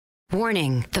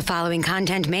Warning, the following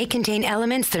content may contain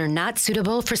elements that are not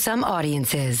suitable for some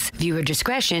audiences. Viewer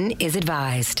discretion is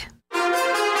advised. Live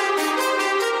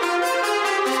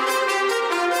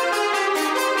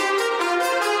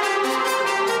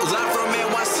from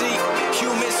NYC,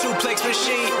 human suplex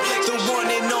machine, the one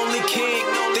and only king.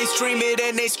 They stream it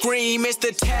and they scream, it's the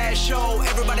Taz Show.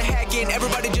 Everybody hacking,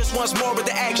 everybody just wants more with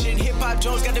the action. Hip Hop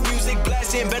Jones got the music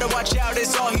blasting, better watch out,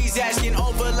 that's all he's asking.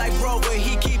 Over like Rover,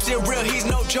 he keeps it real, he's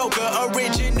no joker.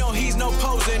 Original, he's no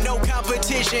poser, no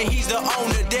competition, he's the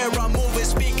owner. There I'm moving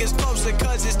speakers closer,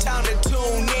 cause it's time to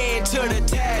tune in to the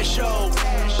Taz Show.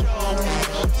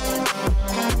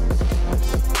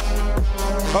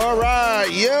 All right,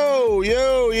 yo,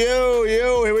 here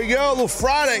we go, a little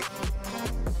Friday.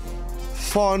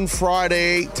 Fun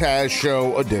Friday Taz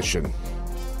Show edition.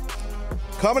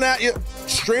 Coming at you,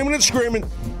 streaming and screaming,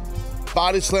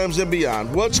 body slams and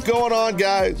beyond. What's going on,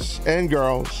 guys and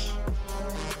girls?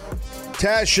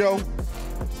 Taz Show.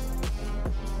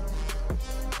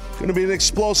 Going to be an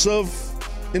explosive,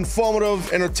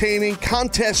 informative, entertaining,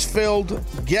 contest-filled,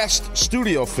 guest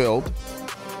studio-filled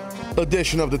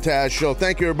edition of the Taz Show.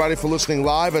 Thank you, everybody, for listening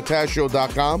live at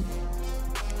TazShow.com.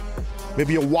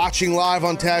 Maybe you're watching live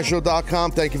on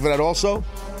TazShow.com. Thank you for that also.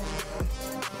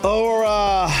 Or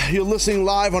you're listening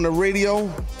live on the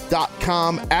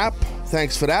radio.com app.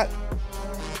 Thanks for that.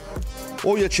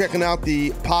 Or you're checking out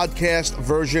the podcast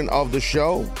version of the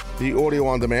show, the audio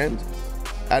on demand,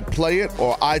 at Play It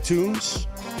or iTunes.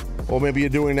 Or maybe you're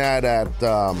doing that at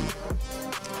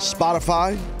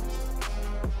Spotify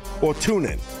or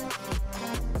TuneIn.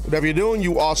 Whatever you're doing,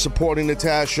 you are supporting the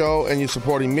Taz Show and you're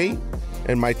supporting me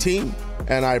and my team,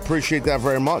 and I appreciate that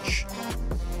very much.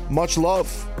 Much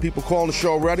love. People calling the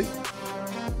show already.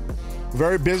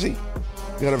 Very busy.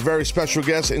 We got a very special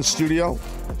guest in studio.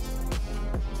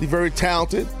 The very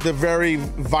talented, the very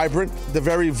vibrant, the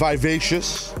very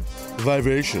vivacious, the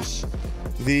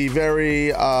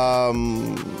very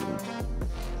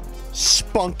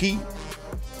spunky.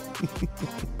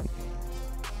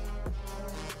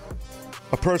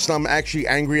 A person I'm actually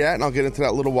angry at, and I'll get into that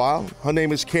in a little while. Her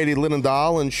name is Katie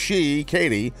Linendahl, and she,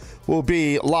 Katie, will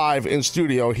be live in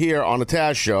studio here on the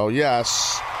Taz Show.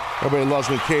 Yes, everybody loves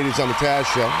when Katie's on the Taz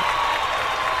Show.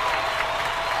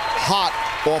 Hot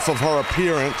off of her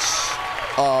appearance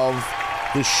of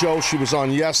the show she was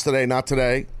on yesterday, not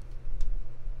today.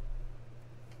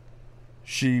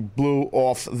 She blew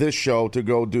off this show to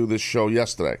go do this show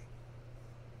yesterday.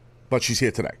 But she's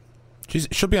here today.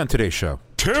 She'll be on today's show.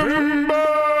 Timber!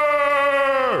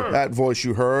 That voice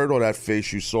you heard or that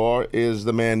face you saw is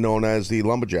the man known as the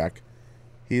Lumberjack.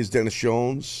 He is Dennis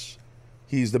Jones.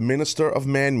 He's the Minister of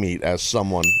Man-Meat, as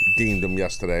someone deemed him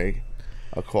yesterday,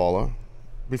 a caller.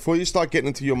 Before you start getting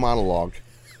into your monologue,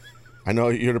 I know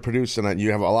you're the producer and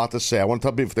you have a lot to say. I want to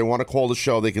tell people if they want to call the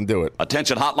show, they can do it.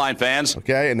 Attention hotline fans.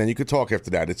 Okay, and then you can talk after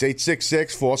that. It's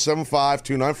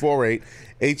 866-475-2948.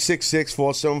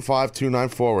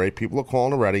 866-475-2948. People are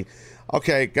calling already.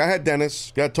 Okay, go ahead,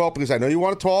 Dennis. Got to talk because I know you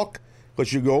want to talk,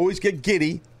 because you always get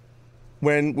giddy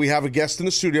when we have a guest in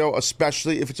the studio,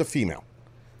 especially if it's a female,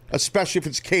 especially if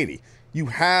it's Katie. You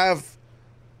have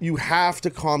to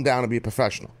calm down and be a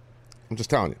professional. I'm just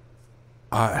telling you.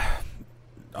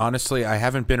 Honestly, I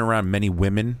haven't been around many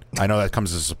women. I know that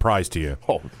comes as a surprise to you.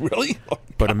 Oh, really?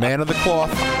 But a man of the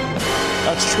cloth.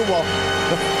 That's true. Well,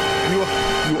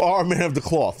 you are a man of the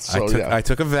cloth. So I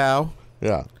took a vow.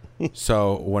 Yeah.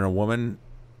 So when a woman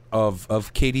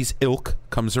of Katie's ilk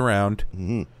comes around,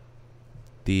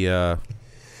 the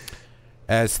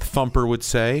as Thumper would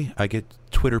say, I get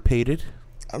Twitter-pated.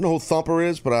 I don't know who Thumper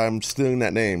is, but I'm stealing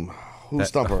that name.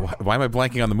 Who's Thumper? Why am I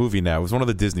blanking on the movie now? It was one of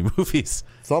the Disney movies.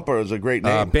 Thumper is a great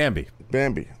name. Bambi.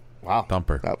 Wow.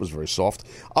 Thumper. That was very soft.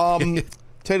 Tell you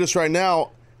this right now,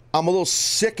 I'm a little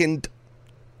sickened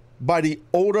by the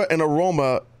odor and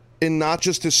aroma in not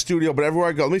just this studio, but everywhere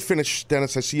I go. Let me finish,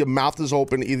 Dennis. I see your mouth is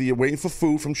open. Either you're waiting for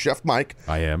food from Chef Mike.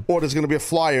 I am. Or there's going to be a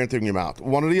fly entering your mouth.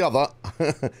 One or the other.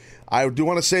 I do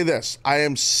want to say this. I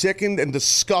am sickened and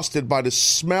disgusted by the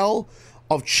smell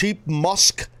of cheap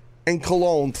musk and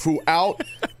cologne throughout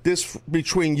this,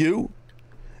 between you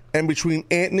and between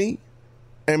Anthony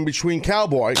and between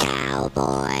Cowboy.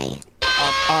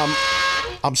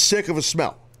 I'm sick of a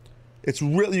smell. It's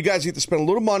real. You guys need to spend a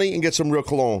little money and get some real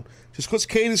cologne. Just because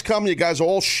Katie's coming, you guys are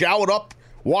all showered up,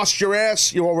 washed your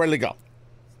ass, you're all ready to go.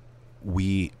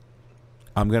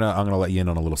 I'm gonna let you in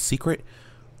on a little secret.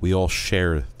 We all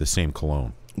share the same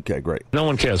cologne. Okay, great. No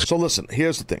one cares. So listen,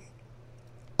 here's the thing.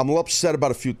 I'm a little upset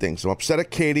about a few things. I'm upset at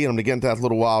Katie, and I'm going to get into that in a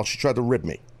little while. She tried to rib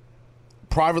me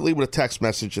privately with a text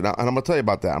message, and I'm going to tell you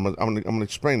about that. I'm going to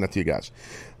explain that to you guys.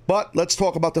 But let's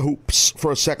talk about the hoops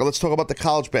for a second. Let's talk about the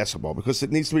college basketball because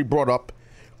it needs to be brought up.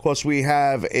 Of course, we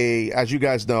have as you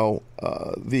guys know,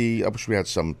 I wish we had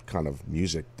some kind of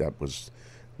music that was,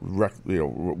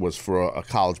 was for a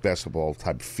college basketball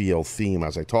type theme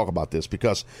as I talk about this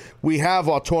because we have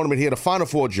our tournament here, the Final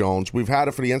Four Jones. We've had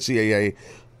it for the NCAA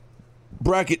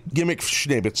bracket gimmick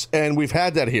schnibbits, and we've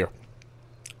had that here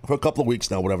for a couple of weeks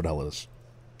now, whatever the hell it is.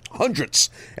 Hundreds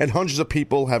and hundreds of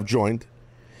people have joined.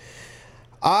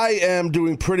 I am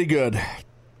doing pretty good.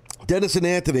 Dennis and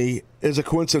Anthony is a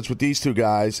coincidence with these two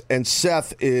guys, and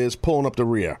Seth is pulling up the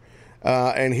rear.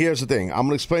 And here's the thing. I'm going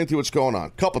to explain to you what's going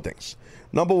on. Couple things.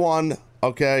 Number one,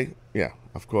 okay, yeah,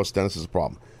 of course, Dennis is a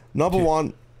problem. Number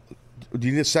one, do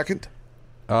you need a second?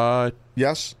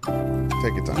 Yes?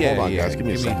 Take your time. Yeah, Hold on, guys. Give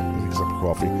me a second. Give me a cup of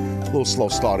coffee. A little slow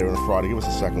start here on a Friday. Give us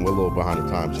a second. We're a little behind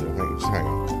the times here. Just hang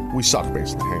on. We suck,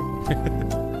 basically. Hang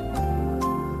on.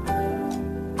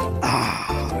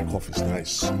 That coffee's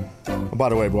nice. And by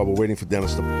the way, while we're waiting for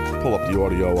Dennis to pull up the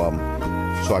audio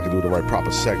so I can do the right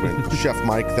proper segment, Chef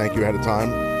Mike, thank you ahead of time.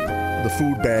 The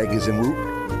food bag is en route.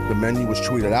 The menu was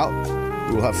tweeted out.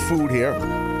 We will have food here.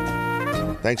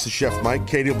 Thanks to Chef Mike.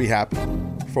 Katie will be happy.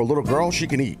 For a little girl, she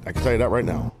can eat. I can tell you that right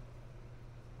now.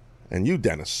 And you,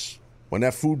 Dennis, when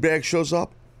that food bag shows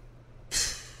up,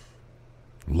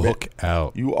 look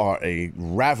out. You are a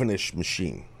ravenous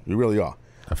machine. You really are.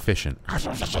 Efficient.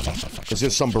 Because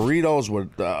there's some burritos with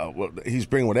he's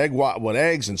bringing with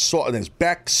eggs and salt, and there's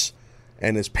Beck's,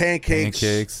 and there's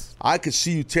pancakes. I could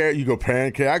see you tear. You go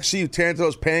pancake. I could see you tearing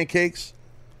those pancakes,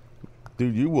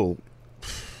 dude. You will,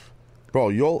 bro.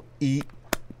 You'll eat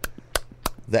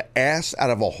the ass out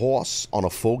of a horse on a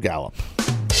full gallop.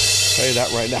 Tell you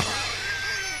that right now.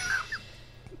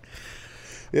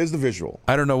 Here's the visual.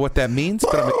 I don't know what that means,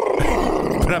 but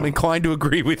I'm inclined to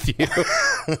agree with you.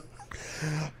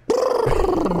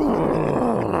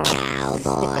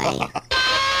 Cowboy.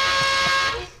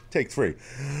 Take 3.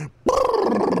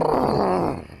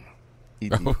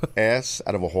 Eat the ass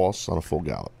out of a horse on a full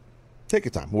gallop. Take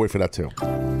your time. We'll wait for that too.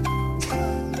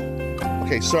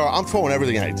 Okay, sir, I'm throwing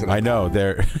everything at you tonight. I know.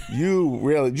 You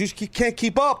really just can't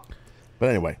keep up. But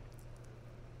anyway,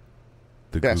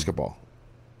 basketball.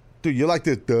 Dude, you like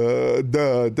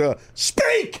the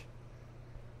speak.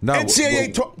 No.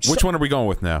 NCAA which one are we going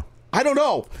with now? I don't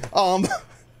know.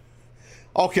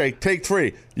 Okay, take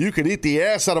 3. You could eat the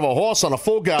ass out of a horse on a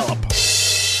full gallop.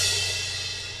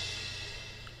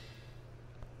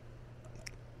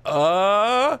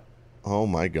 Oh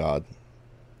my God.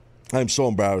 I'm so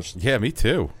embarrassed. Yeah, me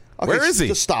too. Okay, where is he?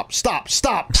 Just stop. Just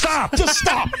stop.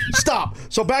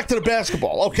 So back to the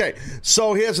basketball. Okay,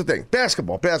 so here's the thing.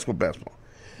 Basketball.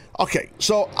 Okay,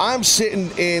 so I'm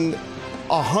sitting in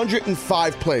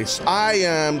 105 place. I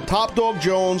am top dog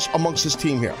Jones amongst this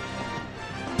team here.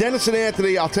 Dennis and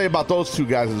Anthony, I'll tell you about those two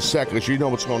guys in a second because you know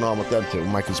what's going on with them too,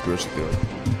 my conspiracy theory.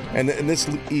 And this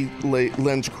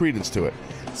lends credence to it.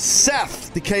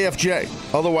 Seth, the KFJ,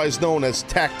 otherwise known as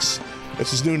Tex,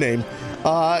 that's his new name,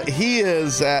 he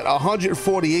is at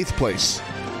 148th place.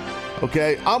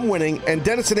 Okay, I'm winning, and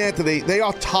Dennis and Anthony, they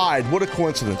are tied. What a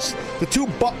coincidence. The two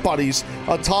butt buddies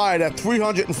are tied at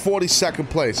 342nd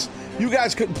place. You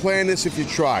guys couldn't plan this if you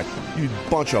tried. You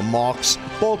bunch of marks.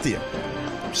 Both of you.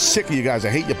 I'm sick of you guys. I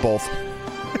hate you both.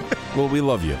 Well, we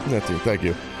love you. Thank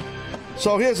you.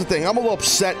 So here's the thing. I'm a little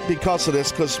upset because of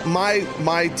this, because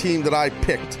my team that I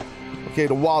picked, okay,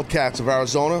 the Wildcats of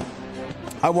Arizona,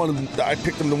 I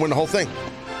picked them to win the whole thing.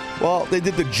 Well, they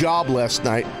did the job last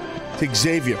night to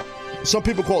Xavier. Some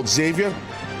people call it Xavier.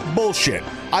 Bullshit.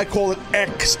 I call it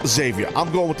X-Xavier.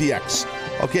 I'm going with the X.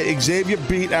 Okay, Xavier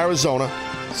beat Arizona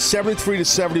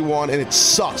 73-71, and it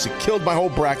sucks. It killed my whole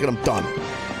bracket. I'm done.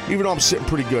 Even though I'm sitting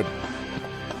pretty good.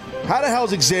 How the hell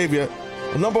is Xavier,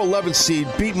 a number 11 seed,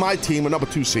 beat my team, a number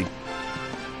 2 seed?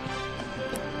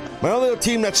 My other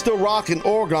team that's still rocking,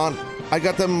 Oregon, I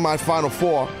got them in my Final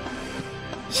Four.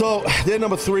 So they're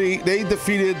number 3. They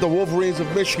defeated the Wolverines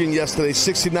of Michigan yesterday,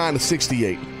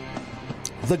 69-68.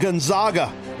 The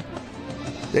Gonzaga,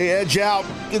 they edge out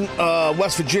in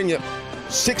West Virginia,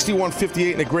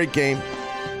 61-58 in a great game.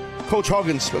 Coach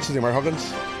Huggins, what's his name, right?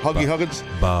 Huggins? Huggins?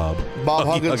 Bob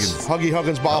Huggins. Huggy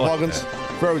Huggins, Bob like Huggins.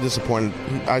 That. Very disappointed.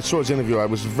 I saw his interview. I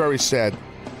was very sad.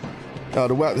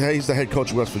 He's the head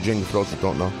coach of West Virginia, for those that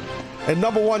don't know. And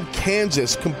number 1,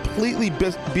 Kansas completely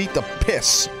beat the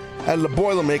piss out of the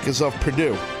Boilermakers of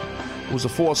Purdue. It was a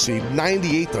 4 seed,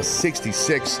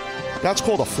 98-66. That's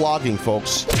called a flogging,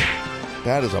 folks.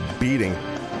 That is a beating,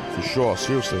 for sure,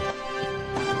 seriously.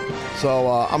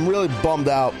 So I'm really bummed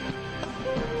out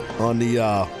on the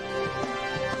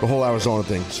whole Arizona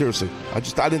thing. Seriously, I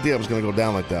didn't think I was going to go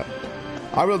down like that.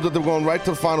 I really thought they were going right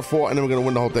to the Final Four, and they were going to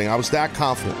win the whole thing. I was that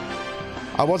confident.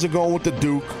 I wasn't going with the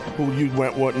Duke, who you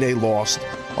went with, and they lost.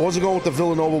 I wasn't going with the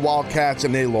Villanova Wildcats,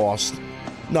 and they lost.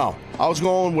 No, I was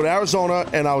going with Arizona,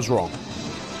 and I was wrong.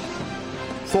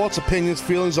 Thoughts, opinions,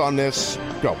 feelings on this?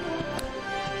 Go.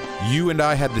 You and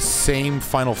I had the same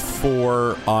Final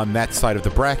Four on that side of the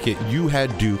bracket. You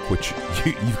had Duke, which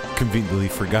you conveniently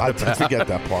forgot about. I forget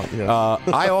that part. Yeah.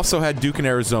 I also had Duke and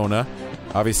Arizona.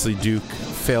 Obviously, Duke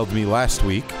failed me last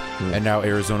week, and now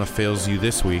Arizona fails you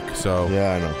this week. So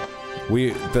yeah, I know.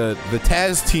 The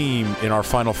Taz team in our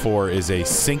Final Four is a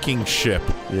sinking ship.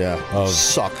 Yeah, of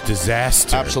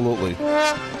disaster. Absolutely,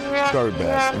 very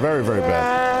bad, very very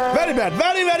bad, very bad,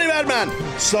 very very bad, man.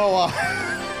 So,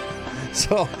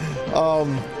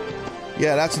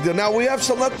 yeah, that's the deal. Now we have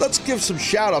some. Let's give some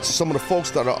shout outs to some of the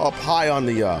folks that are up high on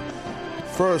the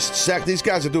first sec. These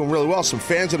guys are doing really well. Some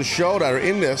fans of the show that are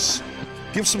in this.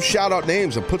 Give some shout out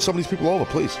names and put some of these people over,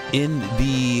 please. In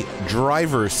the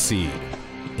driver's seat,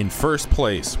 in first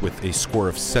place with a score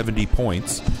of 70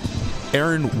 points,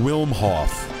 Aaron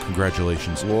Wilmhoff.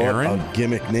 Congratulations, Aaron. What a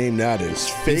gimmick name that is.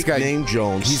 Fake name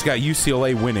Jones. He's got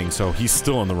UCLA winning, so he's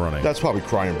still in the running. That's probably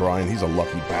Crying Brian. He's a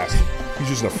lucky bastard.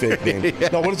 He's using a fake name. Yeah.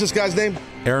 No, what is this guy's name?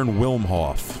 Aaron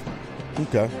Wilmhoff.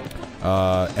 Okay.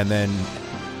 And then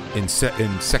in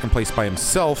second place by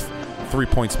himself, 3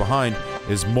 points behind,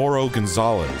 is Moro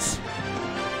Gonzalez.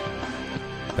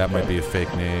 That might be a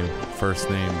fake name. First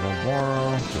name,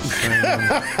 Moro. Just saying.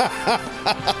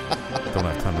 Don't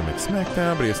have time to make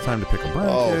SmackDown, but he has time to pick a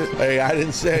bracket. Oh, hey, I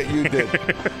didn't say it. You did.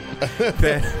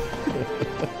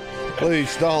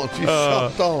 Please don't.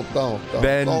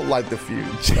 Don't light the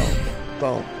fuse.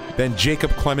 Don't. Then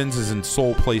Jacob Clemens is in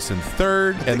sole place in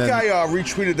third. And the guy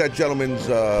retweeted that gentleman's...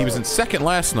 he was in second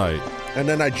last night. And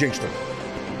then I jinxed him.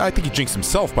 I think he jinxed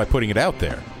himself by putting it out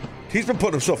there. He's been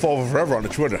putting himself over forever on the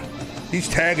Twitter. He's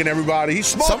tagging everybody. He's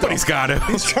smart. Somebody's got him.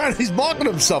 He's marking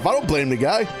himself. I don't blame the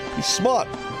guy. He's smart.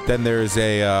 Then there's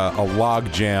a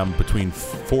log jam between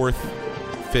 4th,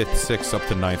 5th, 6th, up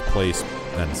to 9th place.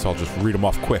 And so I'll just read them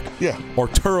off quick. Yeah.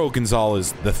 Arturo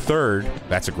Gonzalez the third.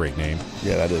 That's a great name.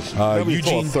 Yeah, that is. You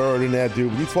throw a third in there,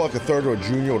 dude. You throw like a third or a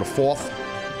junior or a fourth.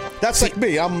 That's like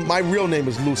me. My real name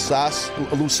is Lou Sass.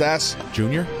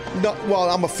 Junior? No, well,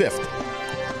 I'm a fifth.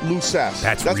 Lou Sass.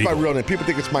 That's my real name. People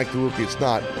think it's Mike DeRucchi. It's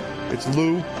not. It's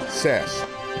Lou Sass.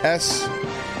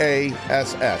 S-A-S-S.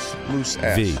 Loose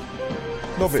ass. V.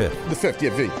 No, V. The fifth,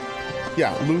 yeah, V.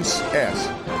 Yeah, loose ass.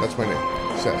 That's my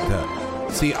name.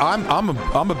 Sass. See, I'm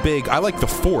a big. I like the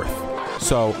fourth.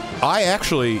 So I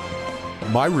actually,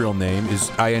 my real name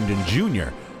is I end in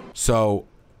Junior. So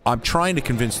I'm trying to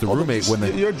convince the roommate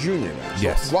you're Junior. So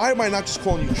yes. Why am I not just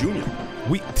calling you Junior?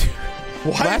 Why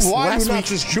are you not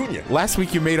just Junior? Last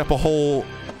week you made up a whole.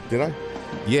 Did I?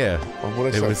 Yeah.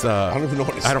 What did I say? I don't even know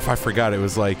what I said. I don't know if I forgot. It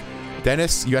was like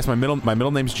Dennis. You asked my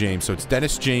middle name's James, so it's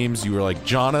Dennis James. You were like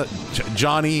Johnny.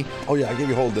 Oh yeah, I gave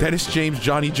you a whole day. Dennis James,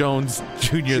 Johnny Jones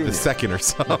Jr. the second or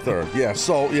something. The third. Yeah.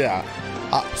 So yeah.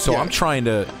 I'm trying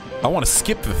to. I want to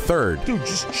skip the third. Dude,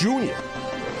 just Junior.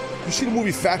 You see the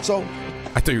movie Fatso?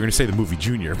 I thought you were going to say the movie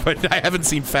Junior, but I haven't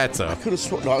seen Fatso. I could have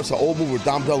sworn. No, it's an old movie with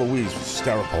Dom DeLuise. It was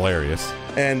hysterical. Hilarious.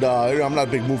 And I'm not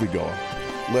a big movie goer.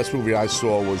 Last movie I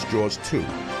saw was Jaws 2,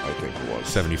 I think it was.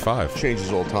 75.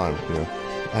 Changes all the time, you know.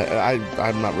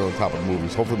 I'm not really on top of the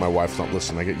movies. Hopefully my wife's not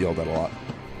listening. I get yelled at a lot.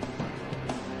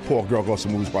 Poor girl goes to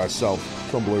movies by herself.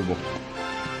 It's unbelievable.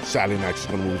 Saturday night she's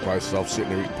going to movies by herself, sitting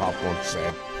there eating popcorn.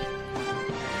 Sad.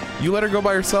 You let her go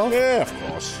by herself? Yeah, of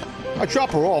course. I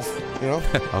drop her off, you know.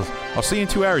 I'll see you in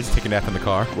 2 hours. Take a nap in the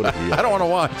car. What a heel. I don't want to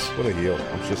watch. What a heel.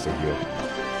 I'm just a heel.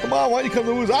 Come on, why don't you come to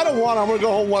the movies? I don't want to. I'm going to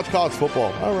go home and watch college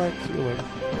football. All right, see you later.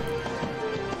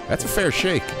 That's a fair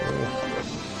shake. Yeah.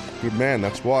 Good man,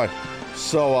 that's why.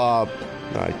 So, I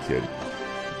kid.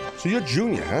 So you're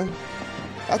Junior, huh?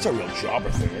 That's a real jobber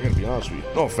thing, I gotta be honest with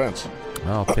you. No offense.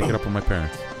 I'll take it up with my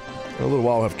parents. In a little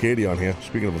while, I'll have Katie on here.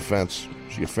 Speaking of offense,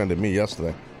 she offended me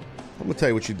yesterday. I'm gonna tell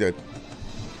you what she did.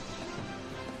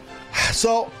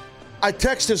 So, I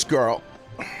text this girl,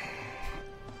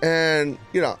 and,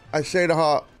 I say to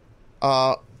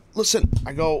her, listen,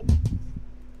 I go,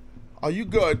 are you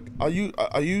good? Are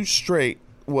you straight?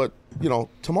 What,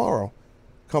 tomorrow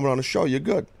coming on the show, you're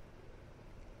good.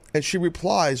 And she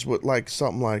replies with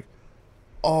something like,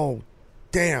 oh,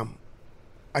 damn,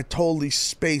 I totally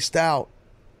spaced out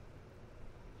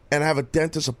and I have a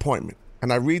dentist appointment.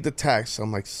 And I read the text.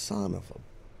 I'm like, son of a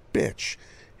bitch.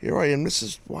 Here I am. This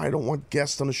is why I don't want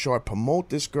guests on the show. I promote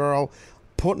this girl,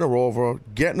 putting her over,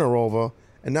 getting her over,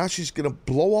 and now she's going to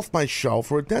blow off my show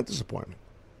for a dentist appointment.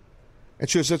 And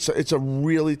she says it's a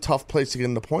really tough place to get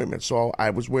an appointment. So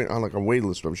I was waiting on a waiting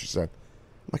list, whatever she said.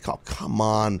 like, oh, come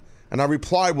on. And I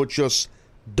replied with just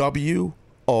WOW,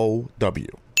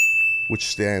 which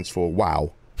stands for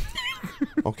wow.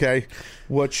 Okay?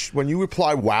 Which, when you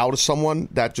reply wow to someone,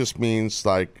 that just means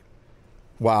like,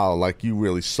 wow, like you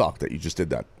really suck that you just did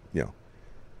that, you know.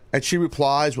 And she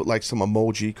replies with like some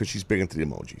emoji, because she's big into the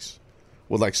emojis,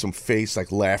 with like some face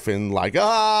like laughing, like,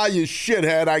 ah, you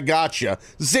shithead, I gotcha.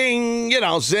 Zing, you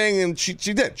know, zing. And she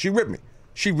did. She ribbed me.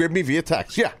 She ribbed me via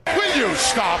text. Yeah. Will you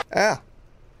stop? Yeah.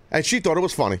 And she thought it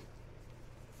was funny.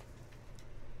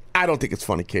 I don't think it's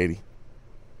funny, Katie.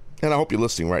 And I hope you're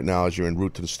listening right now as you're en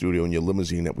route to the studio in your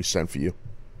limousine that we sent for you.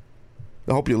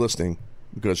 I hope you're listening,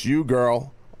 because you,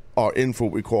 girl, are in for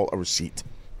what we call a receipt.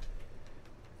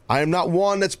 I am not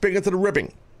one that's big into the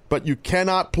ribbing, but you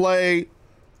cannot play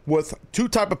with two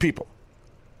type of people.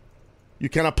 You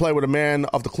cannot play with a man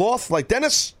of the cloth like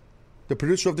Dennis, the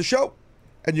producer of the show,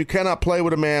 and you cannot play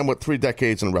with a man with 3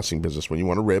 decades in the wrestling business when you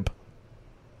want to rib,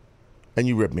 and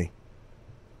you rib me.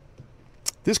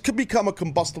 This could become a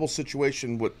combustible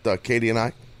situation with Katie and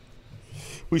I.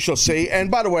 We shall see. And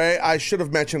by the way, I should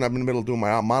have mentioned, I'm in the middle of doing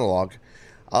my monologue.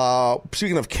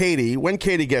 Speaking of Katie, when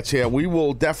Katie gets here, we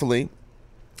will definitely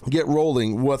get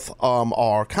rolling with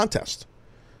our contest.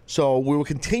 So we will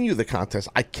continue the contest.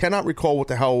 I cannot recall what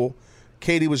the hell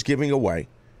Katie was giving away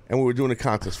and we were doing a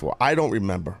contest for. I don't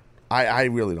remember. I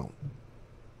really don't.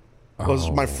 Because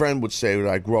my friend would say that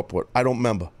I grew up with. I don't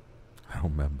remember.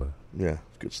 Yeah,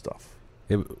 good stuff.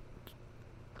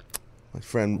 My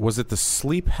friend... Was it the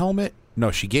sleep helmet?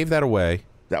 No, she gave that away.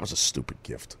 That was a stupid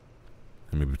gift.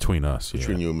 I mean, between us,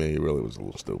 Between you and me, it really was a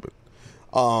little stupid.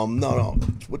 No.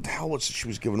 What the hell was it she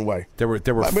was giving away? There were.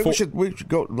 Maybe we should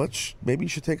go. Maybe you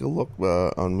should take a look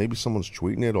on. Maybe someone's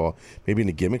tweeting it, or maybe in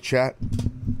the gimmick chat.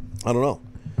 I don't know.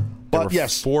 But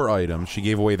yes, 4 items. She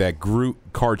gave away that Groot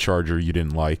car charger you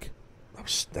didn't like.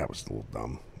 That was a little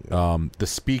dumb. Yeah. The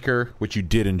speaker, which you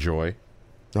did enjoy.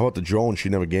 How about the drone? She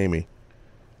never gave me.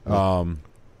 The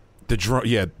drone.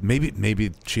 Yeah,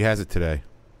 maybe she has it today.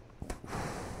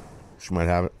 She might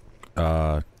have it.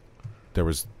 There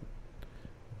was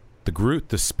the Groot,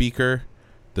 the speaker,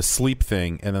 the sleep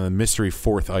thing, and then the mystery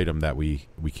 4th item that we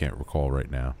can't recall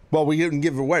right now. Well, we didn't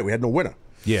give it away. We had no winner.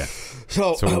 Yeah.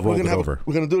 So we're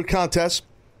gonna do a contest.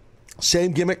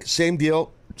 Same gimmick, same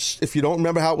deal. If you don't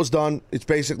remember how it was done, it's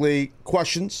basically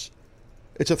questions.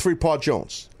 It's a 3-part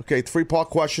Jones. Okay, 3-part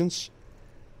questions.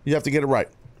 You have to get it right.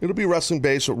 It'll be wrestling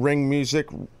based with ring music,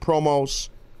 promos,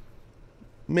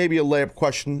 maybe a layup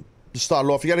question to start it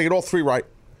off. You got to get all 3 right.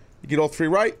 You get all 3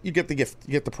 right, you get the gift,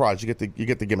 you get the prize, you get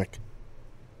the gimmick.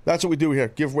 That's what we do here.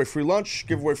 Give away free lunch,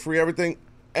 give away free everything,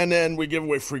 and then we give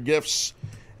away free gifts.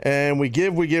 And we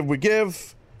give,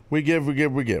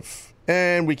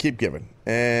 and we keep giving.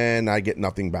 And I get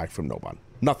nothing back from nobody.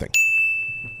 Nothing.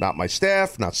 Not my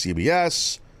staff, not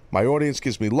CBS. My audience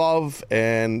gives me love,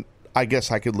 and I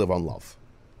guess I could live on love.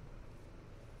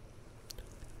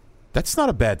 That's not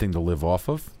a bad thing to live off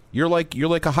of. You're like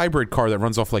a hybrid car that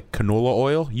runs off like canola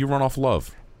oil. You run off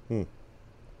love.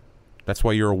 That's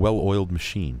why you're a well-oiled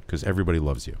machine, because everybody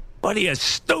loves you. What are you,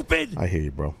 stupid? I hear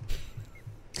you, bro.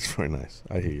 It's very nice.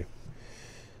 I hear you.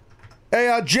 Hey,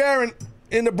 Jaron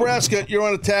in Nebraska, you're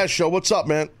on the Taz Show. What's up,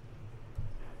 man?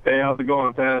 Hey, how's it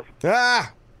going, Taz?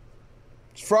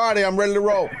 It's Friday. I'm ready to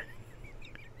roll.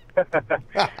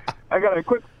 I got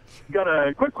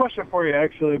a quick question for you,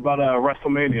 actually, about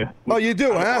WrestleMania. Oh, you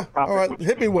do, huh? All right,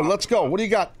 hit me with it. Let's go. What do you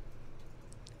got?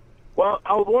 Well,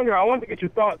 I was wondering, I wanted to get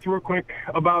your thoughts real quick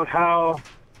about how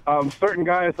certain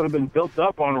guys that have been built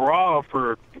up on Raw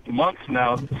for months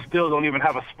now still don't even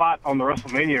have a spot on the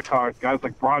WrestleMania card. Guys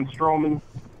like Braun Strowman,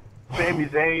 Sami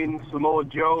Zayn, Samoa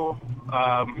Joe,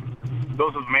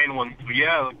 those are the main ones. But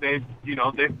yeah,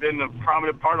 they've been a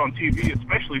prominent part on TV,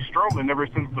 especially Strowman, ever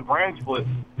since the brand split.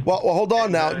 Well, hold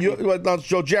on now.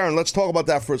 Joe Jaron, let's talk about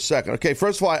that for a second. Okay,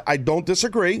 first of all, I don't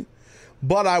disagree,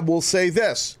 but I will say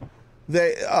this.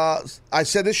 I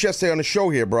said this yesterday on the show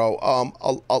here, bro.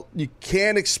 You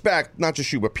can't expect, not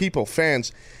just you, but people,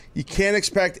 fans, you can't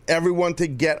expect everyone to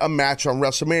get a match on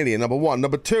WrestleMania, number one.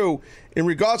 Number two, in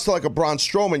regards to like a Braun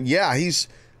Strowman, yeah,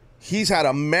 he's had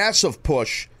a massive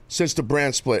push since the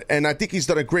brand split, and I think he's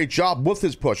done a great job with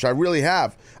his push. I really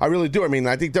have. I really do. I mean,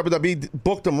 I think WWE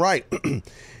booked him right,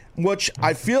 which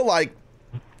I feel like,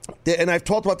 and I've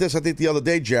talked about this, I think, the other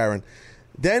day, Jaron.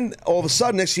 Then all of a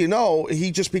sudden, next thing you know,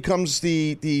 he just becomes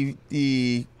the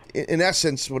in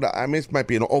essence, I mean, it might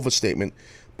be an overstatement,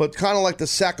 but kind of like the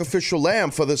sacrificial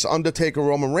lamb for this Undertaker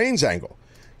Roman Reigns angle.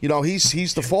 You know,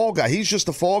 he's the fall guy. He's just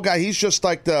the fall guy. He's just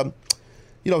like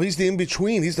he's the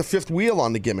in-between. He's the fifth wheel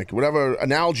on the gimmick, whatever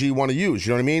analogy you want to use.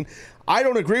 You know what I mean? I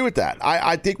don't agree with that.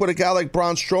 I think with a guy like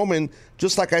Braun Strowman,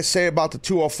 just like I say about the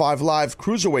 205 Live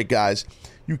cruiserweight guys,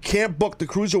 you can't book the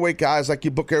cruiserweight guys like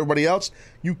you book everybody else.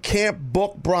 You can't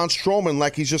book Braun Strowman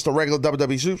like he's just a regular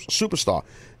WWE superstar.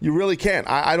 You really can't.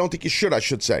 I don't think you should, I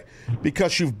should say,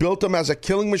 because you've built him as a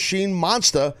killing machine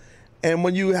monster, and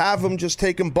when you have him just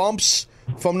taking bumps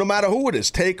from no matter who it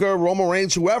is, Taker, Roman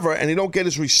Reigns, whoever, and he don't get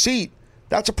his receipt,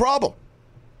 that's a problem.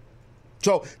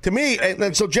 So, to me,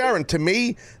 and so, Jaron, to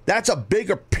me, that's a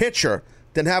bigger picture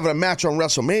than having a match on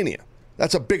WrestleMania.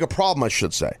 That's a bigger problem, I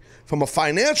should say. From a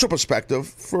financial perspective,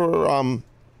 for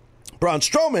Braun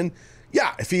Strowman,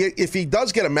 yeah, if he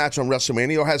does get a match on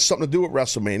WrestleMania or has something to do with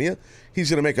WrestleMania, he's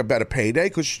going to make a better payday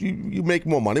because you make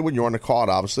more money when you're on the card,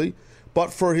 obviously.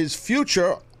 But for his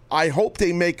future, I hope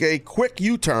they make a quick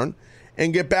U-turn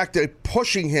and get back to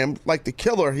pushing him like the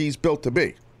killer he's built to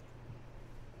be.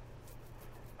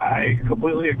 I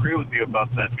completely agree with you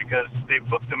about that because they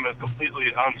booked him as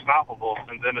completely unstoppable,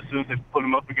 and then as soon as they put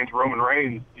him up against Roman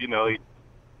Reigns, he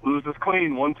loses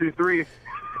clean 1, 2, 3.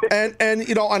 And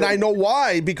I know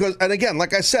why, because, and again,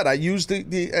 like I said, I used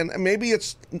the and maybe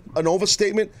it's an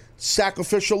overstatement,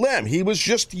 sacrificial lamb. He was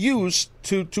just used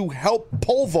to help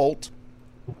pole vault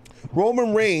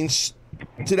Roman Reigns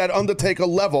to that Undertaker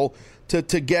level to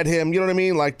get him, you know what I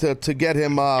mean, like to get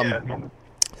him.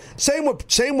 Same with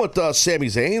Sami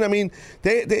Zayn. I mean,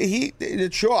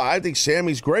 sure, I think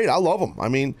Sami's great. I love him. I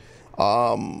mean,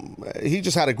 he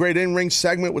just had a great in-ring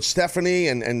segment with Stephanie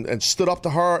and stood up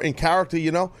to her in character,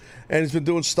 and he's been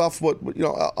doing stuff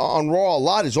on Raw a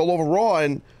lot. He's all over Raw,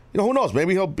 and who knows?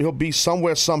 Maybe he'll be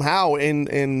somewhere somehow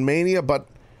in Mania, but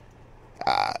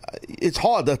it's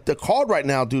hard. The card right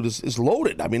now, dude, is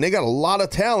loaded. I mean, they got a lot of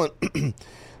talent.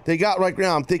 They got right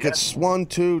now, I think it's 1,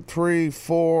 2, 3,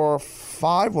 4,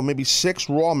 5, or maybe 6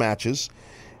 Raw matches,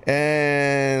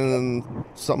 and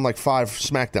something like 5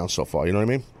 SmackDown so far. You know what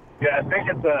I mean? Yeah, I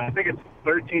think it's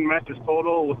 13 matches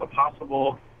total with a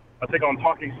possible. I think on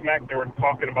Talking Smack they were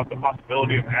talking about the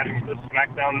possibility of adding the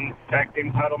SmackDown Tag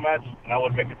Team title match, and that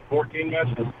would make it 14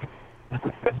 matches.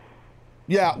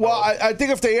 Yeah, well, I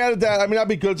think if they added that, I mean, that'd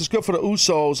be good. It's good for the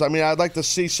Usos. I mean, I'd like to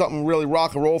see something really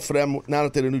rock and roll for them now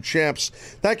that they're the new champs.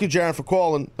 Thank you, Jaron, for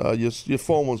calling. Your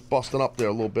phone was busting up there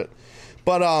a little bit.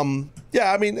 But,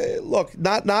 yeah, I mean, look,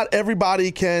 not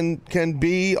everybody can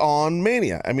be on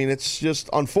Mania. I mean, it's just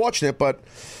unfortunate, but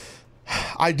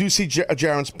I do see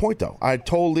Jaron's point, though. I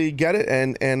totally get it,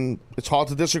 and it's hard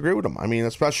to disagree with him. I mean,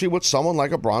 especially with someone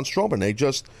like a Braun Strowman. They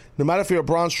just, no matter if you're a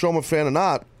Braun Strowman fan or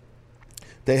not,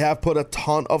 they have put a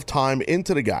ton of time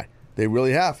into the guy. They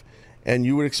really have. And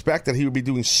you would expect that he would be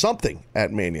doing something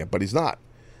at Mania, but he's not.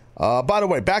 By the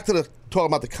way, back to talking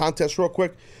about the contest real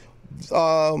quick.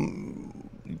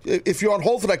 If you're on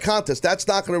hold for that contest, that's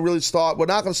not going to really start. We're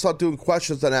not going to start doing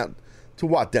questions on that. To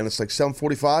what, Dennis? Like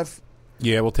 7:45?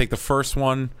 Yeah, we'll take the first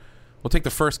one. We'll take the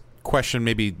first question,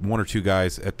 maybe 1 or 2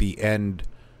 guys at the end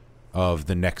of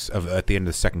the at the end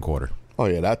of the second quarter. Oh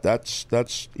yeah, that's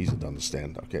easy to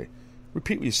understand. Okay.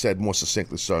 Repeat what you said more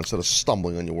succinctly, sir, instead of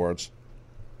stumbling on your words.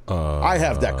 I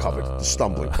have that covered, the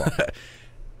stumbling part.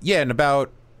 Yeah, in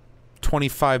about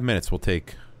 25 minutes, we'll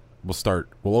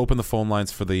open the phone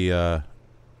lines for the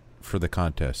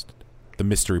contest. The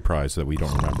mystery prize that we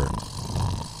don't remember.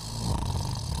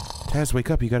 Taz, wake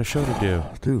up. You got a show to do.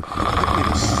 Dude,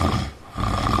 I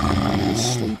need to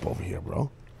sleep over here,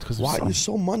 bro. Why are you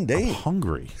so mundane? I'm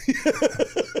hungry.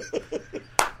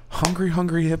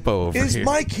 Hungry hippo over here. Is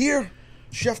Mike here?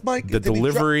 Chef Mike? The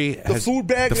delivery the food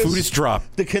bag. The food is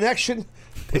dropped. The connection.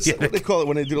 What they call it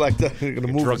when they do like the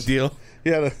movies? Drug deal.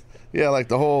 Yeah, like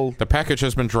the whole. The package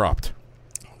has been dropped.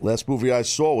 Last movie I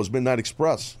saw was Midnight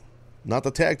Express, not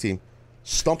the tag team.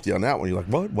 Stumped you on that one. You're like,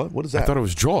 what is that? I thought it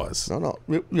was Jaws. No.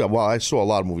 Yeah, well, I saw a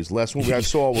lot of movies. The last movie I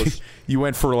saw was. You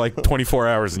went for like 24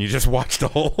 hours and you just watched the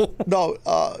whole. No,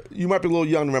 you might be a little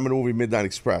young to remember the movie Midnight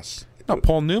Express. No,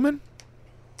 Paul Newman.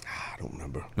 I don't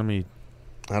remember. I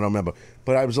don't remember.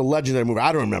 But it was a legendary movie.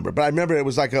 I don't remember. But I remember it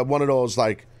was like one of those,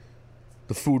 like,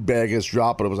 the food bag is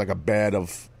dropped, but it was like a bed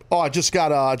of, I just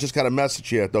got a message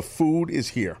here. The food is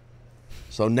here.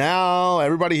 So now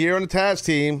everybody here on the Taz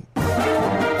team,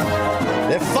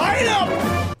 they're fired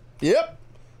up. Yep.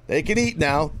 They can eat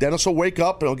now. Dennis will wake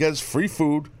up and he'll get his free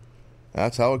food.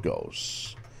 That's how it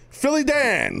goes. Philly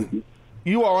Dan,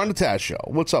 you are on the Taz Show.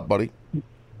 What's up, buddy?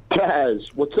 Taz,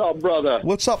 what's up, brother?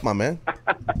 What's up, my man?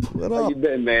 What How up? you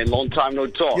been, man? Long time no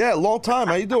talk. Yeah, long time.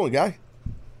 How you doing, guy?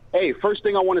 Hey, first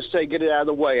thing I want to say, get it out of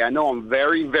the way. I know I'm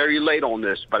very, very late on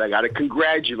this, but I got to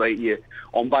congratulate you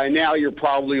on by now you're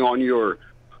probably on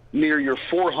near your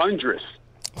 400th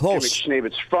Close.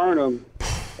 Schneebitz Fernum.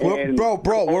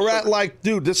 Bro, we're at like,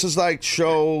 dude, this is like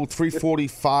show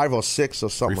 345 or 6 or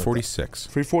something. 346.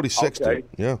 346, Okay. dude.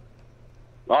 Yeah.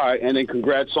 All right, and then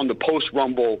congrats on the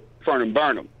post-Rumble Fernum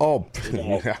Burnham. Oh,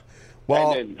 yeah.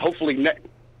 Well, and then hopefully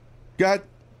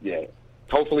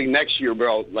hopefully next year,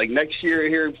 bro. Like next year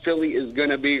here in Philly is going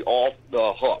to be off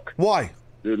the hook. Why?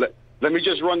 Dude, let me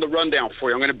just run the rundown for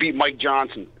you. I'm going to beat Mike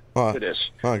Johnson to this.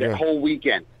 That whole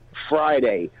weekend.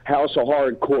 Friday, House of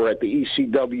Hardcore at the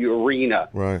ECW Arena.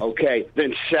 Right. Okay.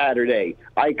 Then Saturday,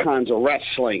 Icons of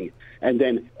Wrestling. And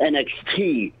then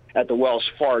NXT at the Wells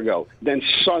Fargo. Then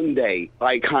Sunday,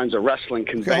 Icons of Wrestling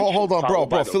Convention. Okay, hold on,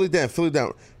 bro. Philly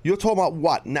down. You're talking about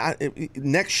what?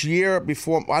 Next year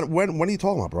before? When are you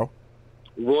talking about, bro?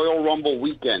 Royal Rumble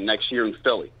weekend next year in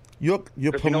Philly. You're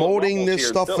promoting this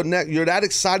stuff for next. You're that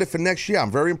excited for next year.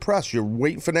 I'm very impressed. You're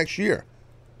waiting for next year.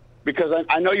 Because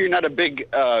I know you're not a big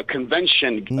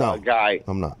convention guy.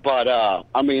 I'm not. But,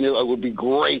 I mean, it would be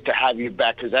great to have you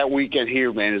back because that weekend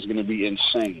here, man, is going to be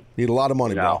insane. Need a lot of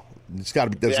money, bro. There's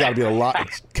got to be a lot.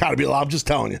 It's got to be a lot. I'm just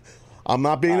telling you. I'm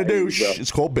not being a douche.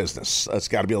 It's called business. It's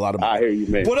got to be a lot of money. I hear you,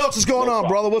 man. What else is going on,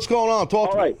 brother? What's going on?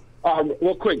 Talk to me. All right.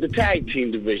 Real quick, the tag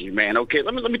team division, man. Okay,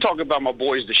 let me talk about my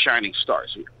boys, the Shining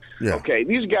Stars here. Yeah. Okay,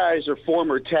 these guys are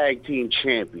former tag team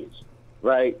champions,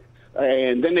 right?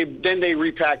 And then they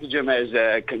repackage them as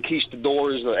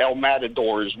Conquistadors, El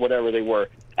Matadors, whatever they were.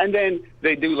 And then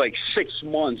they do like 6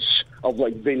 months of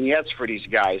like vignettes for these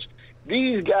guys.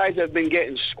 These guys have been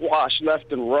getting squashed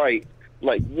left and right.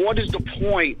 Like, what is the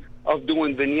point of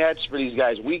doing vignettes for these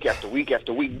guys week after week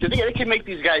after week? They can make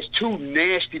these guys two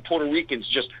nasty Puerto Ricans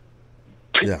just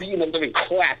beating the living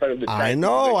crap out of the tag. I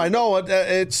know.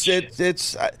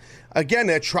 It's again,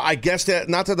 I guess they're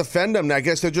not to defend them. I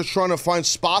guess they're just trying to find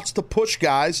spots to push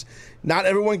guys. Not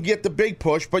everyone can get the big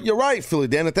push, but you're right, Philly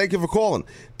Dan, and thank you for calling.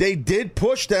 They did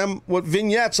push them with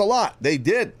vignettes a lot. They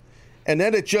did. And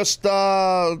then it just,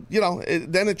 it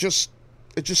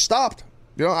just stopped.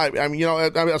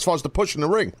 As far as the push in the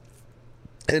ring.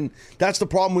 And that's the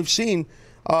problem we've seen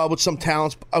with some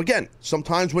talents. Again,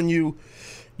 sometimes when you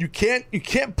can't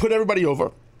put everybody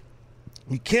over.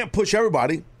 You can't push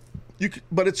everybody.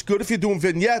 But it's good if you're doing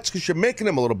vignettes because you're making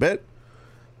them a little bit.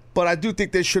 But I do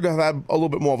think they should have had a little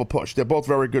bit more of a push. They're both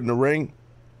very good in the ring.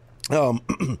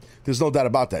 There's no doubt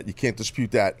about that. You can't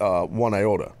dispute that one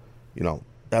iota,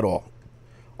 at all.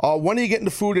 When are you getting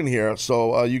the food in here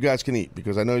so you guys can eat?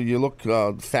 Because I know you look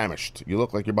famished. You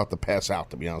look like you're about to pass out,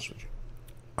 to be honest with you.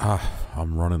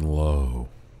 I'm running low.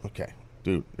 Okay.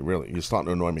 Dude, you're starting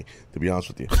to annoy me, to be honest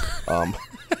with you.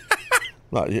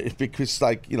 No, because,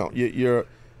 like,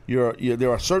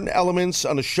 there are certain elements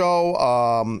on the show.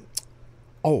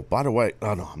 By the way, no,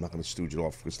 I'm not going to stooge it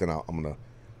off because then I'm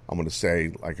gonna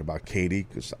say like about Katie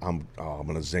because I'm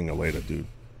gonna zing her later, dude.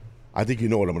 I think you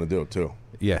know what I'm gonna do too.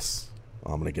 Yes,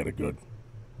 I'm gonna get it good.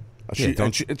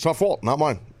 It's her fault, not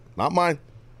mine. Not my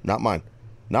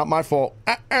fault.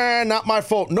 Not my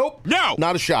fault. Nope. No.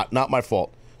 Not a shot. Not my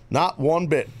fault. Not one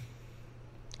bit.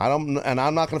 I'm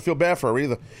not gonna feel bad for her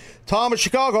either. Tom in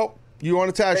Chicago, you on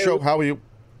the Taz show? How are you?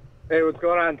 Hey, what's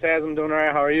going on, Taz? I'm doing all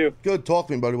right. How are you? Good. Talk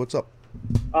to me, buddy. What's up?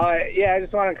 I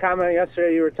just want to comment.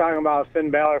 Yesterday, you were talking about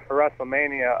Finn Balor for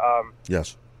WrestleMania.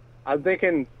 Yes. I'm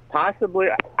thinking possibly.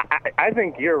 I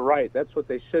think you're right. That's what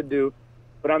they should do.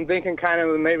 But I'm thinking kind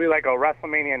of maybe like a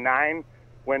WrestleMania 9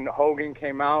 when Hogan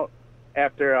came out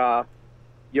after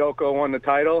Yoko won the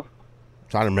title. I'm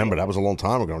trying to remember. That was a long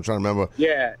time ago. I'm trying to remember.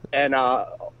 Yeah, and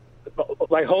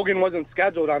like Hogan wasn't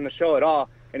scheduled on the show at all,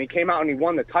 and he came out and he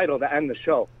won the title to end the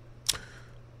show.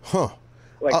 Huh.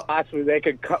 Like possibly they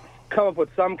could come up with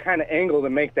some kind of angle to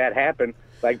make that happen.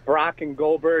 Like Brock and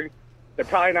Goldberg, they're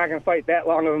probably not going to fight that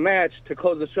long of a match. To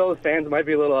close the show, the fans might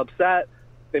be a little upset.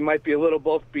 They might be a little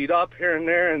both beat up here and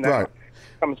there, and then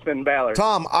comes Finn Balor.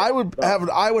 Tom, I would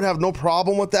have no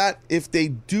problem with that if they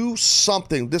do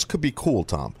something. This could be cool,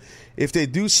 Tom. If they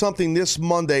do something this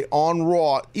Monday on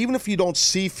Raw, even if you don't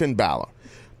see Finn Balor,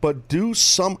 but do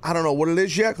some, I don't know what it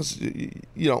is yet, because,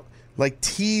 like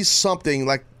tease something,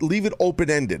 like leave it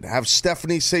open-ended. Have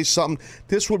Stephanie say something.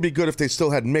 This would be good if they still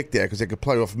had Mick there because they could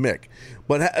play off Mick.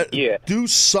 But do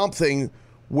something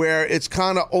where it's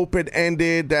kind of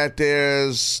open-ended, that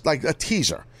there's like a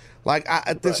teaser. Like,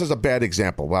 this is a bad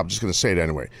example, but I'm just going to say it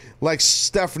anyway. Like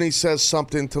Stephanie says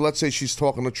something to, let's say she's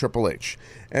talking to Triple H,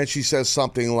 and she says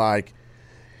something like,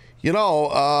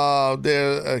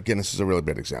 again, this is a really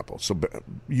bad example, so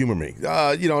humor me.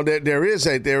 There is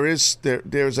a, I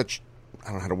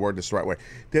don't know how to word this the right way.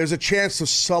 There's a chance of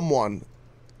someone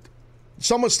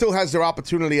still has their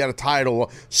opportunity at a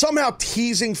title, somehow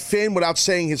teasing Finn without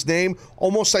saying his name,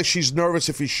 almost like she's nervous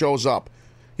if he shows up.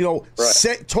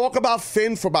 talk about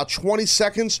Finn for about 20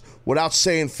 seconds without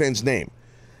saying Finn's name.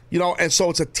 And so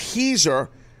it's a teaser.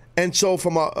 And so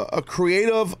from a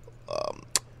creative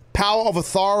power of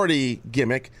authority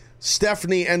gimmick,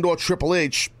 Stephanie and/or Triple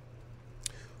H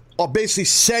are basically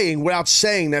saying, without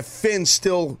saying, that Finn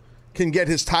still can get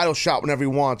his title shot whenever he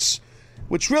wants,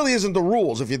 which really isn't the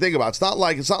rules if you think about it.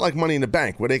 It's not like Money in the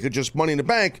Bank, where they could just Money in the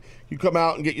Bank, you come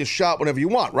out and get your shot whenever you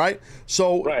want, right?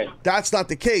 So that's not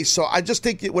the case. So I just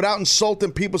think without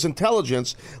insulting people's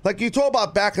intelligence, like you talk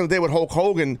about back in the day with Hulk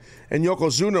Hogan and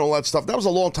Yokozuna and all that stuff, that was a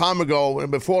long time ago,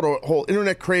 and before the whole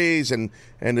internet craze and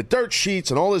the dirt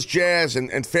sheets and all this jazz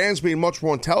and fans being much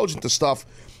more intelligent to stuff,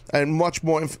 and much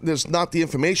more, there's not the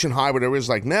information high where there is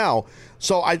like now.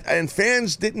 So and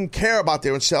fans didn't care about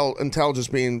their intelligence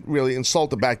being really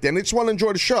insulted back then. They just wanted to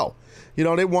enjoy the show. They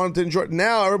wanted to enjoy it.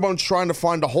 Now everyone's trying to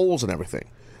find the holes and everything.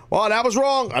 Well, that was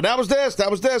wrong. That was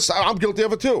this. I'm guilty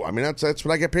of it too. I mean, that's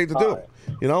what I get paid to do.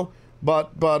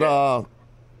 But I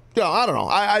don't know.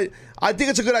 I think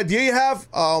it's a good idea you have.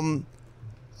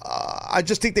 I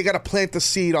just think they got to plant the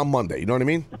seed on Monday. You know what I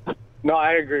mean? No,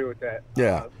 I agree with that.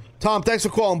 Yeah. Tom, thanks for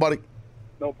calling, buddy.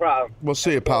 No problem. We'll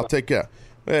see you, pal. Take care.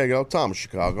 There you go. Tom in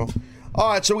Chicago. All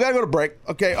right, so we got to go to break.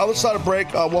 Okay, other side of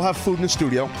break, we'll have food in the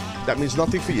studio. That means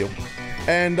nothing for you.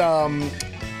 And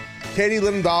Katie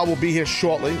Linendahl will be here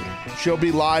shortly. She'll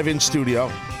be live in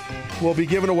studio. We'll be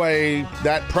giving away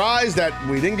that prize that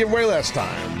we didn't give away last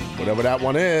time. Whatever that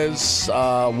one is,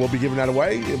 we'll be giving that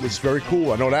away. It was very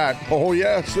cool. I know that. Oh,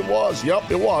 yes, it was. Yup,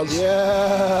 it was.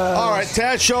 Yeah. All right,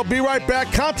 Taz Show. Be right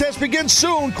back. Contest begins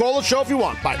soon. Call the show if you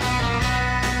want. Bye.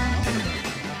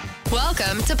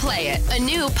 Welcome to Play It, a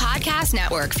new podcast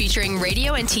network featuring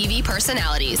radio and TV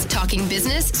personalities talking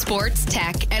business, sports,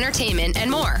 tech, entertainment, and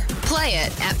more. Play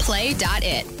it at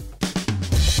play.it.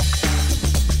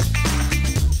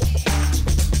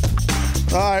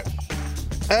 All right.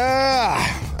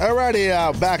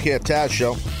 Alrighty, back here, Taz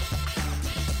Show.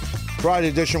 Friday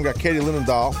edition, we got Katie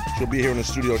Linendahl. She'll be here in the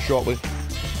studio shortly.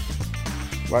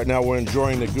 Right now, we're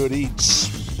enjoying the good eats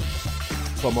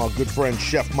from our good friend,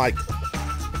 Chef Mike.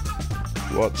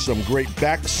 Brought some great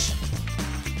Beck's,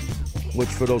 which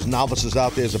for those novices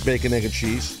out there is a bacon, egg, and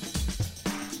cheese.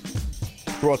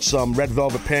 Brought some red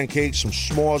velvet pancakes, some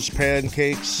s'mores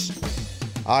pancakes.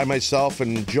 I myself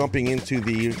am jumping into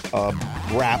the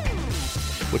wrap,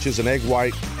 which is an egg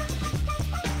white.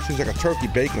 Seems like a turkey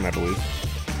bacon, I believe.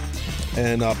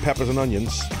 And peppers and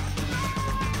onions.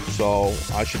 So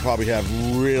I should probably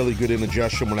have really good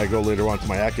indigestion when I go later on to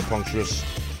my acupuncturist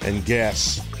and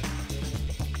gas.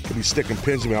 He'll be sticking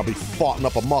pins in me. I'll be farting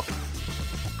up a muck,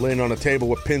 laying on a table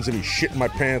with pins in me, shitting my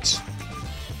pants.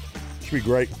 Should be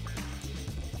great.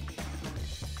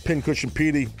 Pincushion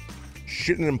Petey,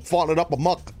 shitting and farting it up a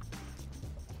muck.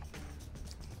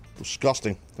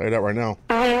 Disgusting. I'll tell you that right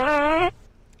now.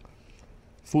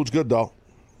 Food's good, though.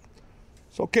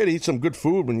 It's okay to eat some good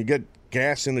food when you get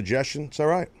gas indigestion. It's all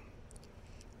right.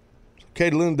 So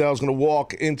Katie Linendahl is going to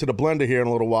walk into the blender here in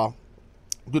a little while.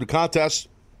 Do the contest.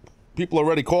 People are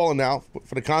already calling now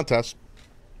for the contest.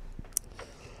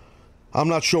 I'm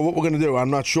not sure what we're going to do. I'm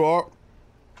not sure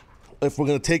if we're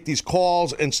going to take these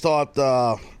calls and start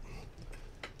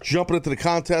jumping into the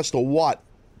contest or what.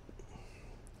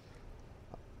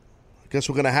 I guess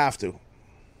we're going to have to.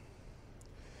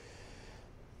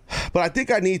 But I think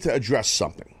I need to address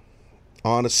something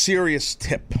on a serious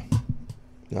tip.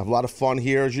 I have a lot of fun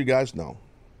here, as you guys know.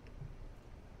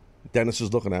 Dennis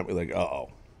is looking at me like, uh-oh,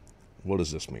 what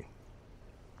does this mean?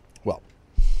 Well,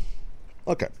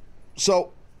 okay.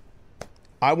 So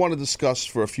I want to discuss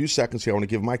for a few seconds here. I want to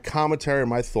give my commentary and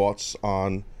my thoughts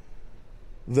on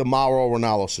the Mauro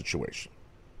Ranallo situation.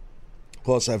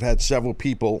 Plus, I've had several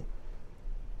people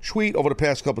tweet over the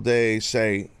past couple of days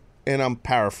say, and I'm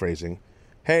paraphrasing,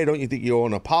 hey, don't you think you owe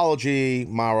an apology?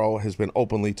 Mauro has been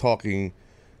openly talking.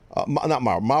 Not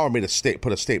Mauro. Mauro made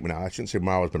put a statement out. I shouldn't say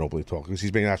Mauro has been openly talking because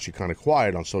he's been actually kind of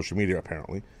quiet on social media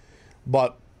apparently.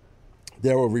 But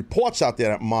there were reports out there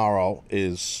that Mauro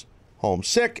is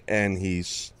homesick and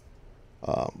he's,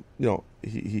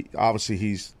 he obviously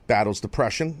he's battles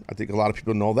depression. I think a lot of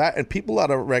people know that, and people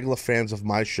that are regular fans of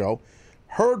my show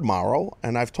heard Mauro,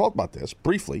 and I've talked about this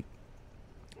briefly.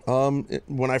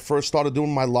 When I first started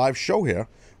doing my live show here,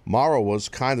 Mauro was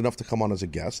kind enough to come on as a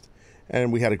guest,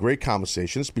 and we had a great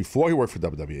conversation before he worked for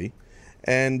WWE,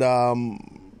 and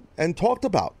talked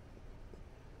about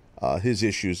his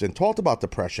issues and talked about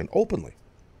depression openly.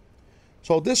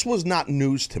 So this was not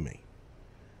news to me.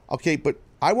 Okay, but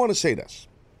I want to say this.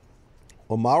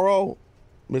 When Mauro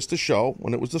missed the show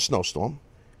when it was the snowstorm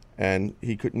and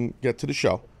he couldn't get to the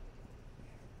show,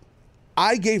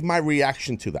 I gave my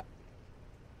reaction to that.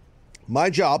 My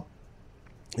job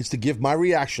is to give my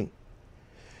reaction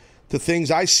to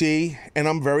things I see, and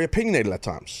I'm very opinionated at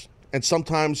times. And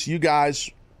sometimes you guys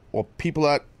or people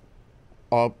that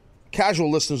are casual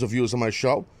listeners of viewers on my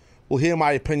show will hear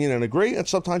my opinion and agree, and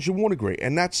sometimes you won't agree,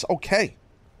 and that's okay.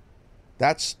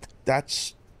 That's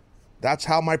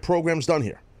how my program's done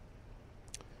here.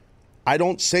 I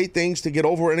don't say things to get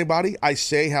over anybody. I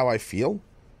say how I feel,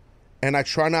 and I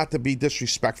try not to be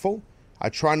disrespectful. I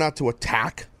try not to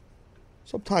attack.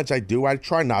 Sometimes I do. I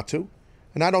try not to.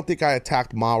 And I don't think I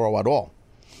attacked Mauro at all.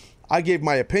 I gave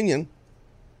my opinion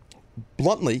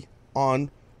bluntly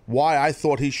on why I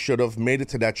thought he should have made it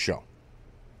to that show.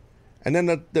 And then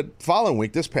the following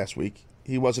week, this past week,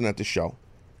 he wasn't at the show.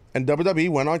 And WWE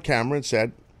went on camera and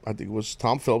said, I think it was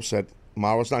Tom Phillips said,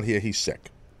 Mauro's not here, he's sick.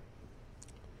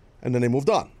 And then they moved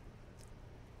on.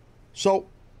 So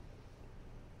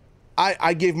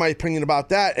I gave my opinion about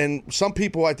that, and some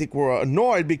people I think were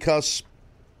annoyed because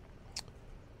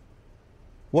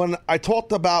when I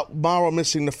talked about Mauro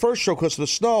missing the first show because of the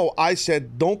snow, I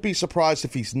said, don't be surprised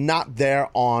if he's not there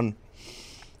on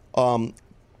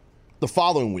the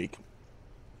following week,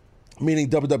 meaning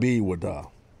WWE would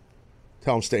tell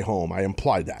him stay home. I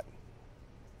implied that.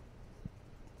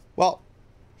 Well,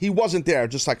 he wasn't there,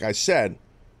 just like I said,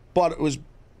 but it was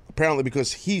apparently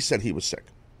because he said he was sick.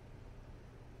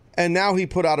 And now he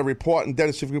put out a report, and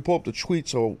Dennis, if you can pull up the tweet,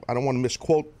 so I don't want to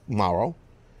misquote Mauro,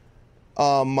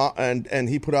 and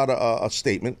he put out a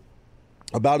statement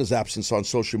about his absence on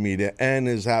social media and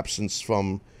his absence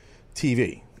from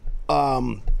TV.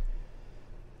 But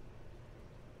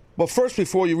first,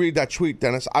 before you read that tweet,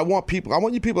 Dennis, I want you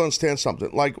people to understand something.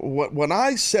 Like what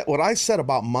I said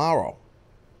about Mauro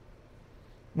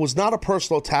was not a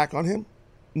personal attack on him,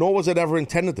 nor was it ever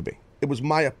intended to be. It was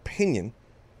my opinion.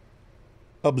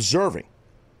 Observing.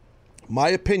 My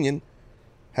opinion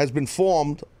has been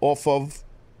formed off of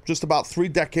just about 3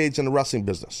 decades in the wrestling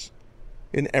business,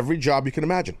 in every job you can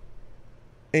imagine,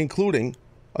 including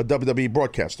a WWE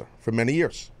broadcaster for many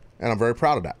years, and I'm very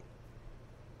proud of that.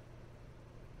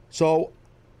 So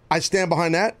I stand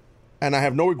behind that, and I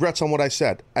have no regrets on what I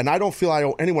said, and I don't feel I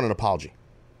owe anyone an apology.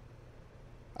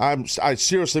 I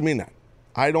seriously mean that.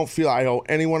 I don't feel I owe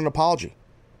anyone an apology.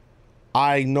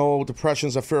 I know depression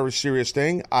is a very serious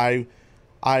thing. I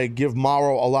give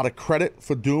Mauro a lot of credit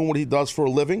for doing what he does for a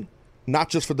living, not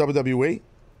just for WWE.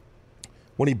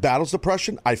 When he battles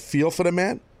depression, I feel for the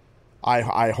man.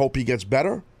 I hope he gets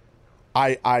better.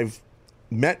 I've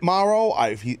met Mauro.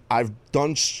 I've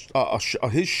done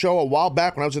his show a while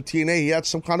back when I was at TNA. He had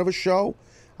some kind of a show.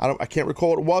 I can't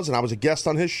recall what it was, and I was a guest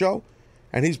on his show,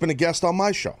 and he's been a guest on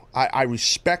my show. I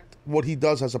respect what he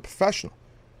does as a professional,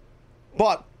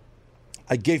 but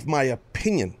I gave my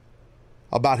opinion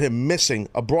about him missing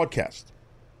a broadcast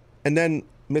and then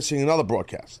missing another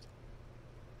broadcast.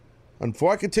 And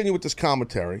before I continue with this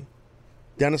commentary,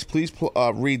 Dennis, please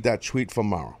read that tweet from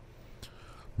Mauro.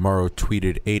 Mauro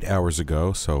tweeted 8 hours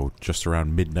ago, so just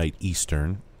around midnight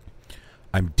Eastern.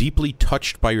 I'm deeply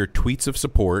touched by your tweets of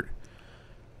support.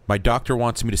 My doctor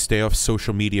wants me to stay off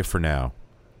social media for now,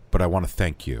 but I want to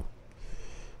thank you.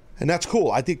 And that's cool.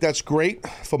 I think that's great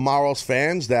for Mauro's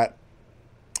fans that,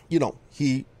 you know,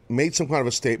 he made some kind of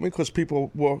a statement because people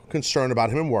were concerned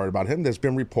about him and worried about him. There's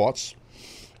been reports.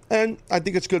 And I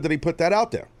think it's good that he put that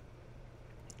out there.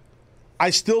 I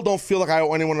still don't feel like I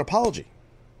owe anyone an apology.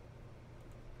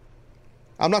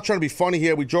 I'm not trying to be funny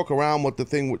here. We joke around with the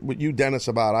thing with you, Dennis,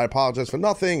 about I apologize for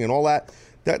nothing and all that.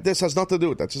 This has nothing to do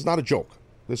with that. This is not a joke.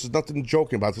 This is nothing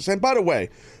joking about this. And by the way,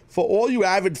 for all you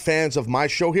avid fans of my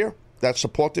show here that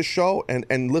support this show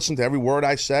and listen to every word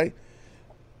I say,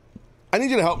 I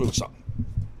need you to help me with something.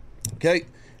 Okay?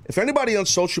 If anybody on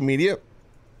social media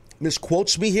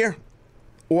misquotes me here,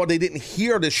 or they didn't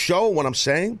hear this show, what I'm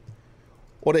saying,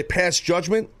 or they pass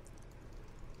judgment,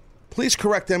 please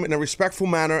correct them in a respectful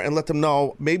manner and let them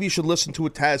know maybe you should listen to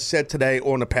what Taz said today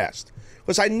or in the past.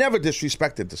 Because I never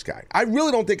disrespected this guy. I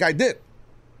really don't think I did.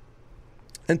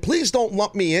 And please don't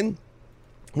lump me in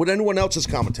with anyone else's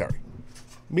commentary.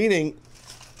 Meaning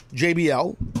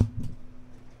JBL,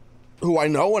 who I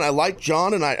know and I like,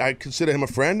 John, and I consider him a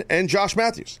friend, and Josh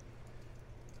Matthews.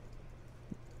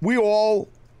 We all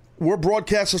were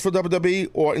broadcasters for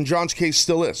WWE, or in John's case,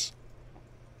 still is.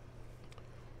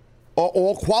 Are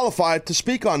all qualified to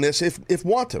speak on this if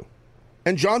want to.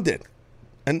 And John did.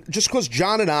 And just because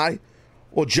John and I,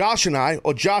 or Josh and I,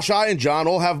 or Josh, I, and John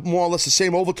all have more or less the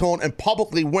same overtone and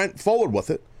publicly went forward with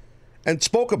it and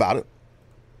spoke about it,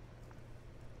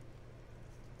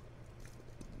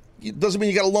 doesn't mean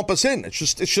you got to lump us in. It's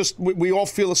just we all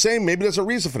feel the same. Maybe there's a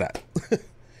reason for that.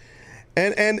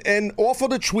 And off of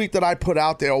the tweet that I put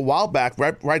out there a while back,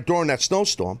 right during that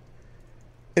snowstorm,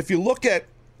 if you look at,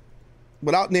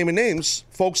 without naming names,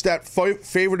 folks that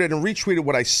favorited and retweeted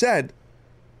what I said,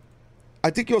 I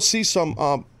think you'll see some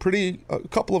a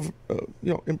couple of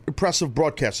impressive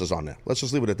broadcasters on there. Let's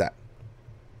just leave it at that.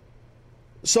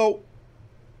 So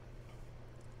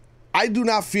I do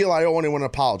not feel I owe anyone an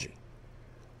apology.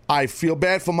 I feel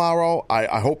bad for Mauro.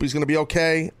 I hope he's going to be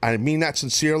okay. I mean that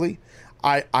sincerely.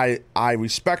 I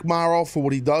respect Mauro for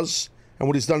what he does and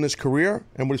what he's done in his career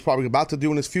and what he's probably about to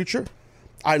do in his future.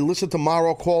 I listened to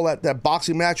Mauro call that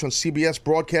boxing match on CBS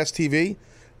broadcast TV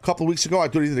a couple of weeks ago. I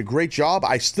thought he did a great job.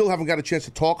 I still haven't got a chance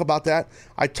to talk about that.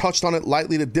 I touched on it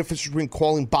lightly, the difference between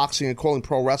calling boxing and calling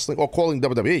pro wrestling, or calling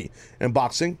WWE and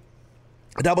boxing,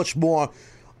 and how much more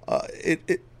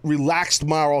it relaxed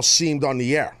Mauro seemed on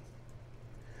the air.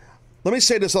 Let me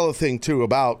say this other thing, too,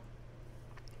 about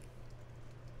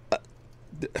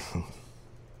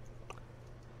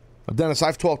Dennis,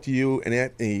 I've talked to you and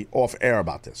Anthony off air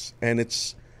about this, and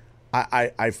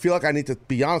I feel like I need to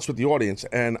be honest with the audience,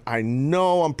 and I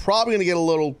know I'm probably going to get a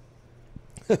little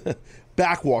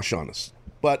backwash on this,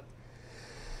 but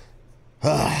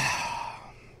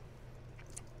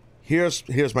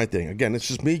here's my thing. Again, it's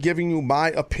just me giving you my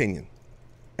opinion,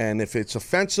 and if it's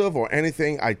offensive or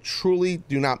anything, I truly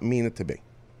do not mean it to be.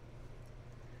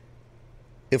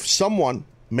 If someone,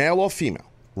 male or female,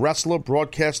 wrestler,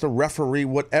 broadcaster, referee,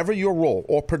 whatever your role,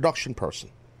 or production person,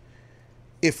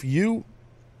 if you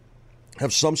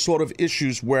have some sort of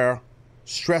issues where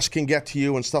stress can get to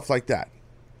you and stuff like that,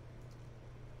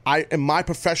 in my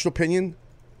professional opinion,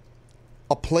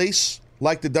 a place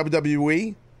like the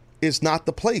WWE is not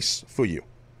the place for you.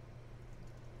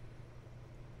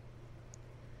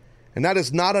 And that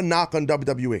is not a knock on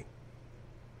WWE.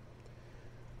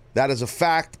 That is a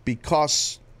fact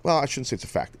because, well, I shouldn't say it's a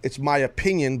fact. It's my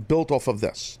opinion built off of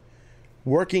this.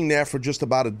 Working there for just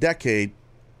about a decade,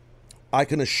 I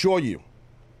can assure you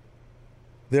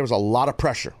there was a lot of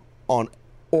pressure on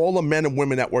all the men and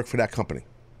women that work for that company.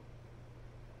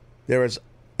 There is,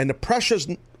 and the pressure's,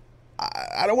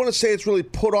 I don't want to say it's really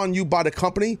put on you by the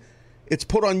company. It's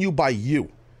put on you by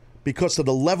you because of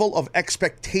the level of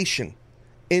expectation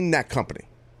in that company.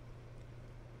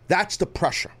 That's the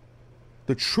pressure,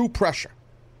 the true pressure.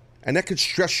 And that could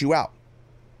stress you out.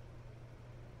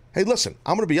 Hey, listen,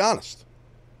 I'm going to be honest.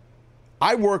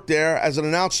 I worked there as an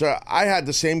announcer. I had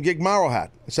the same gig Mauro had,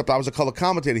 except I was a color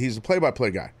commentator. He's a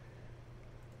play-by-play guy.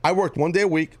 I worked 1 day a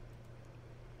week.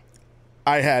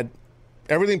 I had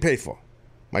everything paid for.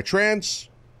 My trans,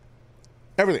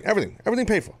 everything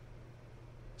paid for.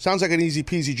 Sounds like an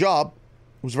easy-peasy job.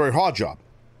 It was a very hard job.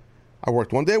 I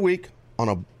worked 1 day a week on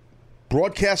a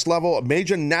broadcast level, a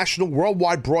major national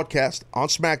worldwide broadcast on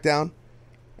SmackDown,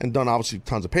 and done obviously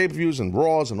tons of pay-per-views and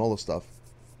Raws and all this stuff.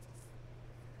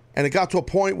 And it got to a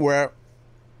point where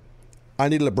I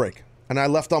needed a break. And I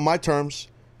left on my terms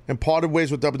and parted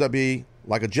ways with WWE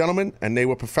like a gentleman, and they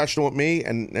were professional with me,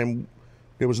 and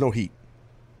there was no heat.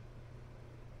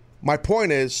 My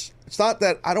point is, it's not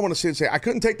that I don't want to sit and say I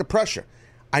couldn't take the pressure.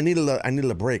 I needed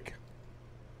a break.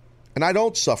 And I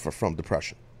don't suffer from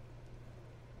depression.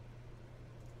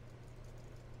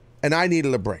 And I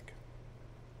needed a break.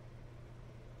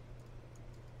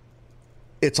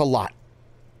 It's a lot.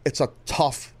 It's a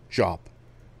tough job,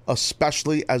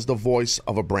 especially as the voice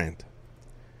of a brand.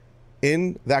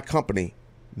 In that company,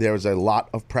 there is a lot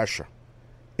of pressure.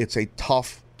 It's a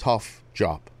tough, tough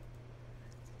job.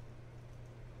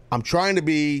 I'm trying to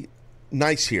be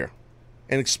nice here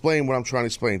and explain what I'm trying to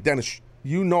explain. Dennis,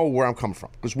 you know where I'm coming from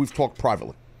because we've talked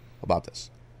privately about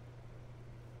this.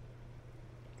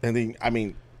 And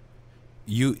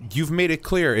you've made it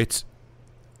clear.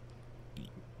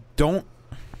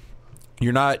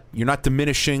 You're not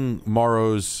diminishing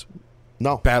Mauro's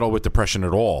battle with depression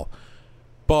at all.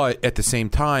 But at the same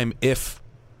time, if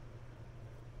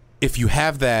you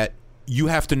have that, you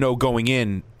have to know going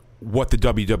in what the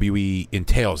WWE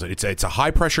entails. It's a high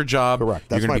pressure job. Correct.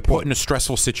 You're going to be put in a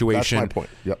stressful situation. That's my point.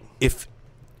 Yep.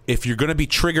 If you're going to be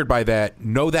triggered by that,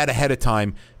 know that ahead of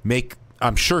time.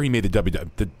 I'm sure he made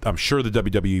I'm sure the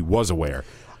WWE was aware.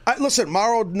 Listen,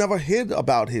 Mauro never hid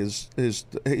about his. He's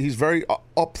very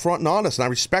upfront and honest, and I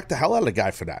respect the hell out of the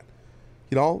guy for that.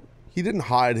 You know, he didn't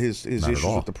hide his issues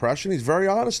with depression. He's very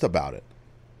honest about it.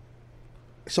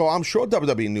 So I'm sure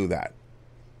WWE knew that.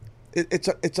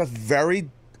 It's a very,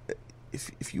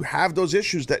 if you have those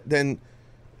issues, then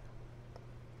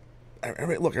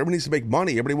look, everybody needs to make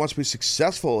money. Everybody wants to be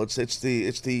successful. It's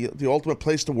the ultimate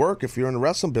place to work if you're in the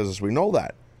wrestling business. We know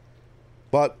that,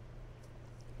 but.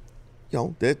 You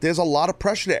know, there's a lot of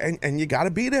pressure there, and you got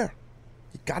to be there.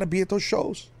 You got to be at those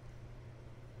shows.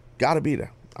 got to be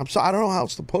there. I'm sorry, I don't know how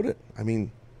else to put it. I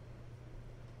mean,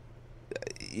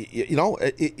 you know,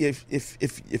 if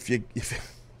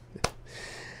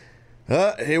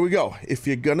here we go. If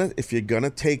you're gonna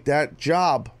take that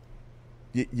job,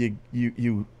 you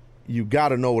got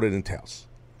to know what it entails.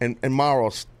 And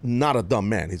Mauro's not a dumb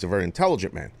man. He's a very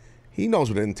intelligent man. He knows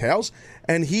what it entails,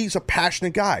 and he's a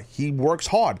passionate guy. He works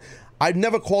hard. I've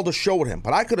never called a show with him,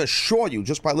 but I could assure you,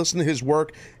 just by listening to his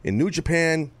work in New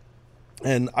Japan,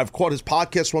 and I've caught his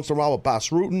podcast once in a while with Bas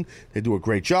Rutten. They do a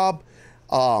great job.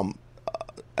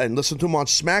 And listen to him on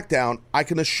SmackDown. I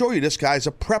can assure you this guy's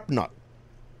a prep nut.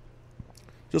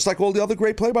 Just like all the other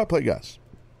great play-by-play guys.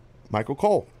 Michael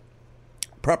Cole,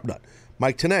 prep nut.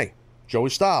 Mike Tenay, Joey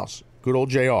Styles, good old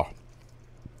JR.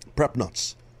 Prep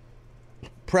nuts.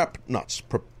 Prep nuts.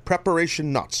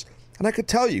 Preparation nuts. And I could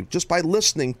tell you, just by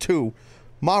listening to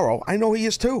Mauro, I know he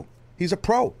is too. He's a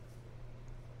pro.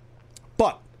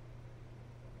 But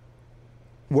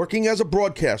working as a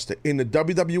broadcaster in the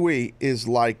WWE is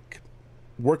like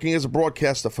working as a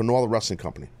broadcaster for no other wrestling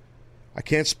company. I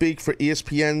can't speak for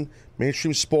ESPN,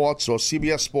 Mainstream Sports, or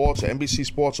CBS Sports, or NBC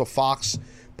Sports, or Fox,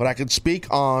 but I can speak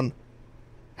on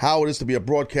how it is to be a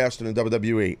broadcaster in the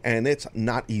WWE, and it's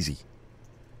not easy.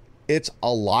 It's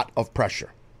a lot of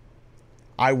pressure.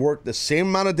 I worked the same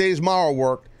amount of days Mauro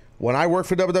worked when I worked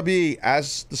for WWE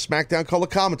as the SmackDown color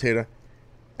commentator,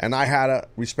 and I had to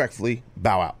respectfully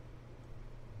bow out.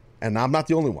 And I'm not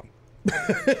the only one.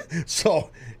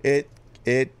 So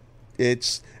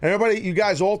it's everybody, you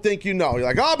guys all think you know. You're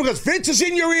like, oh, because Vince is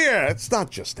in your ear. It's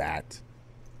not just that.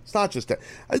 It's not just that.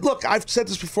 Look, I've said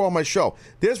this before on my show.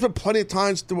 There's been plenty of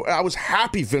times I was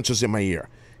happy Vince was in my ear.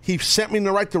 He sent me in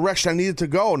the right direction I needed to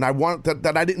go, and I wanted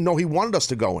that I didn't know he wanted us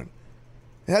to go in.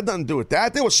 It had nothing to do with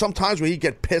that. There was some times where he'd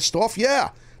get pissed off. Yeah,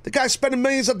 the guy's spending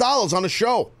millions of dollars on a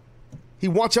show. He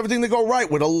wants everything to go right.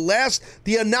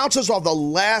 The announcers are the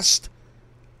last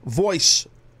voice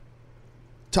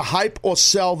to hype or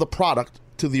sell the product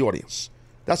to the audience.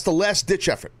 That's the last ditch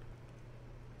effort.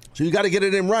 So you got to get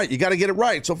it in right. You got to get it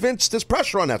right. So Vince, there's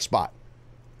pressure on that spot.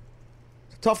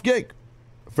 It's a tough gig.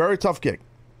 A very tough gig.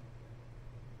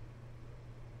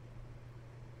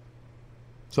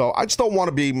 So I just don't want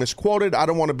to be misquoted. I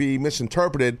don't want to be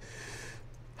misinterpreted.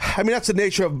 I mean, that's the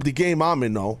nature of the game I'm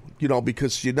in, though. You know,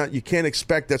 because you can't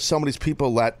expect that some of these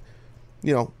people that,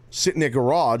 you know, sit in their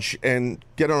garage and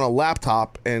get on a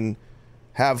laptop and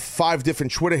have 5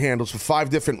 different Twitter handles for 5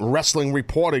 different wrestling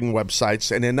reporting websites,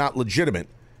 and they're not legitimate.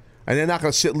 And they're not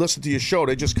going to sit and listen to your show.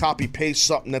 They just copy-paste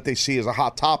something that they see as a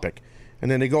hot topic. And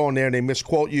then they go in there and they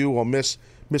misquote you or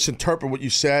misinterpret what you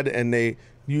said, and they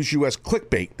use you as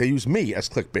clickbait. They use me as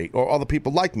clickbait, or other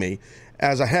people like me,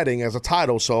 as a heading, as a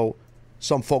title, so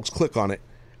some folks click on it.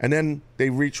 And then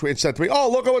they reach and said to me, oh,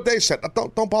 look at what they said.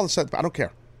 Don't bother saying it. I don't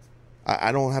care.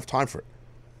 I don't have time for it.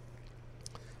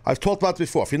 I've talked about this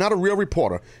before. If you're not a real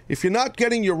reporter, if you're not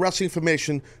getting your wrestling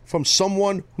information from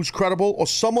someone who's credible or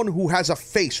someone who has a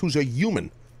face, who's a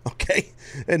human, okay,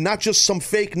 and not just some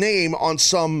fake name on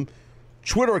some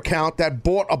Twitter account that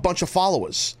bought a bunch of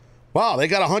followers. Wow, they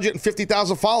got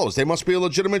 150,000 followers. They must be a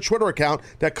legitimate Twitter account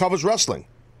that covers wrestling.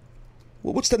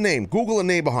 Well, what's the name? Google the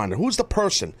name behind it. Who's the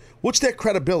person? What's their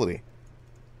credibility?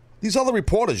 These other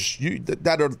reporters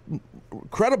that are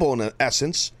credible in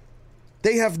essence,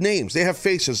 they have names, they have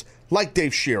faces like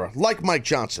Dave Shearer, like Mike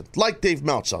Johnson, like Dave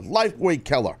Meltzer, like Wade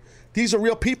Keller. These are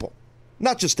real people.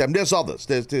 Not just them. There's others.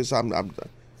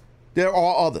 There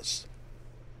are others.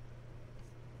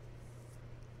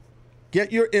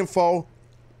 Get your info.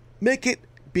 Make it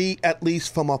be at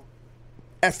least from a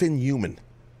effing human.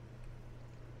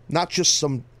 Not just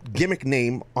some gimmick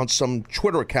name on some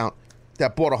Twitter account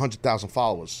that bought 100,000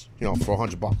 followers, you know, for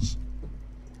 $100.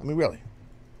 I mean, really.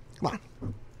 Come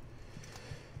on.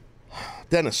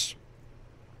 Dennis.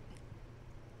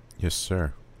 Yes,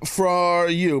 sir. For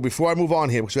you, before I move on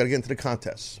here, because we got to get into the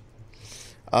contest.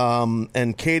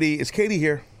 And Katie, is Katie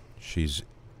here? She's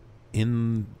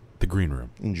in the green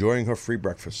room. Enjoying her free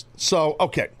breakfast. So,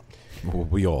 okay. Well,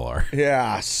 we all are.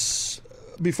 Yes.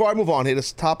 Before I move on here,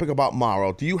 this topic about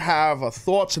Mauro, do you have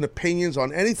thoughts and opinions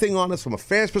on anything on this from a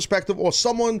fan's perspective or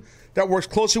someone that works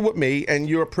closely with me and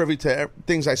you're privy to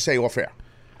things I say off air?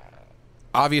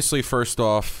 Obviously, first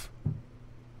off,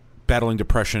 battling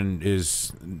depression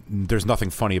there's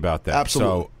nothing funny about that.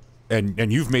 Absolutely. So,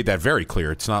 and you've made that very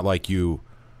clear. It's not like you've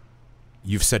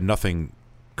said nothing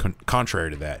contrary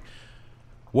to that.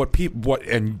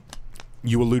 And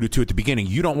you alluded to at the beginning,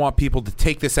 you don't want people to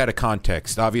take this out of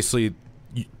context. Obviously,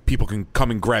 people can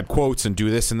come and grab quotes and do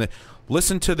this and that.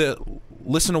 Listen to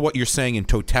what you're saying in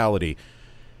totality.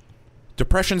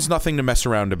 Depression's nothing to mess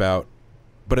around about,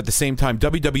 but at the same time,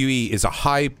 WWE is a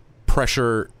high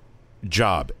pressure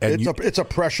job. And it's a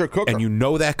pressure cooker. And you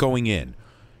know that going in.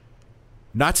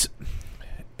 Not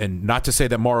to say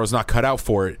that Morrow's not cut out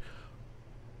for it,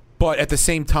 but at the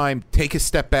same time, take a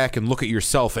step back and look at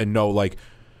yourself and know, like,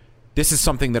 this is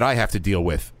something that I have to deal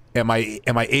with. Am I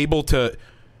able to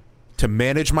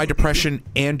manage my depression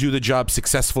and do the job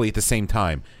successfully at the same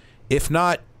time? If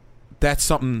not, that's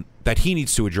something that he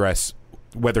needs to address,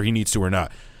 whether he needs to or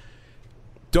not.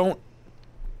 Don't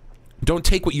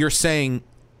take what you're saying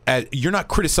as, you're not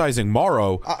criticizing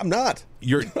Morrow. I'm not.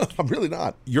 I'm really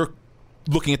not. You're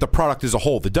looking at the product as a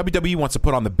whole. The WWE wants to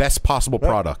put on the best possible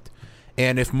product.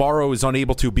 And if Morrow is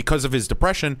unable to because of his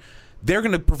depression, they're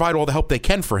going to provide all the help they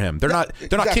can for him. They're not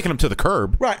kicking him to the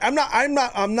curb. Right. I'm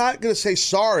not going to say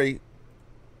sorry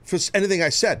for anything I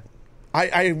said.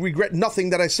 I regret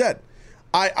nothing that I said.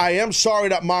 I am sorry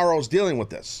that Morrow's dealing with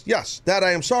this. Yes, that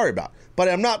I am sorry about. But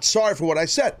I'm not sorry for what I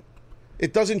said.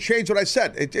 It doesn't change what I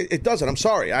said. It doesn't. I'm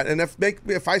sorry. And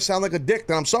if I sound like a dick,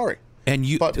 then I'm sorry.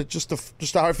 But it's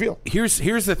just how I feel. Here's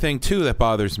the thing too that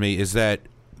bothers me is that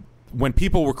when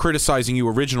people were criticizing you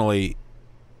originally,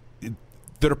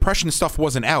 the depression stuff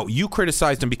wasn't out. You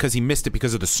criticized him because he missed it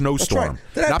because of the snowstorm,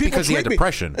 not because he had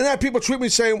depression. And then people tweet me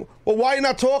saying, "Well, why are you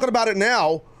not talking about it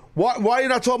now? Why are you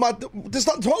not talking about? There's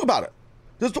nothing to talk about it.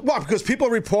 Why? Because people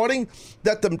are reporting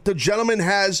that the gentleman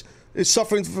is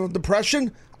suffering from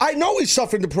depression. I know he's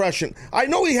suffering depression. I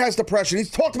know he has depression.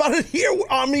 He's talked about it here.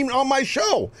 On my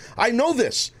show. I know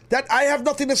this. That I have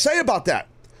nothing to say about that.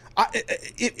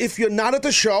 If you're not at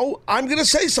the show, I'm going to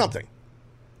say something.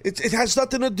 It has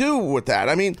nothing to do with that.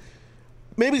 I mean,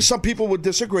 maybe some people would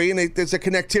disagree, and there's a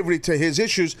connectivity to his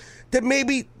issues. That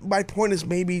maybe my point is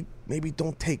maybe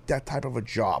don't take that type of a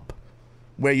job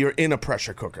where you're in a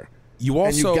pressure cooker. You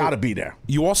got to be there.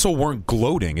 You also weren't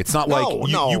gloating. It's not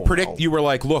you were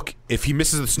like, look, if he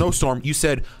misses the snowstorm, you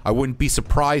said I wouldn't be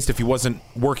surprised if he wasn't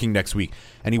working next week,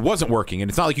 and he wasn't working. And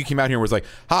it's not like you came out here and was like,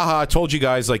 haha, I told you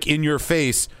guys, like, in your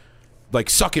face,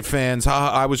 like, suck it, fans.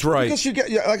 Haha, I was right. Because you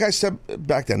get, like I said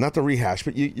back then, not to rehash,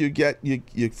 but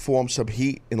you form some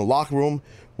heat in the locker room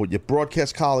with your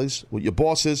broadcast colleagues, with your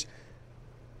bosses.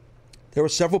 There are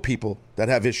several people that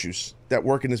have issues that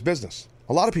work in this business.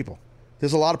 A lot of people.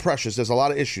 There's a lot of pressures. There's a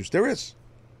lot of issues. There is.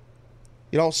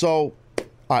 So, all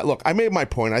right, look, I made my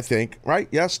point, I think, right?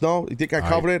 Yes, no? You think I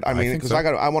covered it? I mean, because I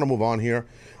want to move on here.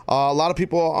 A lot of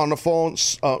people on the phone,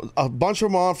 a bunch of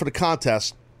them on for the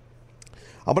contest.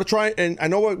 I'm going to try, and I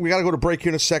know we got to go to break here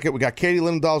in a second. We got Katie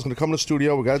Linendahl's going to come to the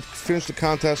studio. We got to finish the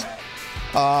contest.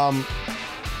 And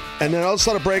then on the other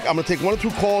side of break, I'm going to take 1 or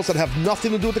 2 calls that have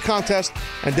nothing to do with the contest,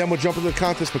 and then we'll jump into the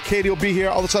contest. But Katie will be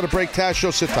here. Other side of break, Taz Show,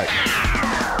 sit tight.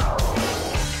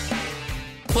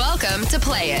 Welcome to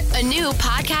Play It, a new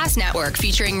podcast network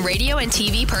featuring radio and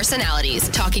TV personalities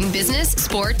talking business,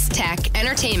 sports, tech,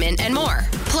 entertainment, and more.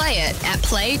 Play it at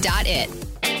play.it.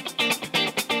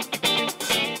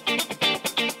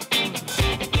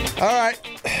 All right,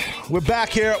 we're back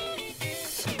here.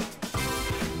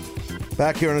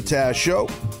 Back here on the Taz Show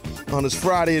on this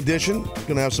Friday edition.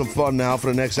 Going to have some fun now for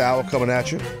the next hour coming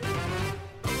at you.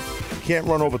 Can't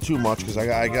run over too much because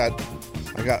I got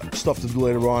stuff to do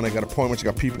later on. I got appointments. I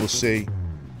got people to see.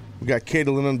 We got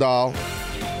Katie Linendahl.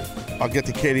 I'll get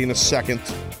to Katie in a second.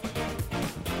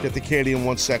 Get to Katie in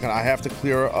 1 second. I have to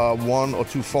clear 1 or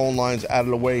 2 phone lines out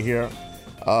of the way here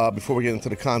before we get into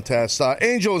the contest.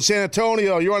 Angel in San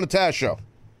Antonio, you're on the Taz Show.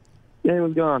 Hey,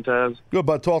 what's going on, Taz? Good,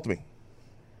 bud. Talk to me.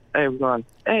 Hey, what's going on?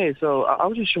 Hey, so I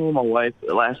was just showing my wife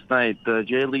last night the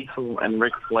Jay Lethal and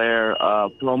Ric Flair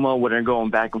promo when they're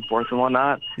going back and forth and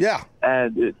whatnot. Yeah.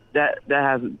 And that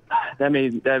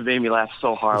made me laugh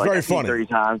so hard. It's very funny. 30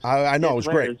 times. I know, it was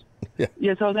great.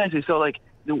 Yeah, so actually,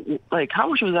 how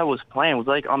much of that was planned? Was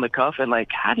like on the cuff, and like,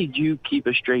 how did you keep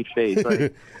a straight face?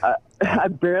 Like, I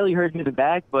barely heard you in the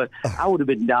back, but I would have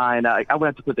been dying. I would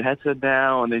have to put the headset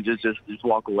down and then just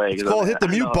walk away. It's called hit the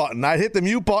mute button. I'd hit the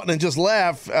mute button and just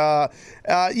laugh. I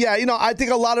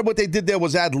think a lot of what they did there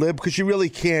was ad lib because you really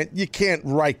can't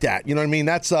write that. You know what I mean?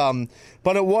 That's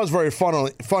but it was very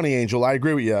funny, Angel. I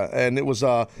agree with you, and it was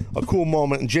a cool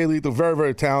moment. And Jay Lethal, very,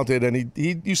 very talented, and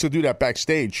he used to do that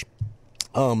backstage.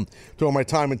 During my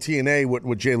time in TNA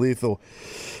with Jay Lethal,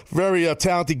 very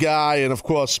talented guy, and of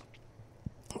course,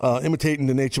 imitating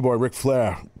the Nature Boy Ric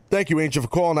Flair. Thank you, Angel, for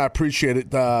calling. I appreciate it.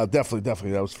 Definitely,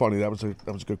 that was funny. That was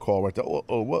a good call right there.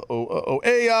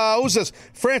 Hey, who's this?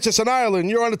 Francis in Ireland.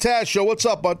 You're on the Taz Show. What's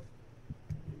up, bud?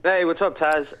 Hey, what's up,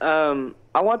 Taz?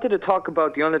 I wanted to talk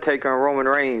about The Undertaker and Roman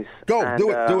Reigns. Do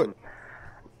it.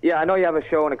 Yeah, I know you have a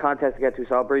show and a contest to get to,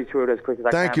 so I'll breeze through it as quick as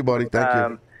I can. Thank you, buddy.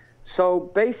 Thank you.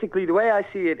 So basically, the way I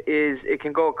see it is it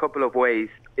can go a couple of ways.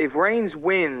 If Reigns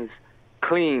wins,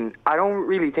 clean, I don't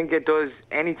really think it does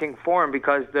anything for him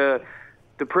because the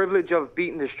privilege of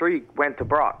beating the streak went to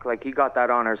Brock. Like, he got that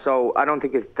honor. So I don't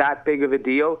think it's that big of a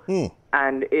deal.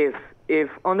 And if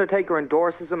Undertaker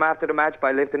endorses him after the match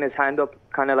by lifting his hand up,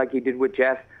 kind of like he did with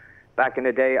Jeff back in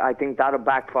the day, I think that'll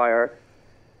backfire.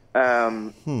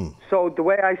 So the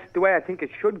way I think it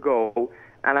should go,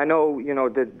 and I know, you know,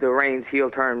 the Reigns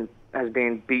heel turn has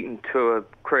been beaten to a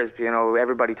crisp. You know,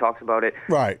 everybody talks about it.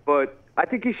 Right. But I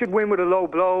think he should win with a low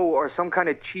blow or some kind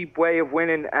of cheap way of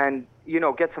winning and, you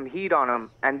know, get some heat on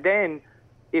him. And then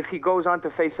if he goes on to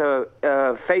face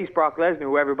face Brock Lesnar,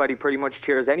 who everybody pretty much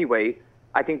cheers anyway,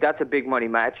 I think that's a big money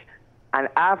match. And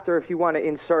after, if you want to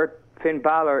insert Finn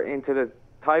Balor into the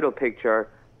title picture,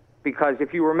 because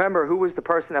if you remember, who was the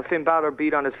person that Finn Balor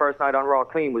beat on his first night on Raw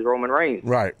clean was Roman Reigns.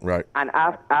 Right. And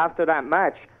after that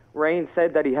match, Reigns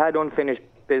said that he had unfinished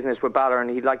business with Balor and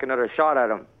he'd like another shot at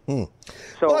him.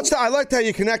 So I liked how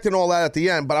you connected all that at the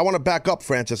end, but I want to back up,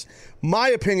 Francis. My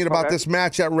opinion about this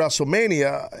match at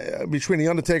WrestleMania between The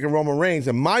Undertaker and Roman Reigns,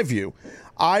 in my view,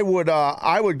 I would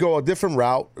go a different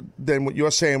route than what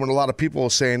you're saying, what a lot of people are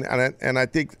saying, and I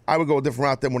think I would go a different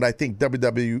route than what I think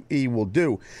WWE will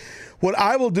do. What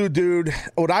I would do,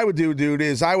 dude,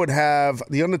 is I would have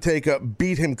The Undertaker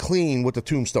beat him clean with the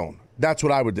tombstone. That's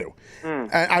what I would do.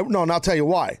 And I'll tell you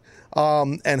why.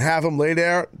 And have him lay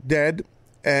there dead,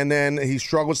 and then he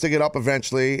struggles to get up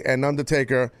eventually, and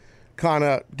Undertaker kind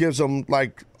of gives him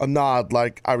like a nod,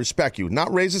 like, I respect you.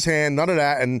 Not raise his hand, none of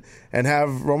that, and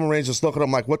have Roman Reigns just look at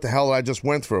him like, what the hell I just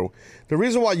went through. The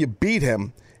reason why you beat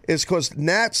him is because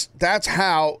that's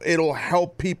how it'll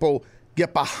help people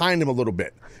get behind him a little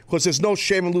bit. Because there's no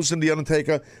shame in losing The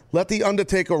Undertaker. Let The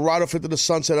Undertaker ride off into the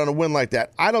sunset on a win like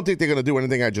that. I don't think they're going to do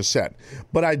anything I just said.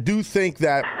 But I do think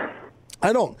that...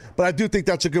 But I do think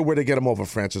that's a good way to get him over,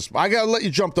 Francis. I got to let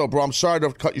you jump, though, bro. I'm sorry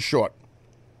to cut you short.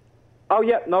 Oh,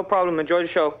 yeah, no problem. Enjoy the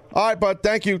show. All right, bud.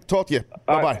 Thank you. Talk to you.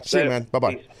 Bye-bye. Right, see you, man.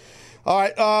 Bye-bye. Peace. All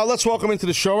right, let's welcome into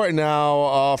the show right now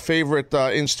our favorite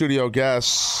in-studio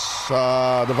guest,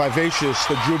 the vivacious,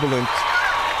 the jubilant,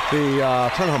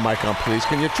 turn her mic on, please.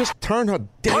 Can you just turn her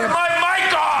damn... Turn my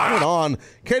mic on! Turn it on.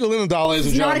 Katie Linendoll, ladies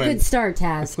and gentlemen. Not a good start,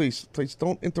 Taz. Please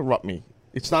don't interrupt me.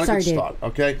 It's not a good start,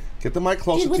 okay? Get the mic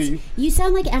closer to you. You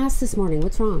sound like ass this morning.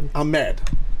 What's wrong? I'm mad.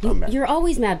 You're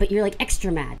always mad, but you're like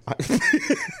extra mad.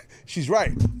 She's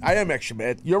right. I am extra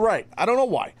mad. You're right. I don't know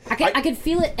why. I could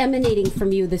feel it emanating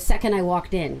from you the second I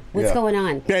walked in. What's going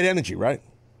on? Bad energy, right?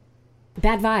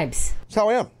 Bad vibes. That's how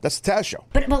I am. That's the Taz show.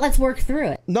 But let's work through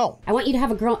it. No. I want you to have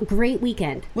a great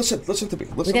weekend. Listen to me.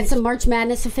 We got some March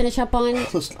Madness to finish up on.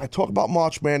 Listen, I talk about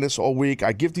March Madness all week.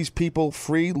 I give these people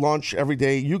free lunch every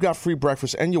day. You got free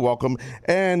breakfast, and you're welcome.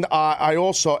 And I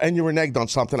also, and you reneged on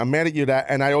something. I'm mad at you that,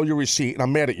 and I owe you a receipt, and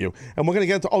I'm mad at you. And we're going to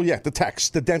get into, the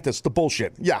text, the dentist, the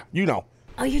bullshit. Yeah, you know.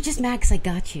 Oh, you're just mad because I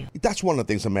got you. That's one of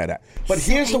the things I'm mad at. But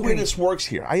here's the way this works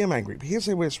here. I am angry. But here's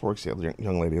the way this works here,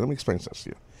 young lady. Let me explain this to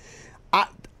you.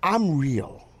 I'm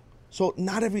real. So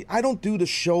I don't do the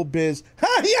showbiz.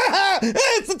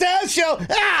 It's the Taz show.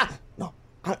 No,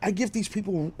 I give these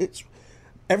people, it's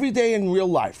every day in real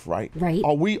life, right? Right.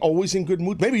 Are we always in good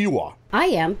mood? Maybe you are. I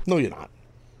am. No, you're not.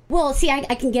 Well, see,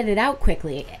 I can get it out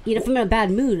quickly. You know, if I'm in a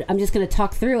bad mood, I'm just going to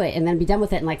talk through it and then be done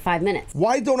with it in like 5 minutes.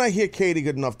 Why don't I hear Katie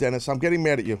good enough, Dennis? I'm getting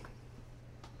mad at you.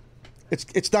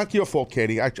 It's not your fault,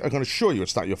 Katie. I'm going to assure you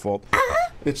it's not your fault.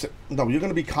 No, you're going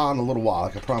to be calm in a little while.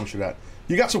 I can promise you that.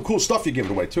 You got some cool stuff you're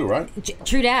giving away, too, right?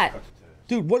 True that.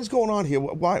 Dude, what is going on here?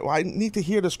 Why? I need to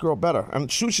hear this girl better. I'm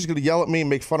sure she's going to yell at me and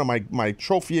make fun of my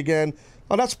trophy again.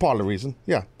 Oh, that's part of the reason.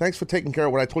 Yeah, thanks for taking care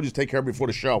of what I told you to take care of before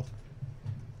the show.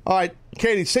 All right,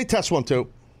 Katie, say test 1, 2.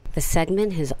 The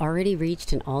segment has already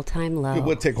reached an all-time low.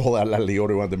 We'll take all that out of the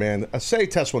order on demand. Say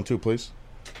test 1, 2, please.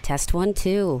 Test 1,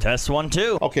 2. Test 1,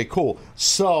 2. Okay, cool.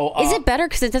 So is it better?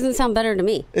 Because it doesn't sound better to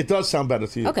me. It does sound better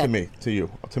to you, okay.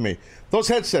 to me. Those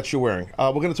headsets you're wearing,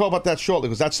 we're going to talk about that shortly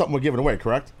because that's something we're giving away,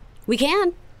 correct? We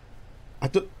can.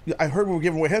 I heard we were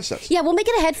giving away headsets. Yeah, we'll make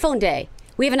it a headphone day.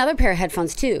 We have another pair of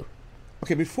headphones, too.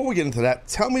 Okay, before we get into that,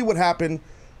 tell me what happened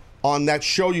on that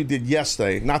show you did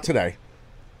yesterday, not today.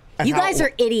 You guys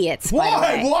are idiots, by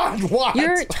the way. What?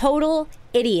 You're total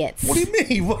idiots. What do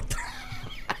you mean?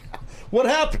 What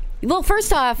happened? Well,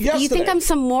 first off, yesterday. You think I'm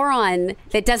some moron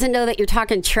that doesn't know that you're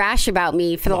talking trash about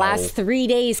me for the last 3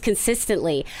 days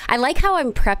consistently. I like how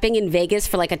I'm prepping in Vegas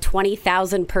for like a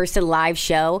 20,000 person live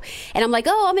show. And I'm like,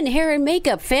 oh, I'm in hair and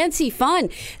makeup. Fancy, fun.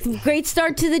 Great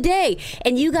start to the day.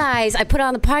 And you guys, I put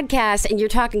on the podcast and you're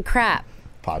talking crap.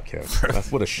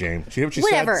 Podcast. What a shame. Did you hear what she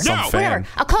whatever. said? No. Whatever.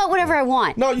 I'll call it whatever I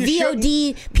want. No, you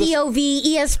VOD, POV,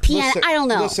 ESPN. I don't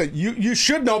know. Listen, you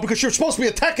should know because you're supposed to be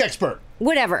a tech expert.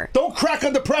 Whatever. Don't crack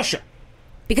under pressure.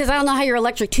 Because I don't know how your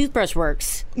electric toothbrush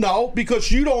works. No,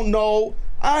 because you don't know.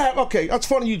 Okay, that's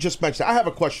funny you just mentioned that. I have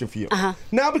a question for you.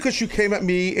 Now, because you came at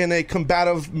me in a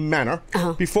combative manner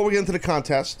before we get into the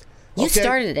contest. You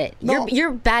started it. No.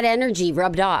 Your bad energy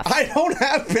rubbed off. I don't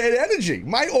have bad energy.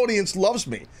 My audience loves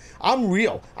me. I'm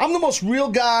real. I'm the most real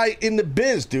guy in the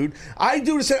biz, dude. I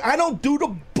don't do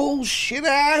the bullshit.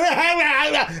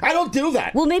 I don't do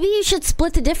that. Well, maybe you should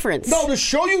split the difference. No, the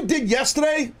show you did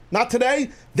yesterday, not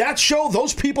today, that show,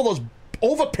 those people, those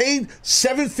overpaid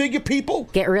 7-figure people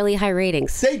get really high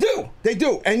ratings. They do.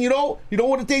 And you know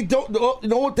what they don't. You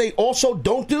know what they also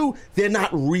don't do? They're not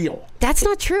real. That's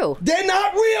not true. They're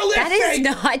not real. They're That is fake.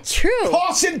 not true.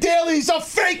 Carson Daly's a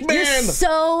fake man. You're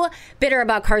so bitter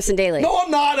about Carson Daly. No, I'm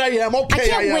not. I am. Okay, I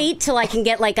can't wait till I can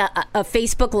get like a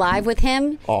Facebook Live with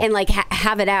him and like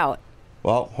have it out.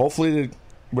 Well, hopefully,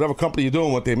 whatever company you're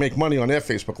doing with, they make money on their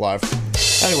Facebook Live.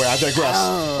 Anyway, I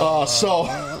digress.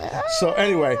 So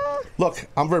anyway, look,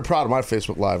 I'm very proud of my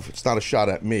Facebook Live. It's not a shot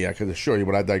at me, I can assure you,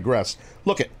 but I digress.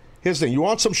 Look, here's the thing. You were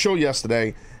on some show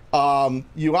yesterday.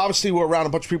 You obviously were around a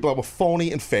bunch of people that were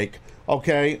phony and fake,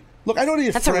 okay? Look, I know that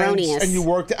you're That's friends erroneous. and you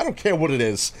worked. I don't care what it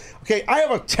is. Okay, I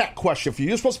have a tech question for you.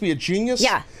 You're supposed to be a genius.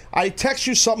 Yeah. I text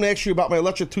you something, asked you about my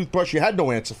electric toothbrush. You had no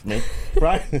answer for me,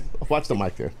 right? Watch the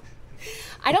mic there.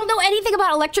 I don't know anything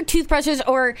about electric toothbrushes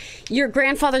or your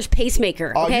grandfather's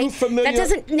pacemaker. Okay? Are you familiar? That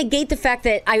doesn't negate the fact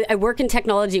that I work in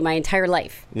technology my entire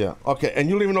life. Yeah. Okay. And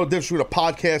you don't even know the difference between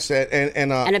a podcast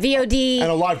and a VOD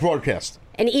and a live broadcast.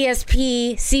 An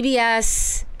ESP,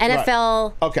 CBS,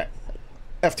 NFL. Right. Okay.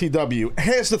 FTW.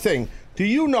 Here's the thing. Do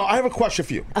you know? I have a question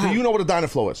for you. Do you know what a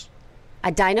Dynaflow is?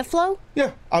 A Dynaflow?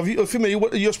 Yeah. Are you familiar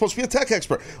with? You're supposed to be a tech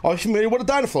expert. Are you familiar with a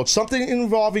Dynaflow? It's something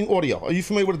involving audio. Are you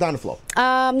familiar with a Dynaflow?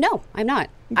 No, I'm not.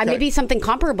 Okay. Maybe something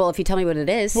comparable if you tell me what it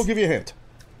is. We'll give you a hint.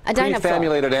 A Dynaflow.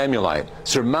 Prefamulated amulite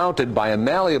surmounted by a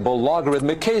malleable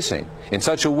logarithmic casing in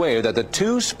such a way that the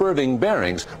two spurving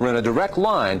bearings were in a direct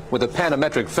line with a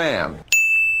panometric fan.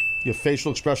 Your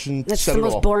facial expression That's said the it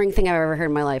most all. boring thing I've ever heard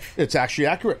in my life. It's actually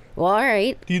accurate. Well, all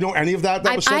right. Do you know any of that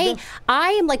was said there?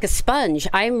 I am like a sponge.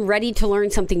 I'm ready to learn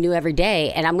something new every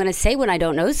day, and I'm going to say when I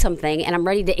don't know something, and I'm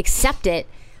ready to accept it,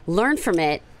 learn from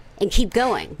it, and keep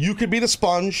going. You could be the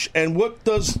sponge, and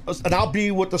I'll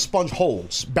be what the sponge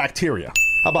holds, bacteria.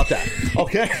 How about that?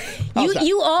 Okay.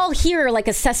 You all here are like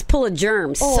a cesspool of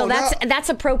germs, so that's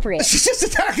appropriate. She's just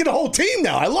attacking the whole team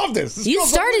now. I love this. You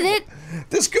started it.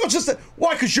 This girl just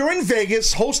why? Because you're in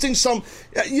Vegas hosting some.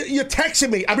 You're texting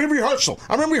me. I'm in rehearsal.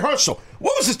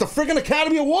 What was this? The friggin'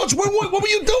 Academy Awards? What were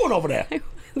you doing over there?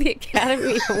 The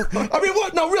Academy Awards. I mean,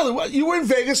 what? No, really. What? You were in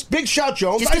Vegas. Big Shot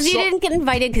Jones. Just because you didn't get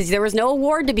invited because there was no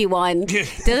award to be won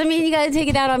doesn't mean you got to take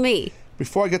it out on me.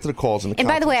 Before I get to the calls and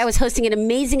by the way, I was hosting an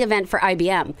amazing event for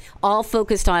IBM, all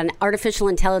focused on artificial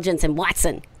intelligence and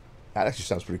Watson. That actually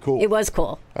sounds pretty cool. It was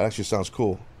cool. That actually sounds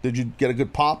cool. Did you get a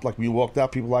good pop? Like when you walked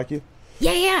out, people like you?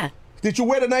 Yeah. Did you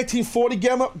wear the 1940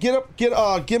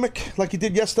 gimmick like you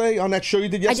did yesterday on that show you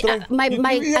did yesterday? My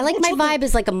vibe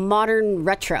is like a modern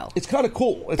retro. It's kind of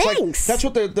cool. It's Thanks. Like, that's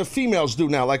what the females do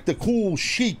now, like the cool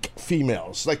chic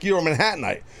females, like you're a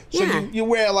Manhattanite. So you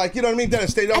wear like, you know what I mean,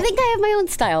 Dennis? I think I have my own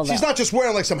style, though. She's not just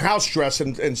wearing like some house dress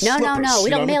and slippers. No. We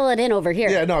don't mail it in over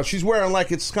here. Yeah, no, she's wearing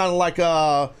like, it's kind of like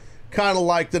the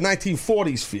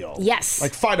 1940s feel. Yes.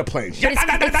 Like fighter planes. But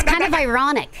it's kind of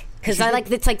ironic. Because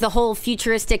it's like the whole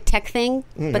futuristic tech thing,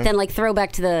 but then like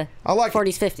throwback to the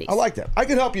 40s, 50s. I like that. I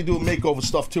can help you do makeover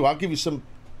stuff too. I'll give you some,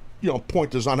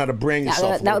 pointers on how to brand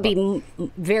yourself. That would be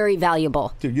very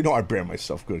valuable. Dude, you know I brand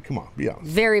myself good. Come on, be honest.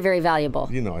 Very, very valuable.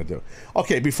 You know I do.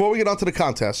 Okay, before we get on to the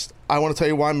contest, I want to tell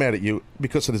you why I'm mad at you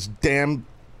because of this damn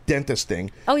dentist thing.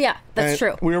 Oh yeah, that's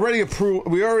true. We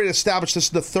already established this is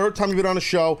the third time you've been on the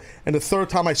show, and the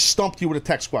third time I stumped you with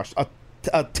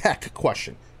a tech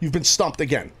question. You've been stumped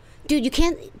again. Dude, you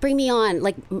can't bring me on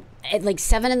at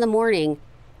 7 in the morning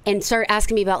and start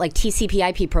asking me about like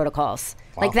TCP/IP protocols.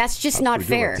 Wow. Like that's just not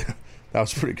fair. That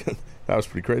was pretty good. That was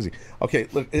pretty crazy. Okay,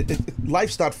 look,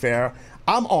 life's not fair.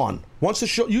 I'm on. Once the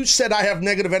show, you said I have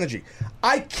negative energy.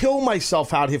 I kill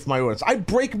myself out here for my audience. I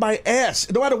break my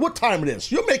ass no matter what time it is.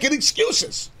 You're making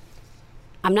excuses.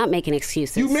 I'm not making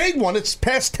excuses. You made one. It's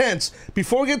past tense.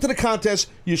 Before we get to the contest,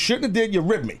 you shouldn't have did. You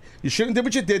ribbed me. You shouldn't have did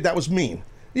what you did. That was mean.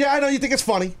 Yeah, I know you think it's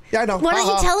funny. Yeah, I know. Why don't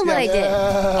you tell him what I did?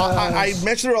 I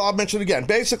mentioned it. I'll mention it again.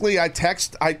 Basically, I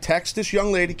text this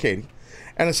young lady, Katie,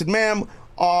 and I said, "Ma'am,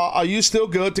 are you still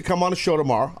good to come on the show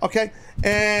tomorrow?" Okay,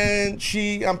 and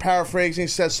I'm paraphrasing,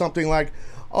 says something like,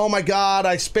 oh my God,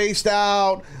 I spaced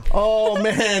out. Oh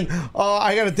man,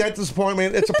 I got a dentist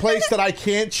appointment. It's a place that I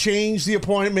can't change the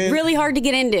appointment. Really hard to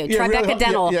get into. Yeah, Tribeca really,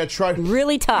 Dental. Yeah, try.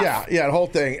 Really tough. Yeah, the whole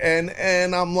thing.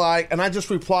 And I'm like, and I just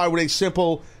reply with a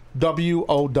simple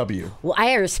WOW. Well,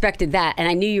 I respected that, and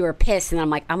I knew you were pissed, and I'm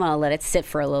like, I'm going to let it sit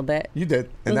for a little bit. You did,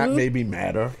 and that made me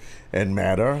madder and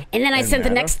madder. And then I sent the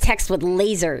next text with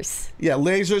lasers. Yeah,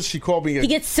 lasers. She called me. He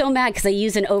gets so mad because I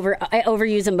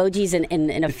overuse emojis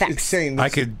and effects. It's insane. I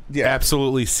could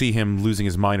absolutely see him losing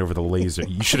his mind over the laser.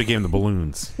 You should have given him the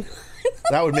balloons.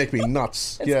 That would make me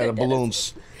nuts. Yeah, the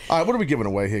balloons. All right, what are we giving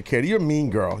away here, Katie? You're a mean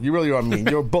girl. You really are mean.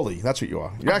 You're a bully. That's what you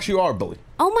are. You actually are a bully.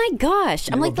 Oh my gosh.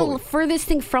 I'm You're like a bully. the furthest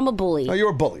thing from a bully. No, you're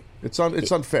a bully. It's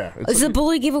unfair. Does a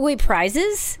bully give away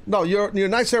prizes? No, you're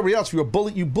nice to everybody else. You're a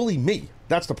bully. You bully me.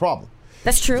 That's the problem.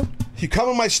 That's true. You come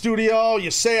in my studio.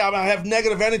 You say I have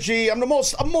negative energy. I'm the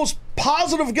most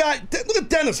positive guy. Look at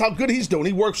Dennis. How good he's doing.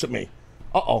 He works with me.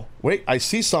 Uh-oh. Wait, I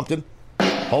see something.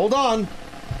 Hold on.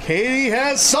 Katie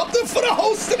has something for the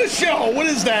host of the show. What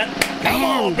is that? Come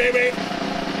on, baby.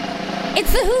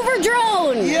 It's the Hoover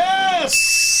drone.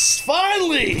 Yes!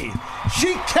 Finally!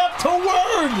 She kept her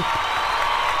word.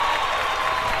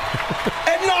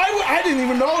 And no, I didn't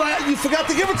even know that. You forgot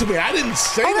to give it to me. I didn't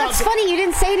say that. Oh, that's funny. You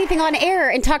didn't say anything on air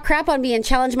and talk crap on me and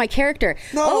challenge my character.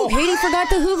 No. Oh, Katie forgot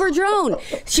the Hoover drone.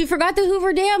 She forgot the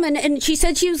Hoover Dam, and she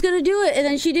said she was going to do it, and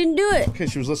then she didn't do it. Okay,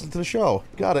 she was listening to the show.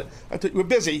 Got it. I thought you were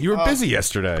busy. You were busy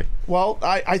yesterday. Well,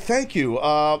 I thank you.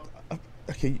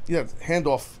 Okay, yeah,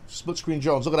 handoff. Split screen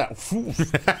Jones. Look at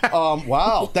that.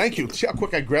 Wow, thank you. See how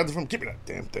quick I grabbed it from? Give me that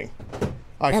damn thing.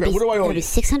 All right, what do I owe you?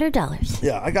 $600.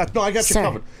 Yeah, I got you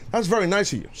covered. That's very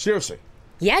nice of you. Seriously.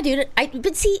 Yeah, dude.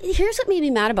 But see, here's what made me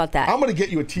mad about that. I'm going to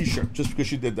get you a T-shirt just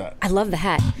because you did that. I love the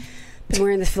hat. Been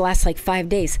wearing this for the last 5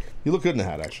 days. You look good in the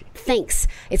hat, actually. Thanks.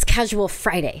 It's Casual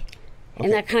Friday. Okay.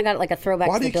 And that kind of got like a throwback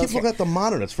Why to do the you keep looking at the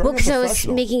monitor? It's very because I was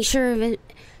unprofessional. making sure of it.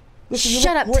 Listen,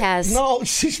 Shut up, wait, Taz. No,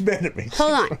 she's mad at me.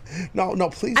 Hold on. No,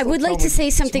 please. I would like to say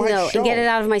something, though, and get it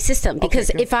out of my system. Because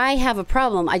if I have a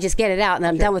problem, I just get it out, and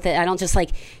I'm done with it. I don't just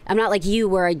I'm not like you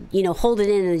where I, hold it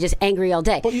in and just angry all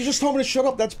day. But you just told me to shut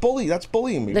up. That's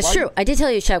bullying me. That's true. I did tell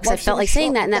you to shut up because I felt like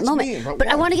saying that in that moment. But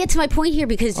I want to get to my point here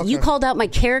because you called out my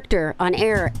character on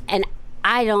air, and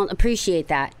I don't appreciate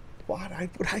that. What I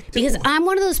do? Because I'm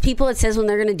one of those people that says when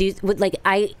they're going to do,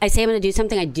 I say I'm going to do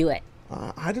something, I do it.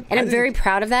 I'm very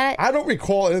proud of that. I don't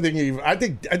recall anything. Even I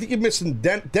think you're missing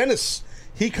Dennis.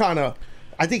 I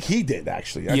think he did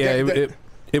actually.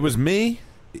 It was me.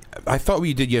 I thought what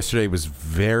you did yesterday was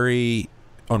very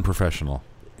unprofessional.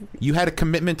 You had a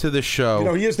commitment to this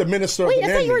show. He is the minister Wait, of the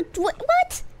I thought you were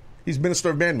what? He's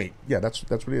minister of man meat. Yeah, that's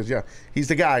what he is. Yeah, he's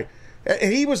the guy.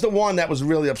 And he was the one that was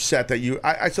really upset that you.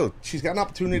 I said she's got an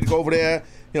opportunity to go over there,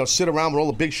 sit around with all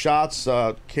the big shots,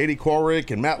 Katie Couric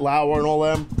and Matt Lauer and all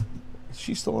them. Is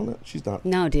she still on that? She's not.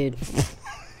 No, dude.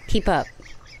 Keep up.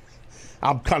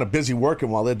 I'm kind of busy working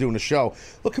while they're doing the show.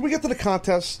 Look, can we get to the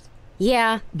contest?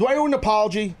 Yeah. Do I owe an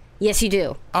apology? Yes, you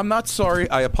do. I'm not sorry.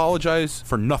 I apologize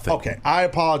for nothing. Okay, I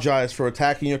apologize for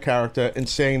attacking your character and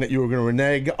saying that you were going to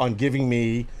renege on giving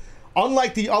me.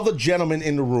 Unlike the other gentleman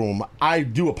in the room, I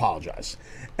do apologize.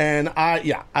 And I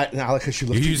like how she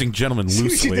looked. You're using gentleman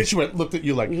loosely. She looked at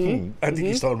you like, I think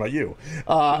he's talking about you.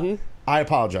 I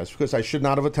apologize because I should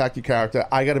not have attacked your character.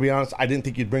 I got to be honest, I didn't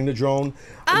think you'd bring the drone.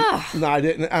 No, I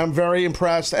didn't. I'm very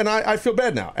impressed, and I feel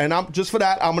bad now. And just for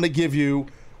that, I'm going to give you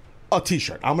a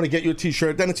T-shirt. I'm going to get you a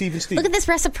T-shirt. Then it's even Steve. Look at this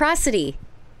reciprocity.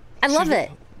 I love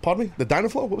it. Pardon me? The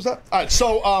Dynaflow? What was that? All right,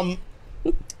 so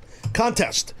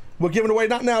contest. We're giving away,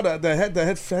 not now, the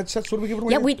headsets. What are we giving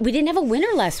away? Yeah, we didn't have a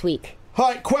winner last week. All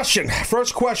right, question.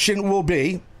 First question will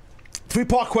be,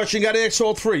 3-part question. You got to answer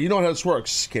all 3. You know how this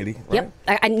works, Katie, right?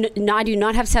 Yep. I do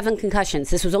not have 7 concussions.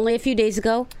 This was only a few days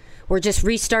ago. We're just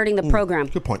restarting the program.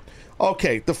 Good point.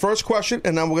 Okay, the first question,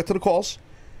 and then we'll get to the calls.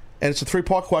 And it's a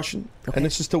 3-part question. Okay. And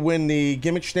this is to win the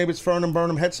Gimmick Schneebitz Fern and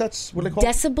Burnham headsets. What are they called?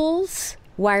 Decibels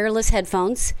wireless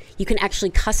headphones. You can actually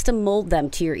custom mold them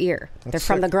to your ear. They're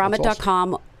from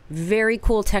thegrommet.com. Awesome. Very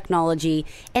cool technology.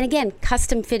 And again,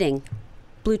 custom fitting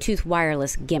Bluetooth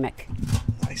wireless gimmick.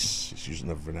 Nice. She's using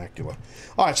the vernacular.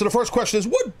 All right, so the first question is,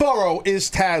 what borough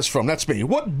is Taz from? That's me.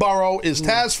 What borough is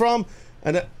Taz from?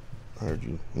 And then, I heard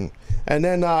you. And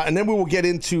then we will get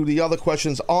into the other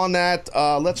questions on that.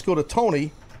 Let's go to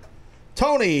Tony.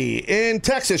 Tony in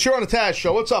Texas. You're on the Taz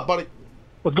Show. What's up, buddy?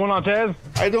 What's going on, Taz?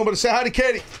 How you doing, buddy? Say hi to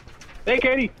Katie. Hey,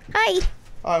 Katie. Hi.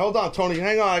 All right, hold on, Tony.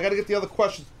 Hang on. I got to get the other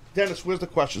questions. Dennis, where's the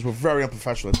questions? We're very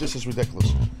unprofessional. This is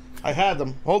ridiculous. I had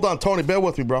them. Hold on, Tony. Bear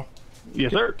with me, bro.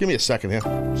 Yes, sir. Give me a second here. So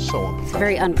unprofessional.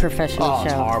 Very unprofessional Oh,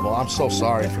 it's show. horrible. I'm so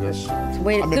sorry for this.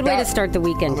 Good way to start the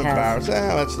weekend, I'm Taz.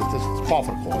 embarrassed. That's par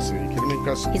for the course. Are you kidding me?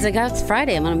 Because He's like, oh, it's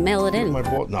Friday. I'm going to mail it in.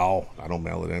 No, I don't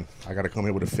mail it in. I got to come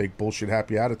here with a fake bullshit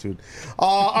happy attitude.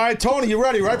 All right, Tony, you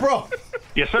ready, right, bro?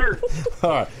 Yes, sir. All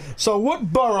right. So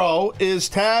what borough is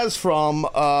Taz from?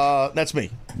 That's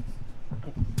me.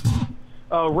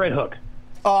 Red Hook.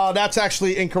 That's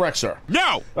actually incorrect, sir.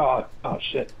 No! Oh,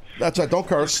 shit. That's right. Don't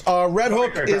curse. Red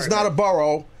Hook is not a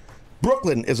borough.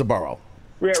 Brooklyn is a borough.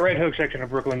 Red Hook section of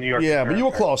Brooklyn, New York. Yeah, but you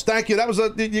were close. Thank you. That was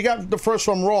you got the first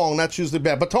one wrong. That's usually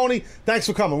bad. But Tony, thanks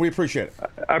for coming. We appreciate it.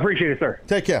 I appreciate it, sir.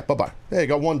 Take care. Bye-bye. There you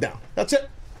go. One down. That's it.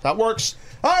 That works.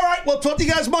 All right. We'll talk to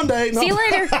you guys Monday. No. See you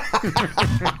later.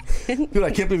 Dude,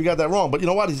 I can't believe you got that wrong. But you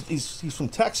know what? He's from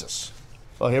Texas.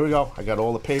 Oh, here we go. I got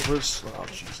all the papers. Oh,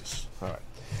 Jesus. All right.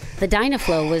 The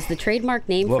Dynaflow was the trademark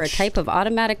name for a type of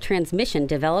automatic transmission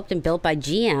developed and built by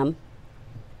GM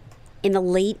in the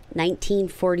late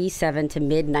 1947 to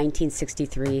mid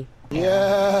 1963.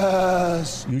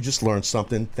 Yes. You just learned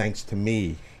something thanks to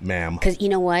me, ma'am. Because you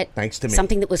know what? Thanks to me.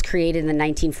 Something that was created in the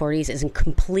 1940s isn't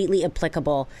completely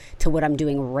applicable to what I'm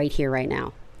doing right here, right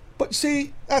now. But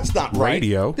see, that's not right.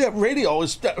 Radio. Yeah, radio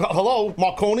is... hello,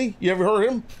 Marconi. You ever heard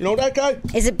of him? You know that guy?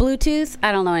 Is it Bluetooth?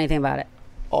 I don't know anything about it.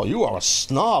 Oh, you are a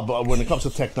snob when it comes to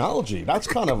technology. That's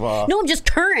kind of... No, I'm just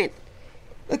current.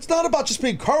 It's not about just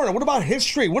being current. What about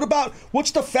history?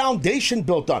 What's the foundation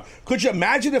built on? Could you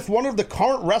imagine if one of the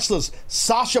current wrestlers,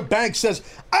 Sasha Banks, says,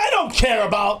 I don't care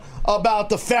about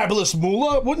the fabulous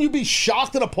Moolah? Wouldn't you be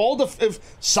shocked and appalled if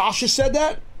Sasha said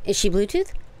that? Is she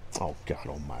Bluetooth? Oh, God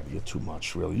almighty. You're too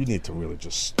much, really. You need to really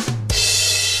just...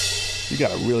 You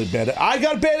got a really bad... I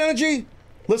got bad energy?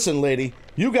 Listen, lady,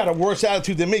 you got a worse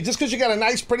attitude than me. Just because you got a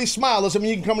nice, pretty smile doesn't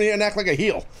mean you can come in here and act like a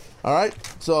heel. All right?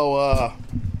 So,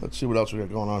 let's see what else we got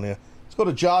going on here. Let's go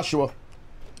to Joshua.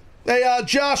 Hey,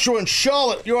 Joshua in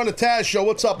Charlotte, you're on the Taz Show.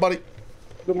 What's up, buddy?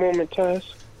 Good morning, Taz.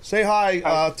 Say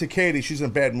hi. To Katie. She's in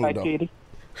a bad mood, though. Katie.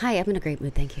 Hi, I'm in a great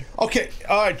mood, thank you. Okay.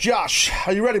 All right, Josh,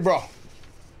 are you ready, bro?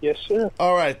 Yes, sir.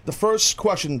 All right. The first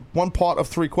question, one part of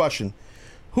three question.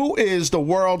 Who is the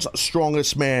world's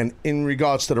strongest man in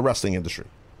regards to the wrestling industry?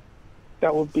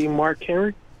 That would be Mark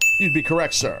Henry. You'd be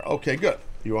correct, sir. Okay, good.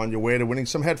 You're on your way to winning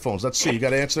some headphones. Let's see. You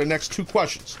got to answer the next two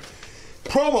questions.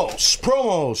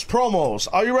 Promos.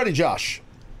 Are you ready, Josh?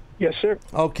 Yes, sir.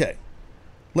 Okay.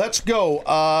 Let's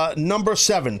go. Number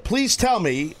 7. Please tell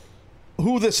me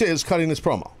who this is cutting this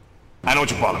promo. I know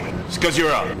what your problem is. It's because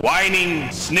you're a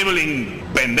whining, sniveling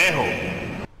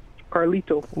pendejo.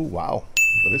 Carlito. Ooh, wow.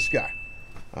 For this guy.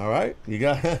 All right. You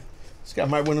got this guy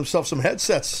might win himself some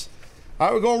headsets. All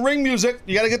right, we're going ring music.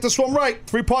 You got to get this one right.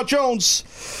 3-part Jones.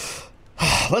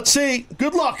 Let's see.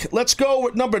 Good luck. Let's go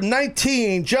with number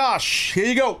 19. Josh, here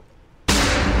you go.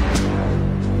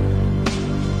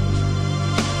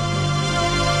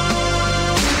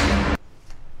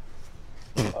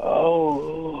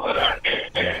 Oh.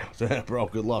 Yeah, bro,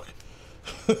 good luck.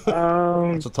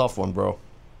 It's a tough one, bro.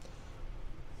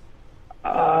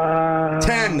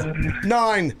 10,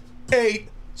 9, 8,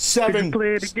 7. Can you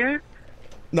play it again?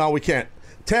 No, we can't.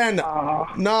 10,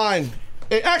 9.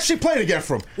 Actually, play it again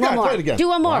for him. One more. Play it again. Do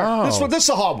one more. Wow. This is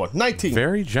a hard one. 19.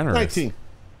 Very generous. 19.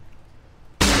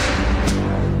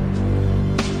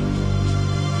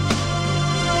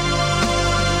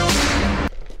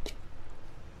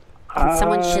 Can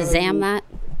someone Shazam that?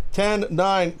 10,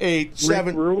 9, 8,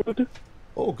 7. Rude.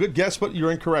 Oh, good guess, but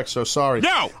you're incorrect, sir. Sorry.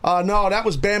 No! No, that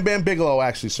was Bam Bam Bigelow,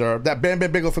 actually, sir. That Bam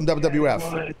Bam Bigelow from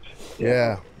WWF. What?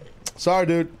 Yeah. Sorry,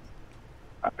 dude.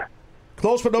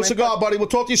 Close but no cigar, buddy. We'll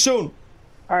talk to you soon.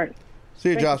 All right. See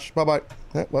you, Josh. Bye-bye.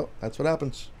 Yeah, well, that's what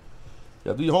happens.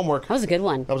 Yeah, do your homework. That was a good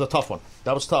one. That was a tough one.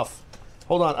 That was tough.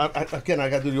 Hold on. I got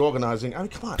to do the organizing. I mean,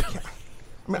 come on.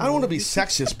 I don't want to be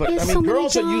sexist, but There's I mean, so many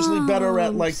girls are usually better at,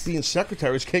 jobs. like, being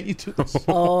secretaries. Can't you do this?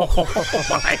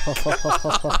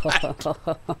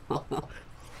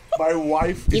 My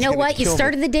wife is You know gonna what? You kill me.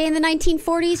 started the day in the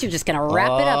 1940s. You're just going to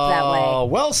wrap it up that Oh,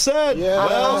 way. well said.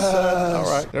 Well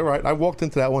said. All right. I walked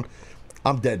into that one.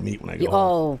 I'm dead meat when I go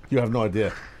home. You have no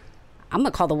idea. I'm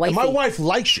going to call the wifey. And my wife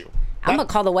likes you. I'm going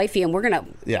to call the wifey, and we're going to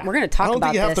talk I don't about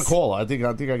think you have this. to call her. I think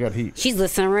I got heat. She's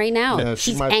listening right now. Yeah, she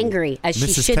She's might be. angry, as she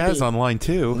Mrs. should Taz be. online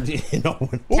too.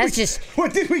 That's just we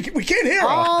can't hear her.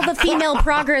 all the female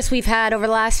progress we've had over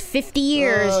the last 50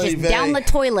 years, Oy just vey. down the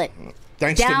toilet.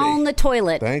 Thanks to down me. the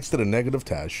toilet. Thanks to the Negative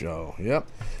Taz Show. Yep.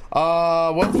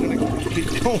 Well, we're going to keep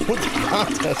going with the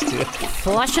contest here.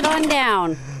 Flush it on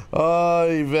down.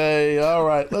 Oy vey. All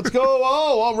right. Let's go.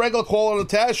 Oh, regular call on the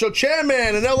Taz Show. Chan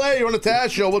Man in L.A., you're on the Taz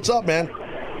Show. What's up, man?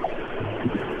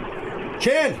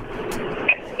 Chan.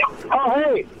 Oh, Oh,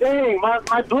 hey, dang, my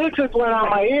Bluetooth went out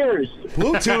my ears.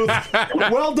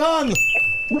 Bluetooth? Well done.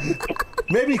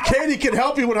 Maybe Katie can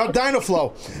help you with her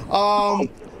Dynaflow.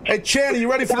 Hey, Chan, are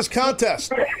you ready for this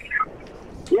contest?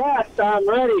 Yes, I'm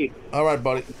ready. All right,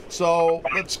 buddy. So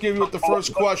let's give you the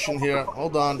first question here.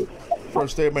 Hold on.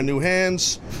 First day of my new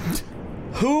hands.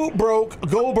 Who broke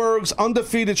Goldberg's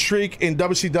undefeated streak in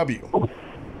WCW?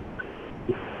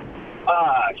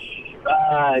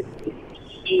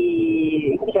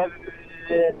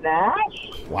 Kevin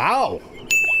Nash? Wow.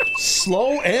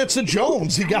 Slow answer,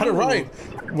 Jones. He got it right.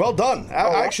 Well done.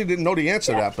 I actually didn't know the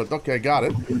answer to that, but okay, got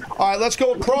it. All right, let's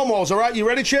go with promos. All right, you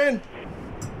ready, Chan?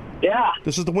 Yeah.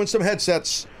 This is the Winston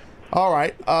headsets. All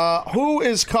right. Who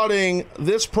is cutting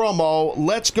this promo?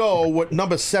 Let's go with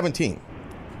number 17.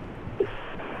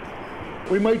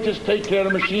 We might just take care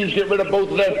of the machines, get rid of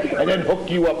both of them, and then hook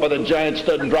you up with a giant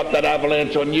stud and drop that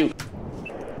avalanche on you.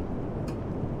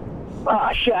 Oh,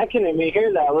 shit, I can't even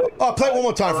hear that. Oh, play it one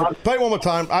more time. Play it one more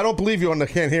time. I don't believe you on the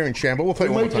can't hearing, Chan, but we'll play it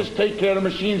one more We time. might just take care of the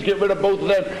machines, get rid of both of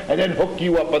them, and then hook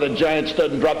you up with a giant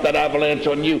stud and drop that avalanche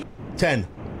on you. 10,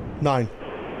 9,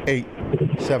 8,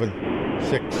 7,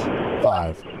 6,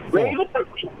 5, 4. Raven?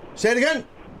 Say it again.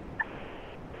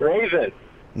 Raven.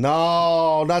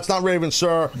 No, that's not Raven,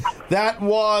 sir. That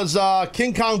was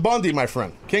King Kong Bundy, my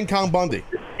friend. King Kong Bundy.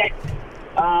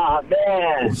 Ah,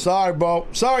 man. Sorry, bro.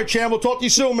 Sorry, Chan. We'll talk to you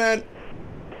soon, man.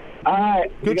 All right.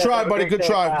 Good try, buddy. Good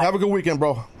try. Bye. Have a good weekend,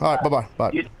 bro. All right, bye-bye.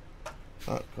 Bye.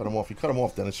 Cut him off. You cut him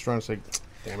off, Dennis. Trying to say,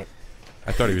 damn it.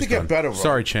 I thought he was You need to get done. better, bro.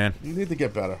 Sorry, Chan. You need to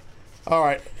get better. All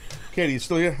right. Katie, you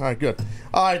still here? All right, good.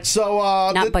 All right, so...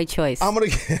 Not by choice. I'm going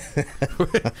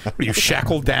to... Are you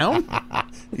shackled down?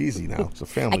 Easy now. It's a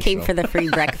family I came show. for the free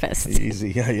breakfast.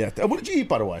 Easy. Yeah. What did you eat,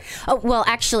 by the way? Oh, well,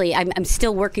 actually, I'm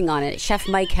still working on it. Chef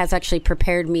Mike has actually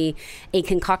prepared me a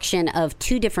concoction of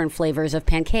 2 different flavors of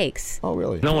pancakes. Oh,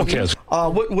 really? No one cares.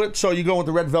 So you go with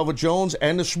the Red Velvet Jones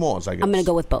and the s'mores, I guess? I'm going to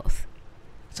go with both.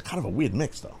 It's kind of a weird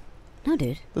mix, though. No,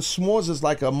 dude. The s'mores is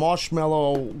like a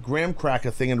marshmallow graham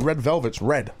cracker thing, and Red Velvet's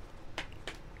red.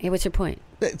 Hey, what's your point?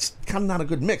 It's kind of not a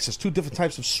good mix. It's 2 different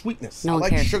types of sweetness. No I one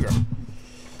like cares. sugar.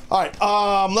 All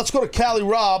right, let's go to Cali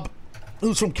Rob,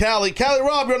 who's from Cali. Cali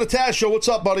Rob, you're on the Taz Show. What's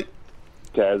up, buddy?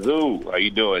 Tazoo, how you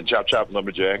doing? Chop, chop,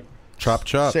 lumberjack. Chop,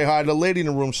 chop. Say hi to the lady in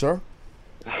the room, sir.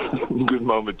 Good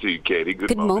moment to you, Katie.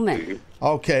 Good moment to you.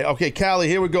 Okay, Cali,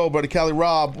 here we go, buddy. Cali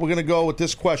Rob, we're going to go with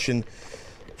this question.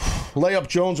 Layup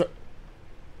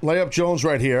Jones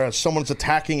right here as someone's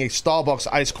attacking a Starbucks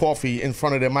iced coffee in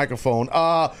front of their microphone.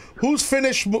 Whose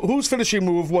finishing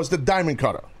move was the diamond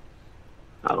cutter?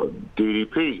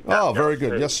 DDP. Oh, very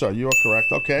good. Yes, sir. You are correct.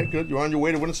 Okay, good. You're on your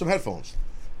way to winning some headphones.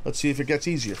 Let's see if it gets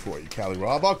easier for you, Cali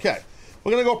Rob. Okay.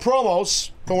 We're going to go promos.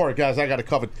 Don't worry, guys. I got it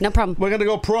covered. No problem. We're going to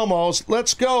go promos.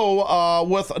 Let's go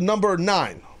with number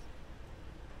 9.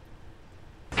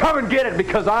 Come and get it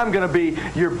because I'm going to be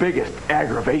your biggest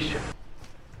aggravation.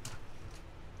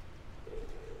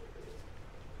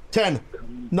 10,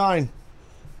 9,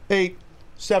 8,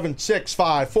 7, 6,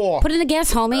 5, 4. Put in a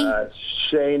guess, homie.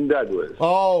 Shane Douglas.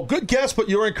 Oh, good guess, but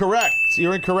you're incorrect.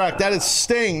 You're incorrect. That is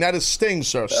Sting. That is Sting,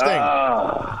 sir. Sting.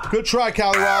 Good try,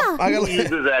 Cali Rob. Who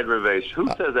uses aggravation? Who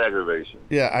says aggravation?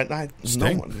 Yeah,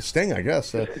 Sting. No one. Sting, I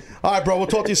guess. All right, bro. We'll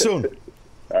talk to you soon.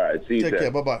 All right, see you Take then.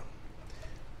 care. Bye-bye.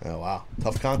 Oh, wow.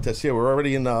 Tough contest here. We're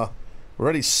already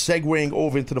segueing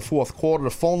over into the 4th quarter. The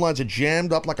phone lines are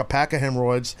jammed up like a pack of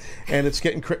hemorrhoids, and it's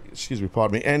getting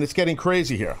and it's getting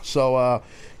crazy here. So,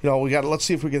 let's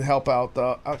see if we can help out.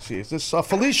 Actually, is this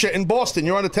Felicia in Boston?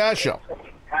 You're on the Taz Show.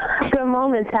 Good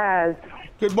moment, Taz.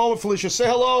 Good moment, Felicia. Say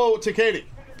hello to Katie.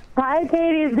 Hi,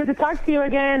 Katie. It's good to talk to you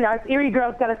again. Us Erie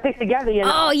girls got to stick together, you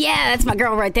know. Oh, yeah, that's my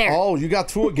girl right there. Oh, you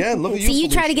got through again. Look at you, See, you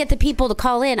Felicia. try to get the people to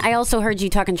call in. I also heard you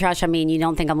talking trash on me, and you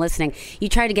don't think I'm listening. You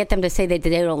try to get them to say that they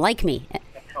don't like me.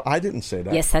 I didn't say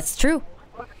that. Yes, that's true.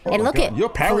 Oh and my look God. at You're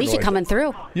paranoid. Felicia coming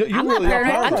through. You I'm not really are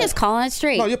paranoid. I'm paranoid. just calling it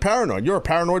straight. No, you're paranoid. You're a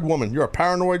paranoid woman. You're a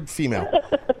paranoid female.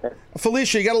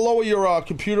 Felicia, you got to lower your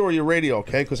computer or your radio,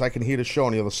 okay? Because I can hear the show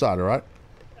on the other side, all right?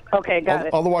 Okay, got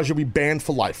it. Otherwise, you'll be banned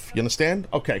for life. You understand?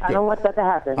 Okay, good. I don't want that to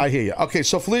happen. I hear you. Okay,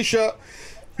 so Felicia,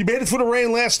 you made it through the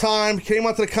rain last time, came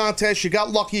onto the contest, you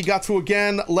got lucky, you got through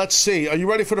again. Let's see. Are you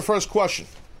ready for the first question?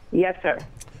 Yes, sir.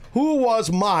 Who was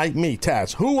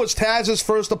Taz? Who was Taz's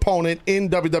first opponent in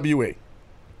WWE?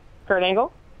 Kurt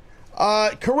Angle?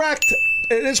 Correct.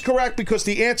 It is correct because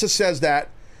the answer says that.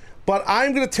 But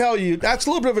I'm going to tell you, that's a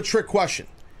little bit of a trick question.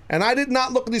 And I did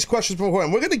not look at these questions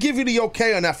beforehand. We're going to give you the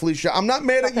okay on that, Felicia. I'm not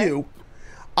mad at you.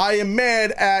 I am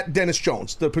mad at Dennis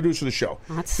Jones, the producer of the show.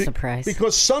 That's a surprise.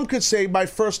 Because some could say my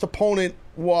first opponent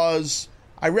was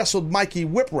I wrestled Mikey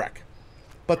Whipwreck.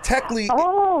 But technically,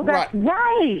 Oh, that's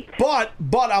right.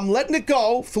 But I'm letting it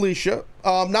go, Felicia.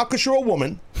 Not because you're a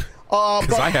woman.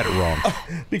 Because I had it wrong.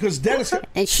 Because Dennis.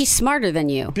 And she's smarter than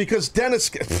you. Because Dennis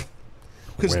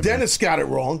got it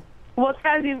wrong. Well,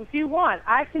 Taz, if you want,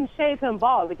 I can shave him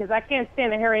bald because I can't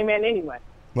stand a hairy man anyway.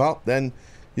 Well, then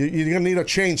you're going to need a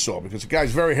chainsaw because the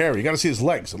guy's very hairy. You got to see his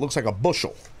legs. It looks like a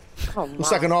bushel. Oh,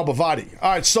 Looks like an arborvitae.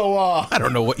 All right, so... I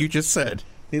don't know what you just said.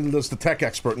 Neither does the tech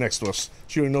expert next to us.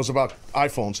 She only knows about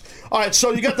iPhones. All right,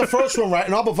 so you got the first one right.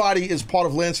 An arborvitae is part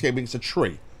of landscaping. It's a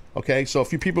tree. Okay, so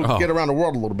if you people get around the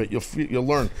world a little bit, you'll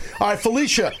learn. All right,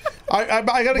 Felicia, I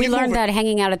got to. We learned that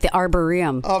hanging out at the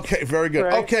Arboretum. Okay, very good.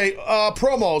 Right. Okay,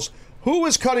 promos. Who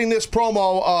is cutting this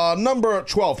promo? Number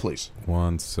 12, please.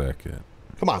 1 second.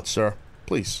 Come on, sir,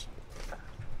 please.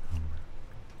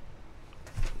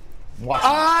 Watch.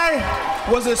 I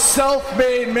was a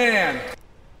self-made man.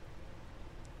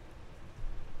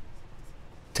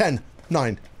 10,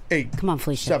 9, 8. Come on,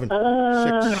 Felicia. 7,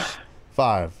 6,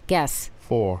 5. Guess.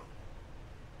 4.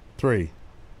 3.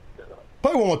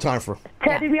 Play one more time for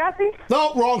Teddy DiBiase?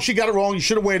 No, wrong. She got it wrong. You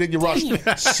should have waited. You rushed.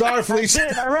 Sorry,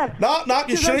 Felicia. No,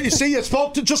 you should. You see, you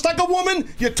spoke to just like a woman.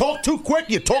 You talk too quick.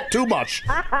 You talk too much.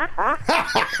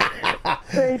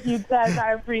 Thank you, Taz.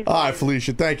 I appreciate it. All right,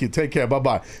 Felicia. Thank you. Take care.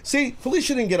 Bye-bye. See,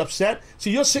 Felicia didn't get upset.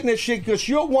 See, you're sitting there shaking because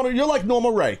you're like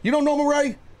Norma Ray. You know Norma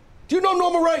Ray? Do you know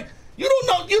Norma Ray? You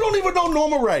don't even know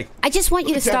Norma Ray. I just want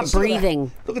you to stop Dennis.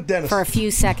 breathing. Look at Dennis. For a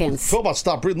few seconds. Talk about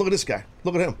stop breathing. Look at this guy.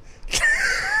 Look at him.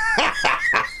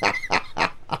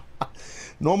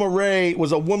 Norma Ray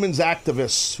was a women's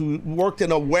activist who worked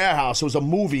in a warehouse. It was a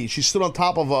movie. She stood on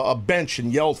top of a bench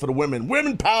and yelled for the women.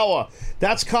 Women power.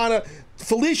 That's kind of...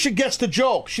 Felicia gets the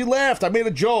joke. She laughed. I made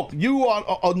a joke. You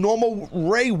are a Norma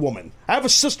Ray woman. I have a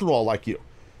sister-in-law like you.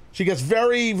 She gets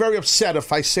very, very upset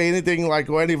if I say anything like,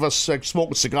 or any of us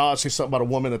smoke a cigar, say something about a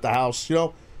woman at the house, you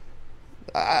know?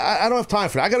 I don't have time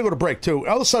for that. I got to go to break, too.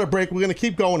 Other side of break, we're going to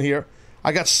keep going here.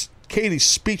 I got Katie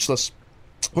speechless.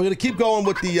 We're going to keep going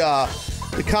with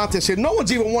the contest here. No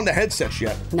one's even won the headsets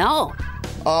yet. No.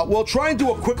 We'll try and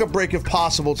do a quicker break if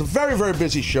possible. It's a very, very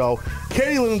busy show.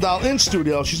 Katie Linendahl in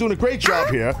studio. She's doing a great job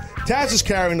here. Taz is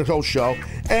carrying the whole show.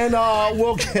 And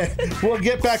we'll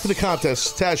get back to the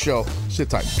contest. Taz Show. Sit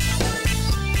tight.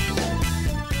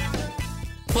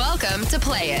 Welcome to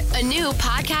Play It, a new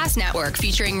podcast network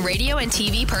featuring radio and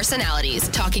TV personalities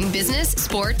talking business,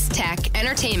 sports, tech,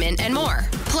 entertainment, and more.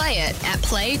 Play it at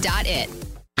play.it.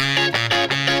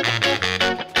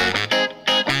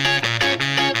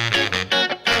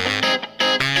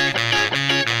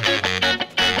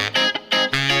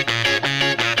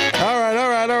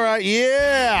 All right.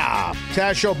 Yeah.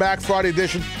 Taz Show back, Friday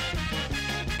edition.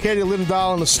 Katie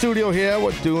Linendahl in the studio here.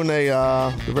 We're doing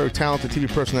a very talented TV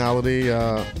personality,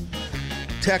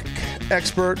 tech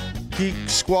expert, geek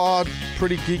squad,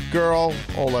 pretty geek girl,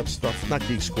 all that stuff. Not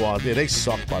geek squad. Yeah, they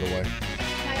suck, by the way.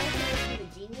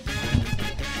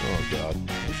 Oh, God.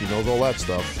 She knows all that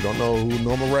stuff. She don't know who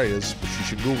Norma Ray is, but she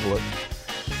should Google it.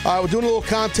 All right, we're doing a little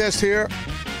contest here.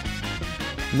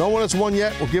 No one has won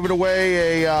yet. We'll give it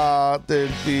away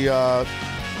the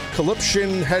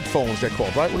Calyption headphones, they're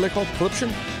called, right? What are they called? Calyption?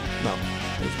 No.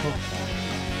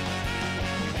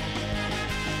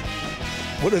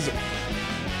 What is it?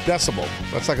 Decibel.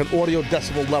 That's like an audio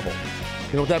decibel level.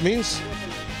 You know what that means?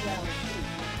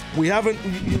 We haven't,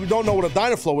 you don't know what a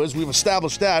Dynaflow is. We've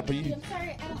established that, but you... I'm sorry,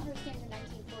 I don't understand the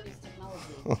 1940s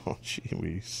technology. Oh,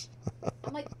 jeez.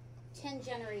 I'm like 10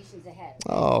 generations ahead.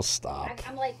 Oh, stop.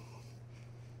 I'm like...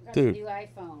 Dude, new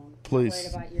iPhone.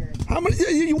 please. About your How many?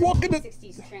 You walk in the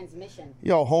 60s transmission.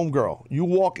 Yo, homegirl, you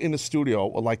walk in the studio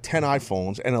with like 10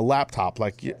 iPhones and a laptop,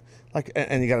 and you got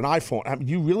an iPhone. I mean,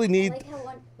 you really need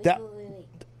that.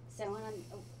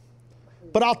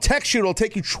 But I'll text you. It'll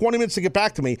take you 20 minutes to get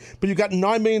back to me. But you got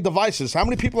 9 million devices. How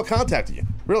many people are contacting you?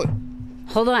 Really?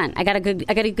 Hold on. I got a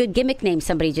good gimmick name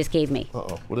somebody just gave me.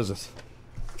 Uh-oh. What is this?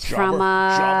 From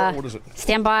Jobber? What is it?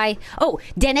 Stand by. Oh,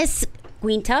 Dennis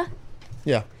Guinta.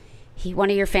 Yeah.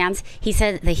 One of your fans. He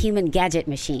said the human gadget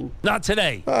machine. Not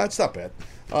today. It's not bad.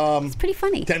 It's pretty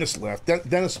funny. Dennis left.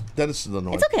 Dennis is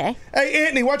annoying. It's okay. Hey,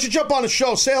 Anthony, why don't you jump on the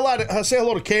show? Say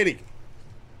hello to Katie.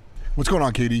 What's going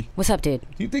on, Katie? What's up, dude?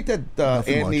 Do you think that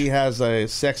Anthony has a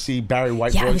sexy Barry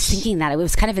White voice? Yeah, I was thinking that. It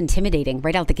was kind of intimidating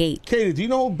right out the gate. Katie, do you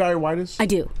know who Barry White is? I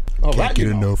do. Oh, Can't get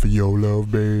enough of your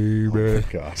love, baby. Oh,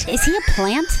 God. Is he a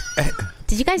plant?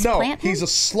 Did you guys plant him? He's a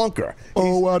slunker.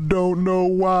 I don't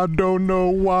know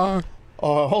why.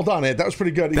 Hold on, Ed. That was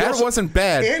pretty good. That wasn't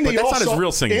bad, but that's not his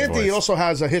real singing voice. Andy also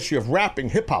has a history of rapping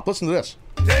hip-hop. Listen to this.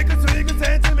 Take a swig of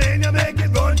Sensimania, make it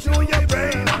run through your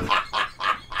brain.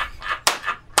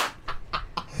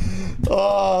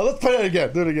 Let's play it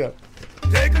again. Do it again.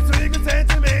 Take a swing of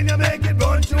Sensimania, make it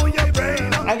run through your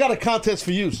brain. I got a contest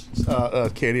for you,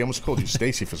 Katie. I almost called you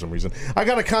Stacy for some reason. I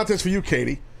got a contest for you,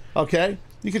 Katie. Okay?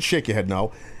 You can shake your head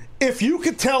no. If you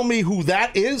could tell me who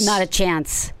that is... Not a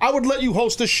chance. I would let you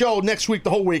host a show next week, the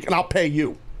whole week, and I'll pay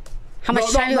you. How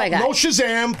much time do I got? No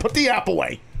Shazam. Put the app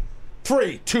away.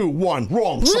 3, 2, 1.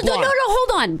 Wrong. No, hold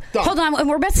on. Done. Hold on.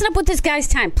 We're messing up with this guy's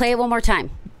time. Play it one more time.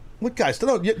 What guys?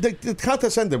 No, the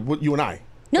contest ended with you and I.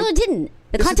 No, it didn't.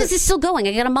 The contest is still going.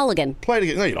 I got a mulligan. Play it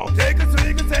again. No, you don't. Take a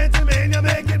swing of Sensimania,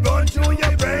 make it run through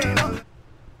your brain.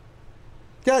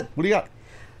 Good. What do you got?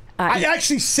 I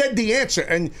actually said the answer.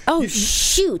 And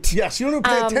shoot. Yes, you don't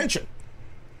pay attention.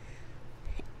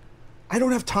 I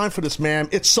don't have time for this, ma'am.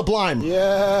 It's sublime.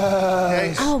 Yeah.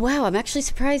 Okay? Oh, wow. I'm actually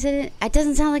surprised it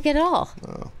doesn't sound like it at all.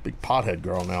 Oh, big pothead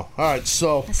girl now. All right,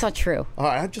 so. That's not true. All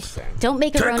right, I'm just saying. Don't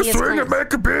make erroneous Take a swing claims. and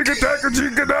make a big attack and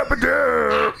chicken up and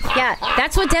down. Yeah,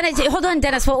 that's what Dennis... Hold on,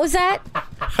 Dennis. What was that?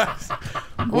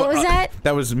 What was that?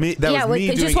 That was me. That was me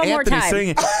just doing one more Anthony time.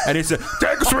 singing. And he said,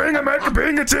 Take a swing and make a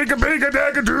big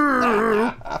attack and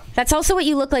do. That's also what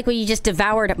you look like when you just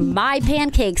devoured my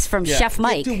pancakes from Chef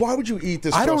Mike. Dude, why would you eat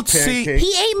this I girl's don't see- pancakes?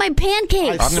 He ate my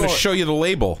pancakes. I'm going to show you the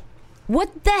label.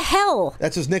 What the hell?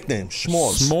 That's his nickname,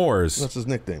 S'mores. S'mores. That's his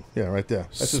nickname. Yeah, right there.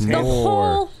 That's his The name.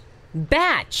 whole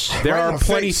batch. There Right in are her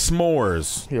plenty face.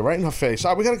 s'mores. Yeah, right in her face.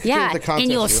 All right, we got to continue Yeah, the contest. in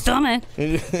your here. stomach.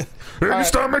 In your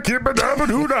stomach, keep it up,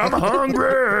 dude. I'm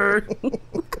hungry.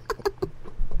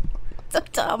 So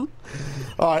dumb.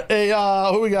 All right, hey,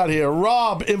 who we got here?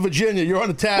 Rob in Virginia. You're on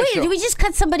the Taz Wait, show. did we just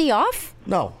cut somebody off?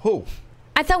 No, who?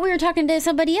 I thought we were talking to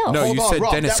somebody else. No, Hold you on, said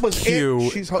Rob, Dennis that was Q.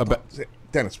 it. She's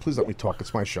Dennis, please let me talk.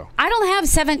 It's my show. I don't have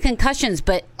 7 concussions,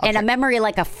 and a memory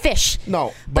like a fish.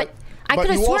 No, but I could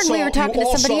have you sworn also- we were talking you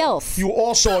to somebody also- else. You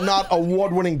also are not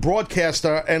award-winning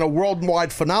broadcaster and a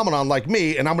worldwide phenomenon like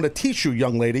me, and I'm going to teach you,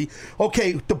 young lady.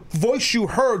 Okay, the voice you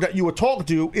heard that you were talking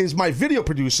to is my video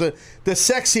producer, the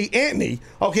sexy Anthony.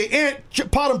 Okay,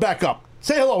 Ant, pot him back up.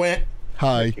 Say hello, Ant.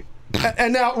 Hi.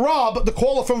 And now, Rob, the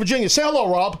caller from Virginia. Say hello,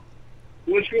 Rob.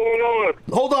 What's going on?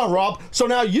 Hold on, Rob. So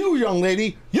now you, young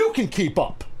lady, you can keep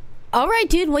up. All right,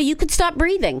 dude. Well, you could stop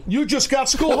breathing. You just got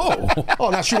school. Oh,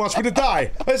 now she wants me to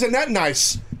die. Isn't that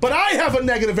nice? But I have a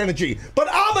negative energy. But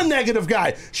I'm a negative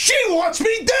guy. She wants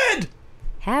me dead.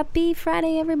 Happy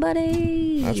Friday,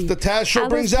 everybody. That's what the Taz Show How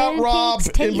brings those out, Rob,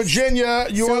 pancakes in taste. Virginia.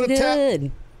 You So on the Taz? good.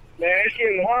 Man, it's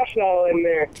getting hostile in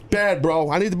there. Bad, bro.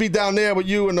 I need to be down there with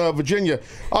you in Virginia.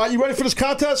 You ready for this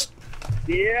contest?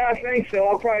 Yeah, I think so.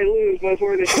 I'll probably lose, but it's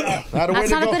worth a shot.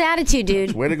 That's not a good attitude,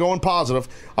 dude. Way to go in positive.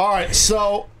 All right,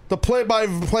 so the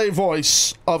play-by-play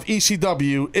voice of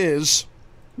ECW is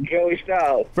Joey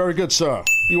Styles. Very good, sir.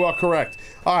 You are correct.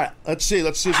 All right, let's see.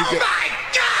 Let's see if we get.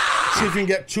 See if we can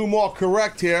get 2 more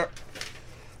correct here.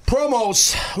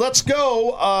 Promos. Let's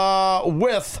go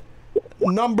with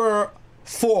number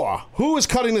 4. Who is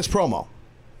cutting this promo?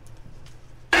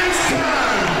 It's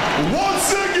time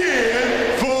once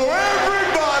again for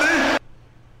everybody.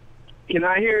 Can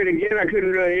I hear it again? I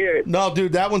couldn't really hear it. No,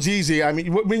 dude, that one's easy. I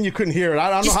mean, what mean you couldn't hear it? I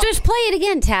don't know. Just play it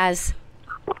again, Taz.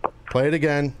 Play it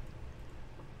again.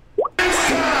 It's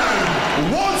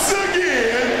time once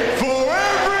again for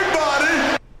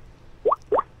everybody.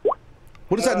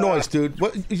 What is that noise, dude?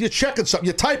 What, you're checking something.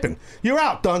 You're typing. You're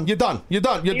out. Done. You're done. You're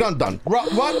done. You're done.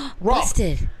 What? Rob.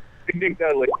 Busted. Big Dick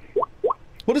Dudley.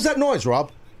 What is that noise,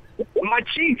 Rob? My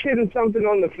cheek's hitting something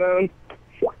on the phone.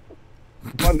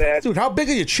 My bad. Dude, how big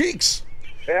are your cheeks?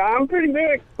 Yeah, I'm pretty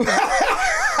big.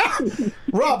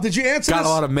 Rob, did you answer Got this? a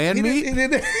lot of man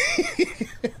meat?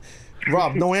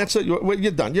 Rob, no answer?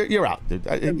 You're done. You're out, dude.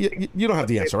 You don't have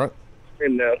the answer, right?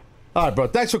 No. All right, bro.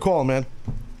 Thanks for calling, man.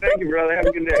 Thank you, brother. Have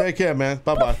a good day. Take care, man.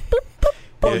 Bye-bye.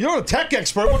 Oh, you're a tech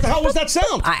expert. What the hell was that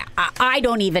sound? I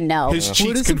don't even know. His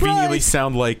cheeks conveniently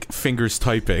sound like fingers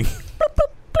typing.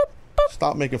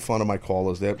 Stop making fun of my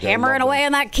callers. They're Hammering away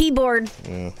on that keyboard.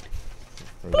 Yeah.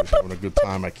 Everybody's having a good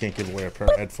time. I can't give away a pair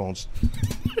of headphones.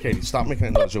 Katie, stop making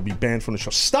that noise. You'll be banned from the show.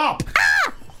 Stop!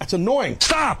 That's annoying.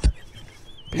 Stop!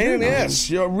 Pain in the ass.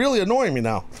 You're really annoying me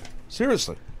now.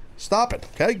 Seriously. Stop it,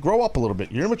 okay? Grow up a little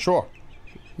bit. You're immature.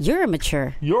 You're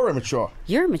immature. You're immature.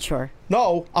 You're immature.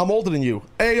 No, I'm older than you.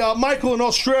 Hey, Michael in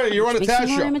Australia, you're on the Makes Taz you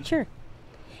more show. immature.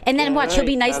 And then watch, he'll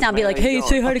be nice now and be like, hey,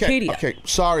 say hi to Katie. Okay,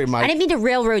 sorry, Mike. I didn't mean to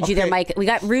railroad you there, Mike. We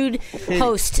got rude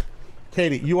host.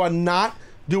 Katie, you are not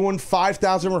doing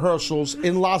 5,000 rehearsals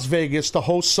in Las Vegas to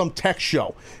host some tech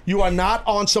show. You are not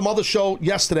on some other show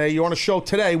yesterday. You're on a show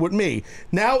today with me.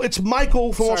 Now it's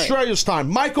Michael from Australia's time.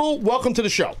 Michael, welcome to the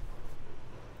show.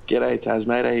 G'day, Taz,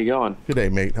 mate. How you going? Good day,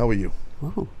 mate. How are you?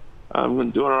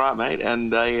 I'm doing all right, mate.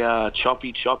 And a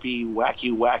choppy,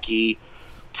 wacky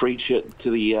preach it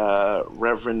to the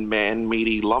Reverend Man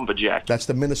Meaty Lumberjack. That's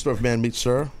the Minister of Man Meat,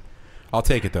 sir. I'll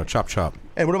take it, though. Chop, chop.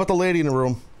 And what about the lady in the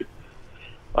room?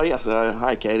 Oh, yes.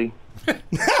 Hi, Katie. That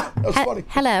was funny.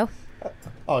 Hello.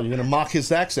 Oh, you're going to mock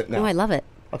his accent now. Oh, I love it.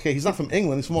 Okay, he's not from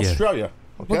England. He's from Australia.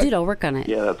 Okay? Well, dude, I'll work on it.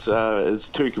 Yeah, that's it's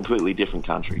two completely different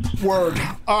countries. Word.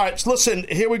 All right, so listen,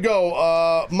 here we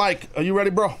go. Mike, are you ready,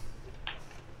 bro?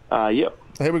 Yep.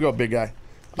 Here we go, big guy.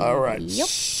 All right. Yep.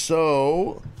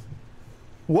 So,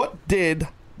 what did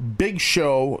Big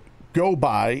Show go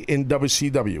by in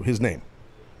WCW? His name?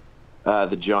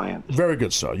 The Giant. Very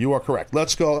good, sir. You are correct.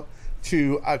 Let's go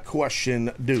to a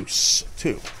question deuce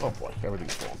 2. Oh, boy.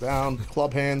 Everything's falling down.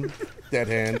 Club hand, dead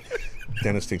hand.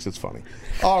 Dennis thinks it's funny.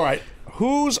 All right.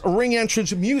 Whose ring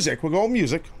entrance music? We're going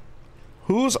music.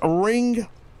 Whose ring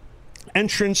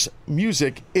entrance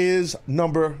music is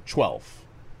number 12?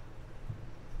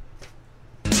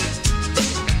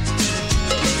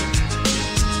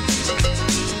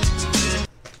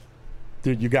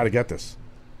 Dude, you got to get this.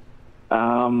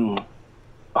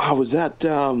 Was that?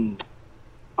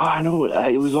 I know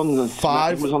it was on the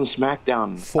 5. It was on the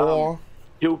SmackDown. 4.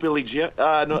 Hillbilly Jim.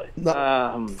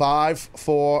 No. 5,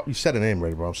 4. You said a name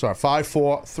already, bro. I'm sorry. 5,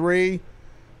 4, 3.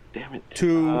 Damn it.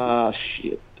 2.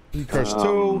 Shit. You cursed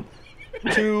 2.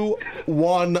 2,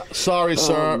 1. Sorry,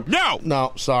 sir.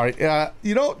 No, sorry.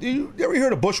 You ever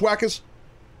heard of Bushwhackers?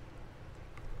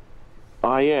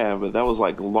 Oh, yeah, but that was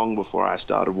like long before I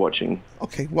started watching.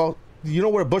 Okay, well, you know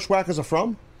where Bushwhackers are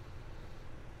from?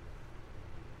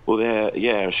 Well,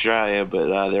 they're Australia,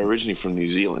 but they're originally from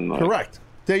New Zealand. Like. Correct.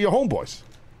 They're your homeboys.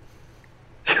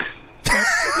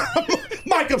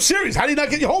 Mike, I'm serious. How do you not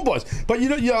get your homeboys? But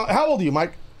how old are you,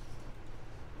 Mike?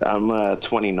 I'm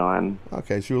 29.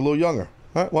 Okay, so you're a little younger.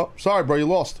 All right, well, sorry, bro, you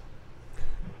lost.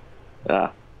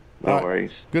 No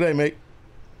worries. Good day, mate.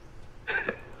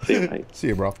 See you, mate. See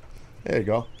you, bro. There you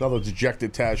go. Another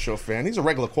dejected Taz Show fan. He's a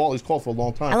regular caller. He's called for a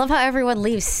long time. I love how everyone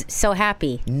leaves so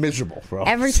happy. Miserable, bro.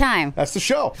 Every time. That's the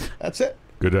show. That's it.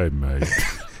 Good day, mate.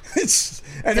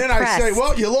 And then I say,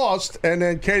 well, you lost. And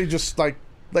then Katie just like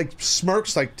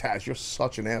smirks like, Taz, you're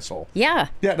such an asshole. Yeah.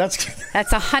 Yeah, that's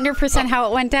 100% how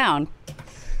it went down.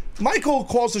 Michael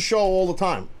calls the show all the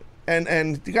time.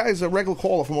 And the guy is a regular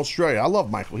caller from Australia. I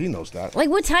love Michael. He knows that. Like,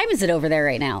 what time is it over there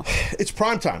right now? It's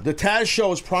prime time. The Taz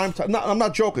Show is prime time. No, I'm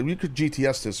not joking. You could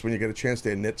GTS this when you get a chance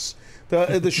there, Nits.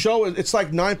 The show, it's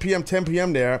like 9 p.m., 10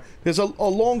 p.m. there. There's a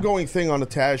long-going thing on the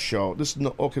Taz Show. This is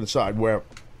no joking aside, where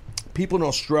people in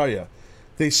Australia,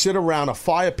 they sit around a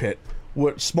fire pit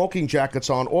with smoking jackets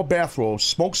on or bathrobes,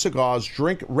 smoke cigars,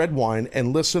 drink red wine,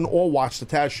 and listen or watch the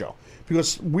Taz Show.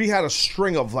 Because we had a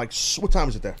string of, like, what time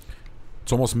is it there?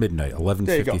 It's almost midnight,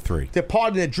 11:53. They're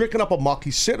partying, they're drinking up a muck.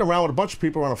 He's sitting around with a bunch of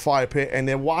people around a fire pit, and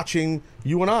they're watching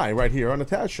you and I right here on the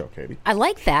Taz Show, Katie. I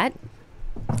like that.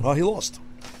 Oh, he lost.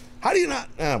 How do you not?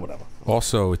 Whatever.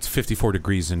 Also, it's 54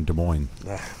 degrees in Des Moines.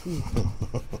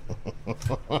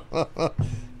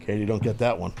 Katie, don't get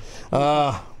that one.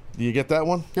 Do you get that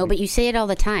one? No, but you say it all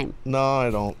the time. No, I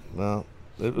don't. No.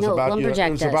 It was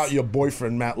Lumberjack does. about your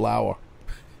boyfriend, Matt Lauer.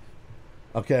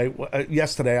 Okay,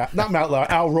 yesterday, not Matt Lauer,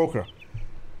 Al Roker.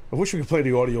 I wish we could play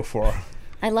the audio for her.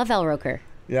 I love Al Roker.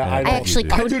 Yeah, I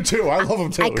do too. I love him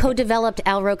too. I co-developed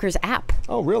Al Roker's app.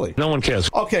 Oh, really? No one cares.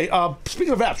 Okay,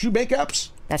 speaking of apps, you make apps?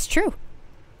 That's true.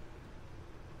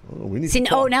 Oh, we need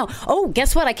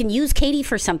guess what? I can use Katie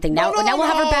for something. Now we'll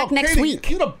have her back next Katie, week.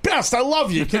 You're the best. I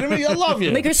love you. Kidding me? I love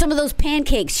you. Make her some of those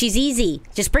pancakes. She's easy.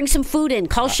 Just bring some food in.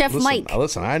 Call Chef Mike.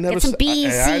 Listen, I never Get some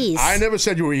BECs. I never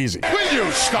said you were easy. Will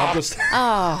you stop?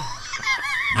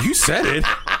 You said it.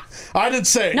 I didn't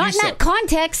say it. Not in that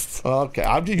context.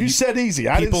 Okay, you said easy.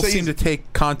 People seem to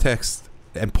take context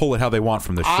and pull it how they want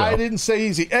from the show. I didn't say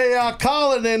easy. Hey,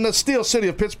 Colin in the Steel City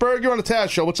of Pittsburgh. You're on the Taz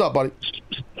Show. What's up, buddy?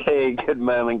 Hey, good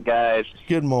moment, guys.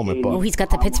 Good moment, buddy. Oh, he's got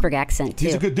the Pittsburgh accent, too.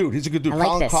 He's a good dude. I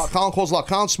like this. Colin calls a lot.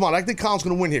 Colin's smart. I think Colin's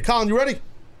going to win here. Colin, you ready?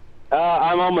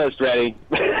 I'm almost ready.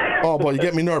 Oh, boy, you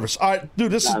get me nervous. All right,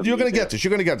 dude, you're going to get this.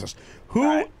 You're going to get this.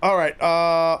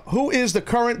 Who is the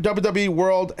current WWE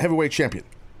World Heavyweight Champion?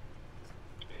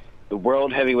 The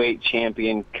World Heavyweight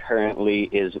Champion currently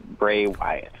is Bray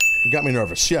Wyatt. You got me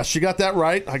nervous. Yes, you got that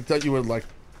right. I thought you would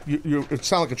it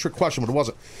sounded like a trick question, but it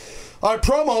wasn't. All right,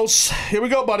 promos. Here we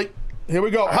go, buddy. Here we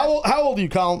go. How old are you,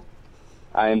 Colin?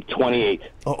 I'm 28.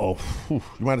 Uh-oh. You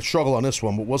might have struggled on this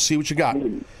one, but we'll see what you got.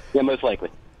 Yeah, most likely.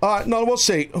 All right, no, we'll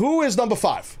see. Who is number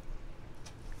 5?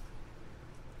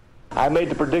 I made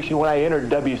the prediction when I entered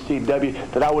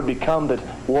WCW that I would become the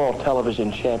World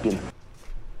Television Champion.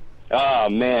 Oh,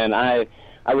 man.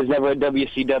 I was never a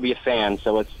WCW fan,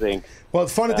 so let's see. Well,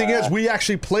 the funny thing is, we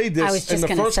actually played I was this in just the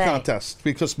gonna first say. contest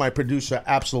because my producer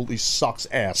absolutely sucks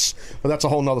ass. But that's a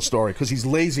whole nother story because he's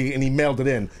lazy and he mailed it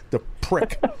in. The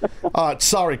prick.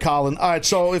 Sorry, Colin. All right,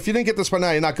 so if you didn't get this by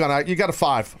now, you're not gonna. You got a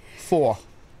 5, 4,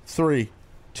 3,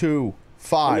 2,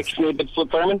 5.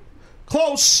 Flip Thurman?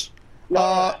 Close.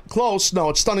 Close. No,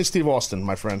 it's Stunning Steve Austin,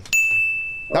 my friend.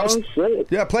 That was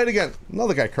yeah. Play it again.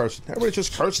 Another guy cursing. Everybody's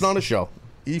just cursing on the show.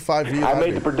 E5V. I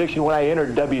made the prediction when I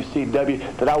entered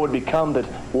WCW that I would become the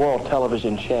world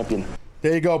television champion.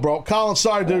 There you go, bro. Colin,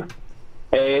 sorry, dude.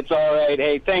 Hey, it's all right.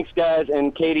 Hey, thanks, guys.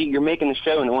 And Katie, you're making the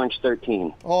show in Orange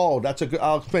 13. Oh, that's a good.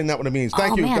 I'll explain that what it means.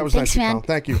 Thank you. Man, that was thanks, nice, man. Colin.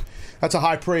 Thank you. That's a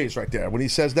high praise right there. When he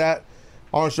says that,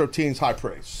 Orange 13's high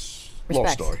praise. Long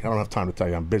Respect. story. I don't have time to tell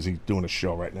you. I'm busy doing a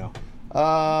show right now.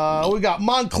 We got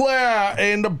Montclair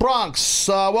in the Bronx.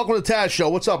 Welcome to the Taz Show.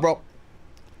 What's up, bro?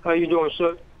 How you doing,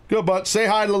 sir? Good, bud. Say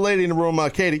hi to the lady in the room,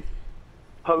 Katie.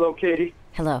 Hello, Katie.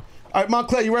 Hello. All right,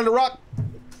 Montclair, you ready to rock?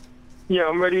 Yeah,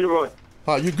 I'm ready to run.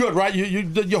 You good, right? You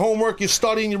did your homework, you're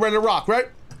studying, you're ready to rock, right?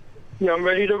 Yeah, I'm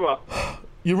ready to rock.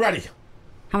 You ready?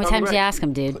 How many I'm times ready. you ask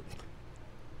him, dude?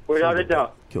 Without a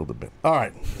doubt. Killed a bit. All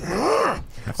right.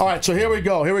 All right, so here we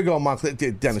go, Montclair.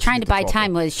 Dennis. Trying you to buy get the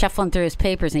time was shuffling through his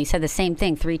papers, and he said the same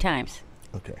thing 3 times.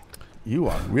 Okay. You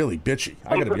are really bitchy.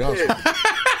 I got to be honest with you.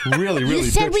 Really, really You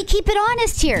said bitchy. we keep it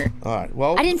honest here. All right,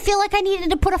 well. I didn't feel like I needed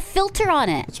to put a filter on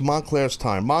it. It's Montclair's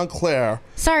time. Montclair.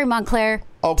 Sorry, Montclair.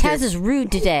 Okay. Taz is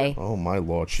rude today. Oh, my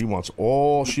Lord. She wants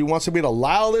to be the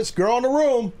loudest girl in the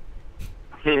room.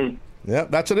 Yeah,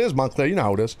 that's what it is, Montclair. You know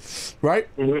how it is. Right?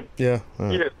 Mm-hmm. Yeah. All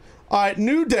right. Yeah. All right,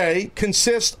 New Day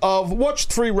consists of which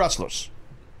 3 wrestlers?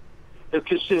 It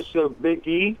consists of Big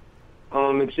E,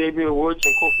 Xavier Woods,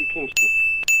 and Kofi Kingston.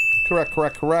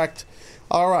 Correct.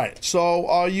 All right, so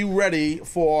are you ready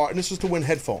for, and this is to win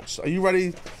headphones. Are you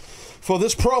ready for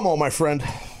this promo, my friend?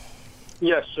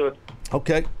 Yes, sir.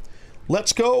 Okay.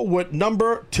 Let's go with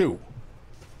number 2.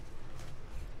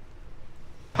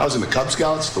 I was in the Cub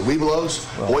Scouts, the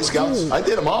Webelos, Boy Scouts. I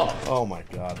did them all. Oh, my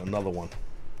God, another one.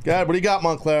 God, what do you got,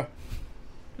 Montclair?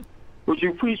 Would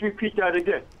you please repeat that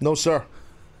again? No, sir.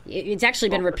 It's actually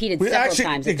been repeated several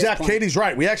times. At Exactly. This point. Katie's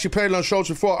right. We actually played it on shows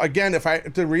before. Again, if I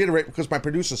to reiterate, because my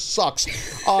producer sucks.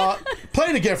 Play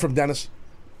it again from Dennis.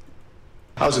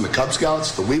 I was in the Cub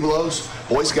Scouts, the Webelos,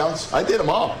 Boy Scouts. I did them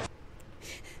all.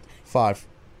 5,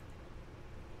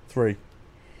 3.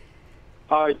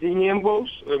 Dean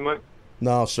Ambrose?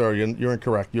 No, sir. You're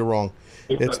incorrect. You're wrong.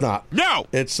 It's not. No.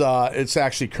 It's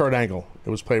actually Kurt Angle. It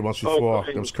was played once before.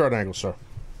 Okay. It was Kurt Angle, sir.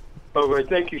 All right,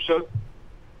 thank you, sir.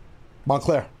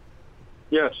 Montclair,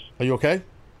 Yes. are you okay?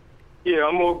 Yeah,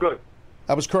 I'm all good.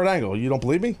 That was Kurt Angle. You don't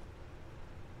believe me?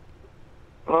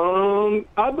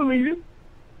 I believe you.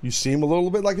 You seem a little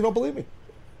bit like you don't believe me.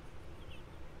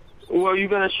 Well, you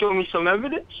gonna show me some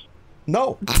evidence?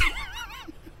 No.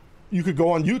 You could go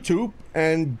on YouTube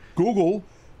and Google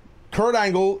Kurt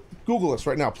Angle. Google this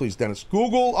right now, please, Dennis.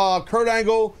 Google Kurt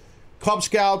Angle, Cub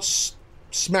Scouts,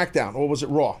 SmackDown. Or was it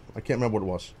Raw? I can't remember what it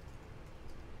was.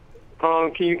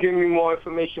 Can you give me more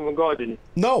information regarding it?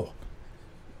 No.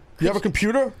 You have a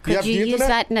computer? You Could have you the use internet?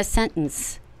 that in a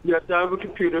sentence? Yes, I have a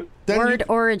computer. Then Word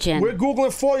origin. We're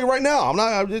Googling for you right now. I'm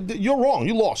not. You're wrong.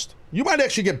 You lost. You might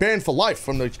actually get banned for life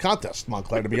from the contest,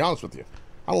 Montclair, to be honest with you.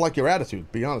 I don't like your attitude,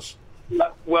 to be honest.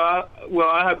 Well,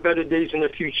 I have better days in the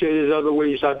future. There's other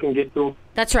ways I can get through.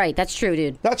 That's right. That's true,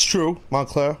 dude. That's true,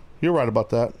 Montclair. You're right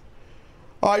about that.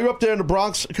 All right, you're up there in the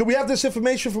Bronx. Could we have this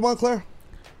information for Montclair?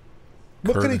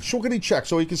 What can he check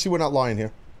so he can see we're not lying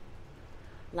here?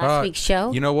 Last week's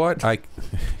show? You know what? That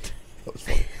was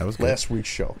funny. That was good. Last week's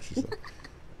show, she said.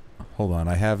 Hold on,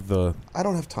 I have the. I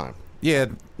don't have time. Yeah,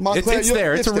 Montclair, it's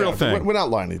there. It's a real there. thing. We're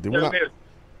not lying to you, dude. Yeah,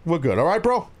 We're good. All right,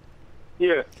 bro?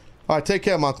 Yeah. All right, take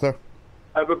care, Montclair.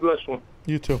 Have a blessed one.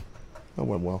 You too. That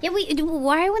went well. Yeah,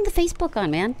 why aren't the Facebook on,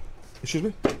 man? Excuse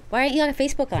me? Why aren't you on a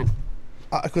Facebook on?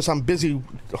 Because I'm busy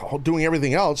doing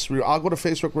everything else. I'll go to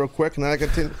Facebook real quick, and then I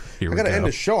got to end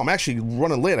the show. I'm actually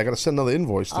running late. I got to send another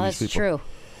invoice to these people. True.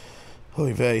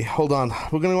 Oy vey. Hold on.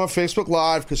 We're going to go on Facebook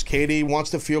Live because Katie wants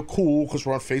to feel cool because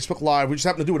we're on Facebook Live. We just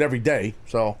happen to do it every day,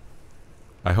 so.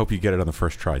 I hope you get it on the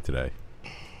first try today.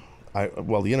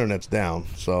 Well, the internet's down,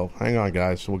 so hang on,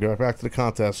 guys. We'll go back to the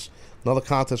contest. Another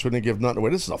contest we didn't give nothing away.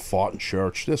 This is a fart in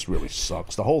church. This really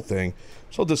sucks. The whole thing.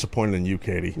 So disappointed in you,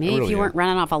 Katie. Maybe if you weren't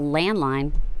running off a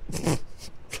landline.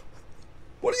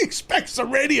 What do you expect? It's a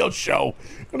radio show.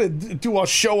 We're going to do our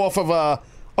show off of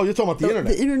Oh, you're talking about the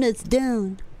internet. The internet's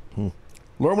down.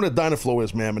 Learn what a Dynaflow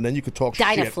is, ma'am, and then you can talk shit.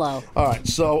 Dynaflow. All right,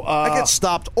 so I get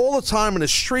stopped all the time in the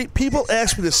street. People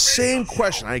ask me the same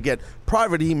question. I get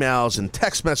private emails and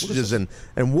text messages and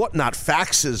whatnot,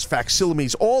 faxes,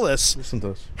 facsimiles, all this. Listen to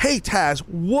this. Hey, Taz,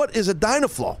 what is a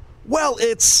Dynaflow? Well,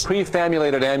 it's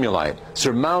prefamulated amulite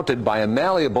surmounted by a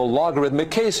malleable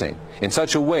logarithmic casing in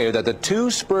such a way that the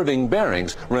two spurving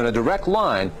bearings are in a direct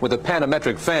line with a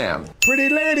panametric fam. Pretty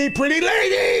lady,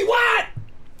 what?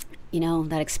 You know,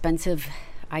 that expensive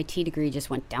IT degree just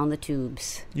went down the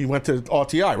tubes. You went to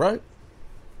RTI, right?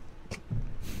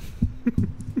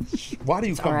 Why do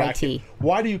you come back here?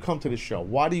 Why do you come to this show?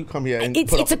 Why do you come here? And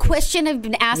it's a question I've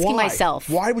been asking myself.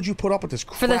 Why would you put up with this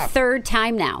crap? For the third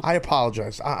time now. I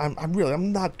apologize.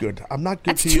 I'm not good. I'm not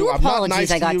good That's to you. two I'm not apologies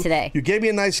nice I got to you. today. You gave me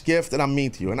a nice gift, and I'm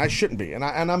mean to you, and I shouldn't be, and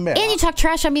I'm mad. And you talk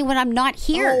trash on me when I'm not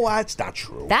here. Oh, that's not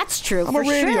true. That's true. I'm for a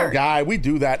radio sure. guy. We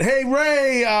do that. Hey,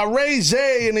 Ray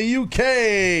Zay in the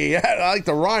UK. I like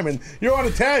the rhyming. You're on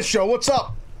the Taz Show. What's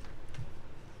up?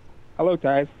 Hello,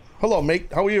 Taz. Hello, mate.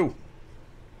 How are you?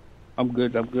 I'm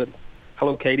good.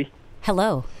 Hello, Katie.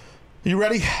 Hello. You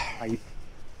ready? Hi.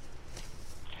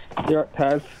 Yeah,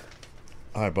 Taz.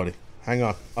 All right, buddy. Hang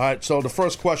on. All right, so the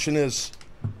first question is...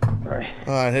 All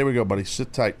right, here we go, buddy.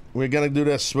 Sit tight. We're going to do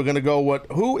this. We're going to go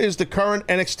who is the current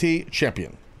NXT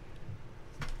champion?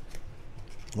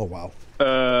 Oh, wow.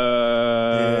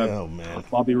 Oh, man.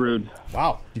 Bobby Roode.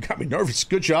 Wow, you got me nervous.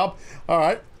 Good job. All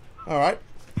right.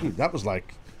 Dude, that was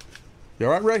like... You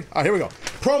all right, Ray? All right, here we go.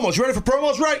 Promos. You ready for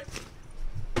promos, Ray?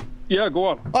 Yeah, go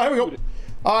on. All right, here we go.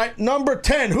 All right, number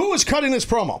 10. Who is cutting this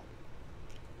promo?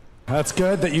 That's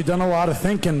good that you've done a lot of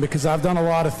thinking, because I've done a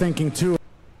lot of thinking, too.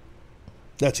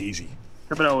 That's easy.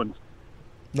 Kevin Owens.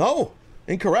 No,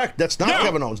 incorrect. That's not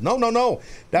Kevin Owens. No.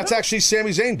 That's actually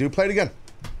Sami Zayn, dude. Play it again.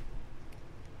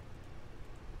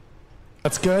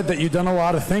 That's good that you've done a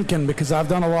lot of thinking, because I've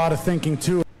done a lot of thinking,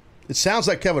 too. It sounds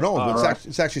like Kevin Owens, but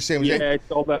it's actually Sami Zayn. Yeah,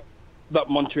 it's all that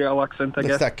Montreal accent, I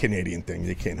guess. It's that Canadian thing.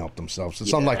 They can't help themselves.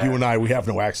 It's unlike you and I. We have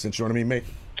no accents. You know what I mean, mate?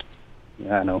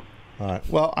 Yeah, I know. All right.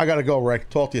 Well, I got to go, Ray.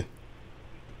 Talk to you.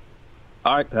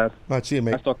 All right, Dad. All right, see you,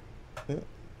 mate. Nice talk. Yeah.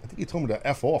 I think he told me to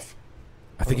F off.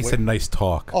 I think he said nice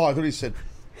talk. Oh, I thought he said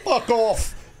fuck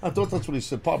off. I thought that's what he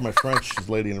said. Pardon my French. There's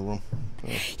a lady in the room.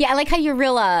 Yeah, I like how you're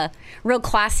real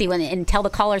classy and tell the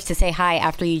callers to say hi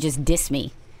after you just diss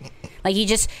me. Like, you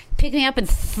just pick me up and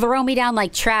throw me down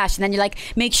like trash, and then you're like,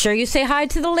 make sure you say hi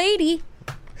to the lady.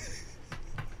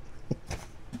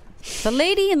 The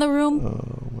lady in the room.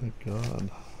 Oh, my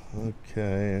God.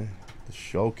 Okay. The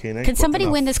show can't... Can somebody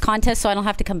win this contest so I don't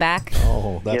have to come back?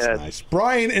 Oh, that's nice.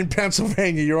 Brian in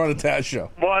Pennsylvania, you're on the Taz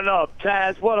Show. What up,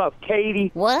 Taz? What up,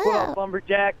 Katie? What up,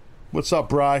 Lumberjack? What's up,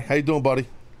 Bri? How you doing, buddy?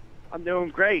 I'm doing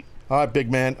great. All right,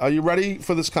 big man. Are you ready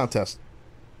for this contest?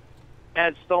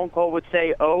 As Stone Cold would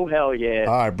say, oh, hell yeah.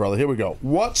 All right, brother. Here we go.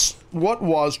 What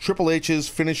was Triple H's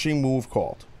finishing move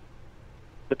called?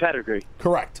 The pedigree.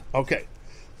 Correct. Okay.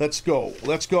 Let's go.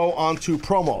 Let's go on to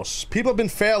promos. People have been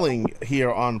failing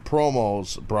here on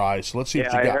promos, Bri. So let's see what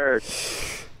you got. I heard.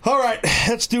 All right.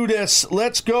 Let's do this.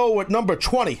 Let's go with number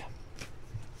 20.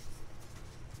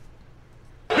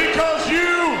 Because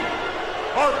you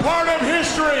are part of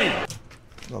history.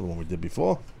 Another one we did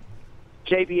before.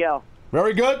 JBL.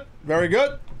 Very good. Very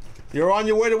good. You're on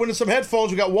your way to winning some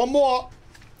headphones. We got one more.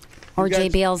 Or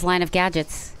JBL's line of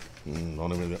gadgets.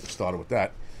 Don't even get started with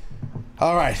that.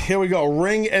 All right, here we go.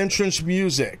 Ring entrance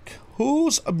music.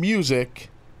 Whose music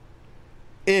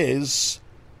is...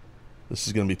 This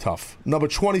is going to be tough. Number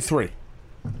 23.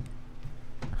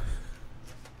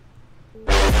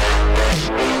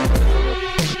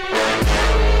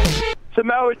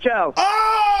 Samoa Joe.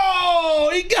 Oh,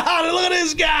 he got it. Look at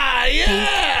this guy.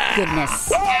 Yeah. Thank goodness.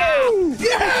 Woo!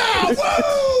 Yeah. Woo!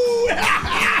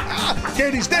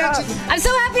 Katie's dancing. I'm so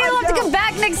happy I want to come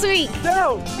back next week.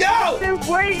 No. Yo.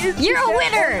 You're a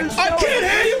winner. I can't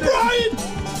hear you, Brian.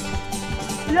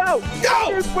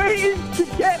 I've been waiting to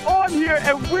get on here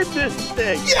and win this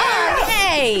thing. Yeah.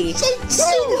 Hey.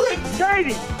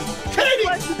 Katie.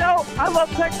 Let you know, I love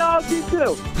technology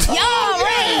too.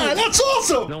 Yeah, that's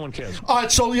awesome. No one cares. All right,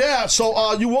 so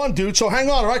you won, dude. So hang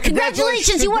on, all right?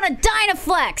 Congratulations, you won a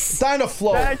Dynaflex.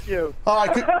 Dynaflow. Thank you. All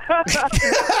right,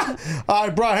 all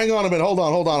right, Brian, hang on a minute. Hold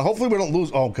on. Hopefully we don't lose.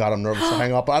 Oh God, I'm nervous to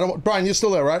hang up. Brian, you're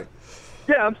still there, right?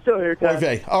 Yeah, I'm still here, Taz.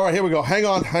 Okay. All right, here we go. Hang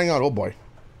on. Oh boy.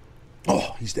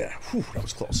 Oh, he's there. Whew, that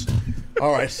was close.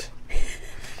 All right.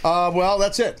 Well,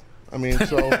 that's it. I mean,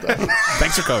 so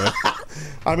thanks for coming.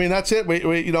 I mean, that's it. We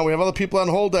have other people on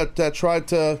hold that tried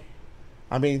to.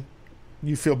 I mean,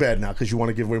 you feel bad now because you want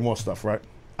to give away more stuff, right?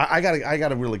 I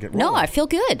gotta really get rolling. No, I feel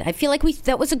good. I feel like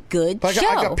that was a good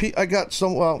show. I got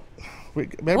some. Well,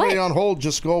 Everybody on hold,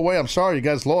 just go away. I'm sorry, you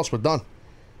guys lost. We're done.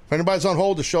 If anybody's on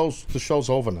hold, the show's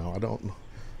over now.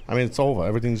 I mean, it's over.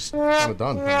 Everything's kind of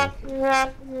done.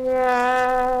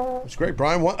 It's great,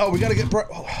 Brian. We got to get.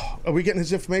 Are we getting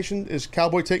his information? Is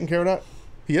Cowboy taking care of that?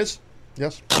 He is.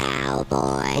 Yes.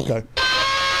 Cowboy. Okay.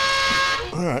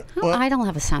 All right. Well, I don't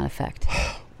have a sound effect.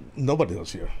 Nobody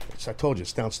does here. I told you,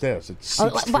 it's downstairs. It's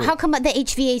well, how come the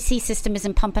HVAC system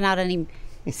isn't pumping out any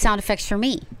sound effects for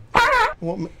me?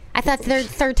 I thought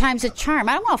third time's a charm.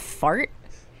 I don't want to fart.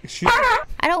 Excuse me?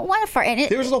 I don't want to fart. And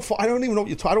There's no. I don't even know what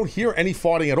you're talking. I don't hear any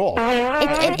farting at all.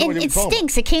 It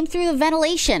stinks. It came through the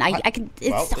ventilation.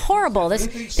 It's horrible.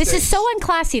 This is so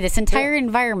unclassy. This entire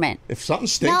environment. If something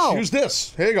stinks, use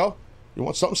this. Here you go. You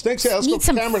want something stinks? Yeah, let's need go.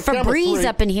 some Febreze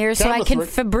up in here so I can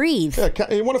Febreze. Yeah,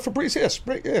 you want a Febreze? Yeah,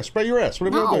 spray your ass.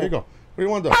 What do you want to do? Here you go. What do you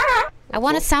want to do? I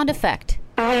want a sound effect.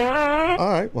 All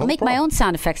right. Well, I'll make my own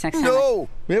sound effects next time. No,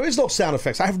 there is no sound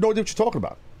effects. I have no idea what you're talking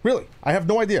about. Really, I have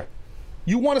no idea.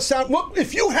 You want a sound? Well,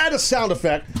 if you had a sound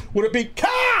effect, would it be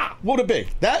 "ka"? What would it be?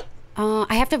 That?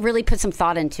 I have to really put some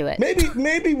thought into it.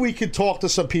 Maybe we could talk to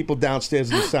some people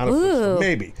downstairs in the sound effects.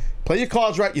 Maybe. Play your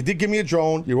cards right. You did give me a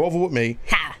drone. You're over with me.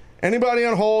 Ha. Anybody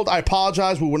on hold, I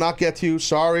apologize. We will not get to you.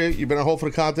 Sorry, you've been on hold for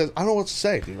the contest. I don't know what to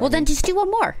say, dude. Well, then just do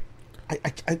one more.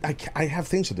 I have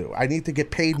things to do. I need to get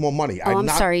paid more money. I'm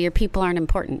sorry. Your people aren't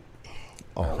important.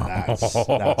 Oh, that's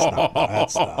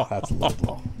a low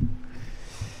blow.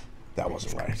 That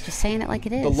wasn't right. Just saying it like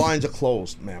it is. The lines are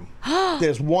closed, ma'am.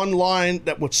 There's one line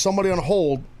that with somebody on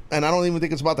hold, and I don't even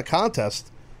think it's about the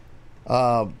contest.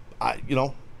 Hold on a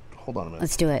minute.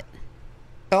 Let's do it.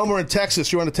 Elmer in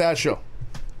Texas, you're on the Taz Show.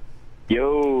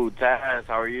 Yo, Taz,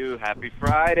 how are you? Happy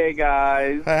Friday,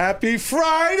 guys. Happy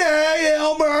Friday,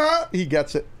 Elmer. He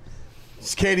gets it.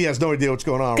 Katie has no idea what's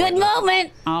going on. Good right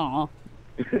moment. Oh.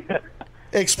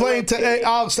 Explain to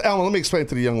Elmer. Let me explain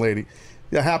to the young lady.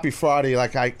 Yeah, Happy Friday.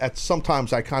 Like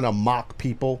sometimes I kind of mock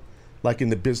people, like in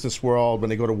the business world when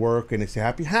they go to work and they say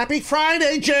Happy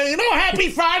Friday, Jane. Oh, Happy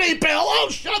Friday, Bill. Oh,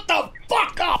 shut the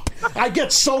fuck up. I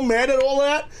get so mad at all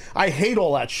that. I hate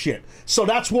all that shit. So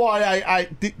that's why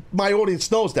my audience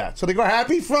knows that. So they go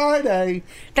Happy Friday.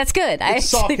 That's good. I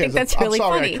actually think that's really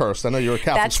funny. I'm sorry I cursed. I know you're a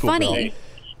Catholic school girl. That's funny.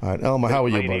 All right, Elmer, how are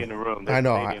you, buddy? In the room. I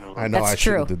know. I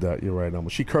should have did that. You're right, Elmer.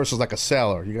 She curses like a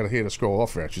sailor. You got to hear her scroll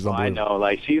off there. She's unbelievable. I know.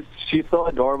 Like she's so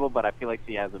adorable, but I feel like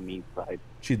she has a mean side.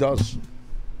 She does.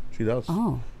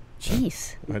 Oh,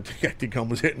 jeez. I think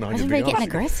Elmer was hitting on you. Everybody getting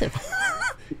aggressive.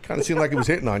 Kind of seemed like he was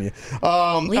hitting on you.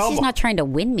 At least he's not trying to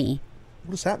win me.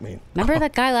 What does that mean? Remember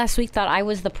that guy last week thought I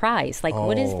was the prize? Like,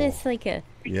 what is this? Like a...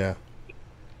 Yeah.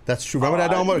 That's true. Remember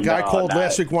that, Elmer? A guy called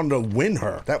last week, wanted to win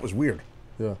her. That was weird.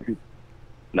 Yeah.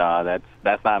 No,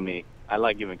 that's not me. I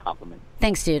like giving compliments.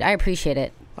 Thanks, dude. I appreciate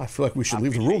it. I feel like we should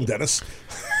leave the room, Dennis.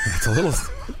 It's a little...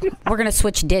 We're going to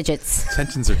switch digits.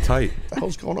 Tensions are tight. What the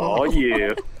hell's going on? Oh,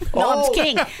 yeah. No, I'm just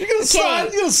kidding. You're going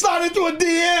to slide into a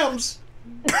DMs.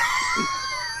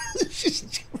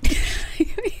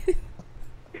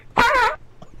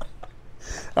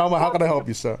 Elmer, how can I help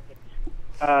you, sir?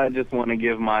 I just want to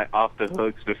give my off the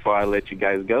hooks before I let you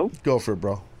guys go. Go for it,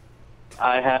 bro.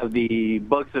 I have the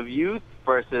Bucks of Youth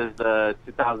versus the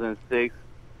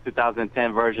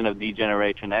 2006-2010 version of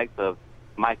D-Generation X of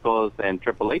Michaels and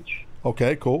Triple H.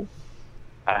 Okay, cool.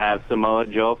 I have Samoa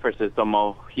Joe versus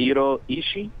Tomohiro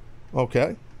Ishii.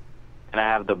 Okay. And I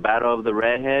have the Battle of the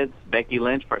Redheads, Becky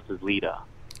Lynch versus Lita.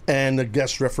 And the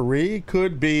guest referee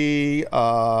could be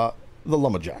the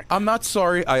Lumberjack. I'm not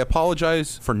sorry. I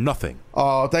apologize for nothing.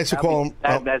 Thanks for calling.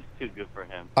 That's too good for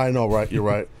him. I know, right? You're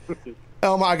right.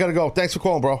 Elmer, I got to go. Thanks for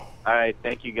calling, bro. All right.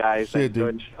 Thank you, guys. See you,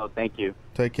 dude. Thank you.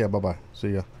 Take care. Bye-bye. See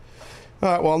ya.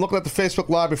 All right. Well, I'm looking at the Facebook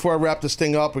Live before I wrap this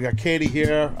thing up. We got Katie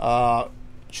here.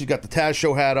 She's got the Taz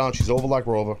Show hat on. She's over like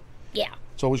Rover. Yeah.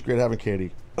 It's always great having Katie.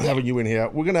 Having you in here.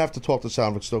 We're going to have to talk to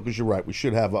Soundvix, though, because you're right. We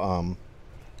should have... Are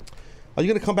you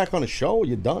going to come back on the show, or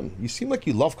you done? You seem like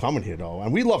you love coming here, though.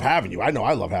 And we love having you. I know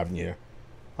I love having you here.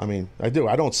 I mean, I do.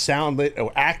 I don't sound it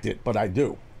or act it, but I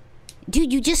do.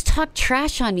 Dude, you just talked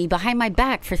trash on me behind my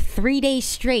back for 3 days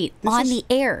straight the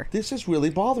air. This is really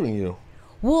bothering you.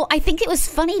 Well, I think it was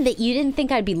funny that you didn't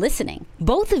think I'd be listening.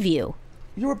 Both of you.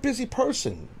 You're a busy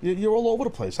person. You're all over the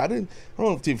place. I don't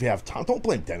know if you have time. Don't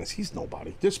blame Dennis. He's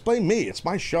nobody. Just blame me. It's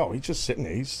my show. He's just sitting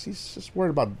there. He's just worried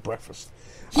about breakfast.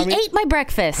 He ate my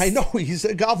breakfast. I know. He's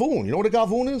a Gavoon. You know what a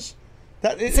Gavoon is?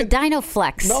 It's a Dino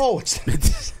Flex. No,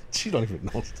 it's you don't even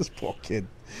know. It's this poor kid.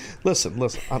 Listen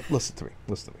to me.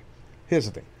 Here's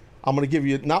the thing. I'm going to give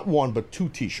you not one, but 2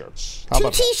 T-shirts. Two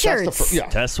T-shirts. Yeah.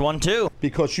 Test 1, 2.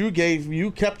 Because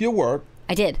you kept your word.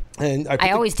 I did. And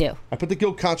I always do. I put the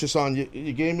guilt conscious on you.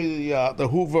 You gave me the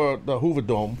Hoover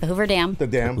Dome. The Hoover Dam.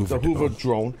 The Hoover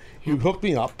drone. You hooked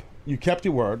me up. You kept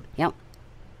your word. Yep.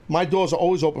 My doors are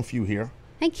always open for you here.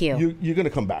 Thank you. You're going to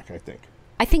come back, I think.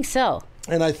 I think so.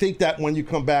 And I think that when you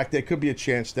come back, there could be a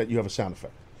chance that you have a sound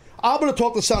effect. I'm going to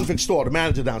talk to the sound effect store, the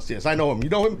manager downstairs. I know him. You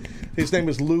know him? His name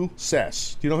is Lou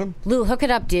Sass. Do you know him? Lou, hook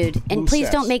it up, dude. And Lou please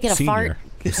Sass. don't make it a fart.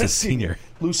 He's a senior.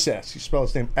 Lou Sass. You spell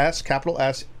his name S, capital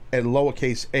S, and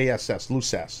lowercase ASS. Lou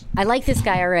Sass. I like this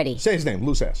guy already. Say his name,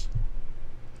 Lou Sass.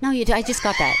 No, you do. I just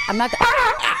got that. I'm not.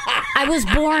 I was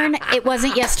born. It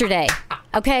wasn't yesterday.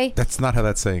 Okay? That's not how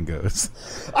that saying goes.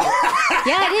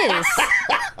 Yeah, it is.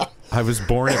 I was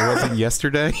born. It wasn't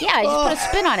yesterday. Yeah, I just put a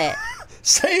spin on it.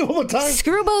 Say it one more time.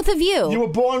 Screw both of you. You were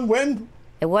born when?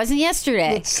 It wasn't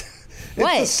yesterday.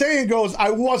 What? The saying goes, I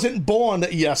wasn't born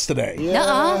yesterday.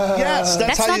 Nuh-uh. Yes,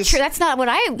 that's how not true. That's not what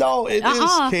I... No, it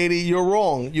is, Katie. You're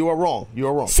wrong. You are wrong. You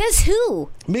are wrong. Says who?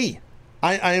 Me.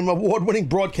 I am an award-winning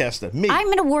broadcaster. Me.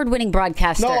 I'm an award-winning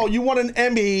broadcaster. No, you won an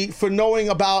Emmy for knowing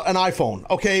about an iPhone.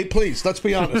 Okay, please, let's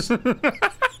be honest.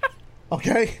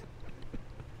 Okay?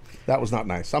 That was not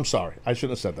nice. I'm sorry. I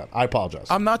shouldn't have said that. I apologize.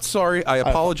 I'm not sorry. I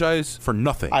apologize for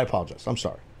nothing. I apologize. I'm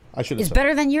sorry. I should have It's said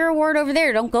better than your award over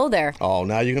there. Don't go there. Oh,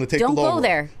 now you're going to take Don't the low go road.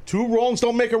 there. Two wrongs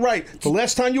don't make it right. The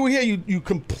last time you were here, you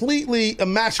completely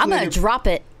emasculated. I'm going to drop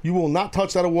it. You will not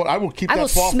touch that award. I will keep I that will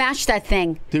far. smash that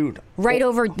thing. Dude. Right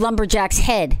over Lumberjack's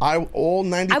head. All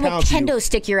 90 I will pounds of you. kendo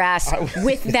stick your ass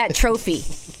with that trophy.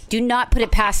 Do not put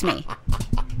it past me.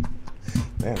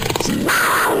 Man,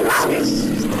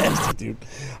 nasty, dude.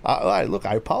 All right, look,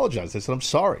 I apologize. I said I'm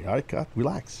sorry. All right, God,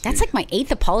 relax. That's like my 8th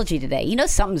apology today. You know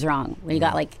something's wrong when you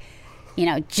got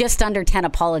just under 10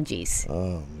 apologies.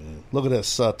 Oh, man. Look at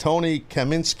this. Tony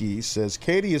Kaminsky says,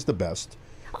 Katie is the best.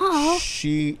 Oh.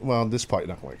 This part you're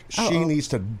not going to like. She needs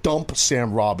to dump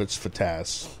Sam Roberts for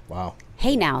Taz. Wow.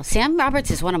 Hey, now, Sam Roberts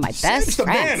is one of my best Sam's the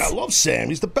friends. man. I love Sam.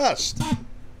 He's the best.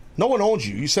 No one owns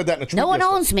you. You said that in a tweet. No one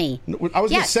yesterday. owns me. I was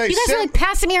going to say, you guys are like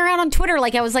passing me around on Twitter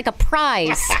like I was like a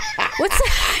prize. What's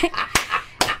that?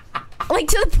 Like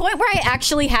to the point where I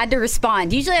actually had to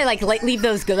respond. Usually I like leave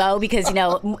those go because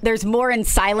there's more in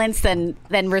silence than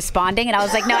responding. And I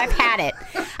was like, no, I've had it.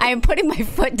 I am putting my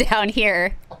foot down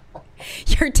here.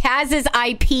 Your Taz's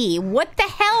IP. What the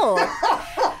hell?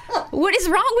 What is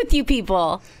wrong with you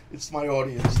people? It's my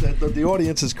audience. The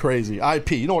audience is crazy.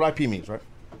 IP. You know what IP means, right?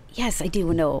 Yes, I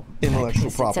do know.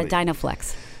 Intellectual property. It's a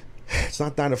Dynaflex. It's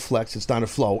not Dynaflex, it's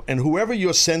Dynaflow. And whoever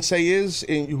your sensei is,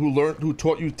 who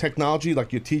taught you technology,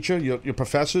 like your teacher, your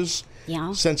professors,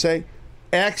 sensei,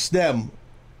 ask them.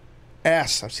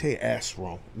 Ask. I say ask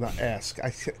wrong, not ask.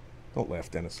 Don't laugh,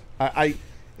 Dennis. I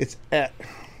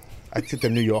took the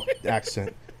New York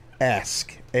accent.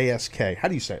 Ask. A-S-K. How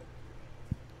do you say it?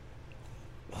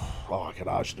 Oh,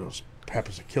 gosh, those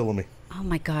peppers are killing me. Oh,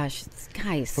 my gosh.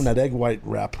 Guys. From that egg white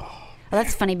wrap. Well,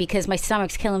 that's funny because my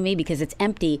stomach's killing me because it's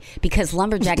empty because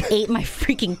Lumberjack ate my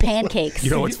freaking pancakes. You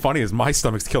know what's funny is my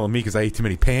stomach's killing me because I ate too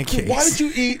many pancakes. Why did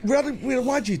you eat?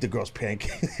 Why'd you eat the girl's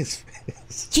pancakes?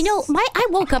 Do you know, I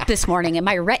woke up this morning and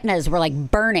my retinas were like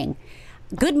burning.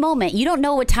 Good moment. You don't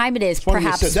know what time it is,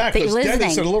 perhaps, that you're listening.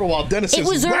 Dennis in a little while. Dennis it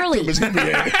was early.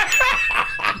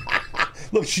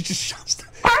 Look, she just shot.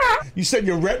 You said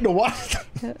your retina what?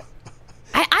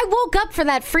 I woke up for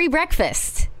that free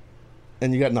breakfast.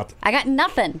 And you got nothing. I got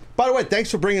nothing. By the way, thanks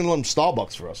for bringing them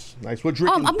Starbucks for us. Nice. We're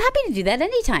drinking. I'm happy to do that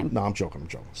anytime. No, I'm joking.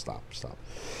 Stop.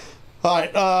 All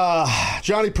right.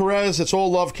 Johnny Perez, it's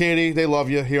all love, Katie. They love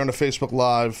you here on the Facebook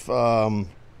Live. A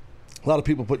lot of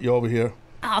people put you over here.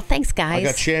 Oh, thanks, guys. I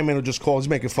got Chairman who just called. He's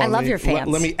making fun of me. I love your fans.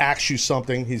 Let me ask you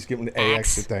something. He's giving the A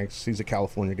accent. Thanks. He's a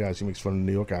California guy. So he makes fun of the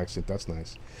New York accent. That's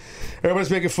nice. Everybody's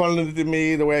making fun of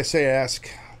me the way I say ask.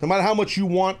 No matter how much you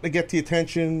want to get the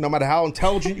attention, no matter how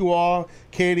intelligent you are,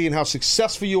 Katie, and how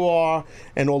successful you are,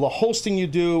 and all the hosting you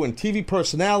do, and TV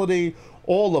personality,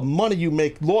 all the money you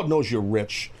make, Lord knows you're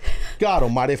rich. God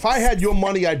almighty, if I had your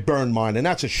money, I'd burn mine, and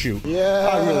that's a shoot.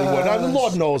 Yeah, I really would.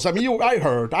 Lord knows. I mean, I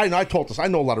heard. I told this. I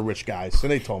know a lot of rich guys,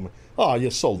 and they told me, oh, you're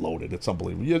so loaded. It's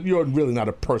unbelievable. You're really not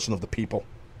a person of the people.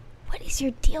 What is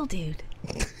your deal, dude?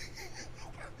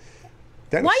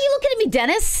 Dennis. Why are you looking at me,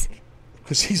 Dennis?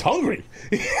 Because he's hungry.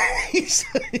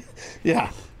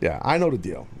 Yeah, I know the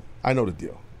deal.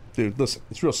 Dude, listen,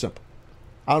 it's real simple.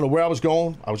 I don't know where I was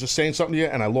going. I was just saying something to you,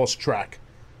 and I lost track.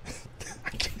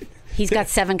 He's got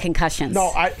 7 concussions.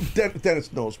 No,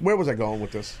 Dennis knows. Where was I going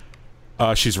with this?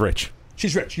 She's rich.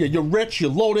 She's rich. Yeah, you're rich.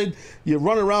 You're loaded. You're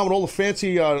running around with all the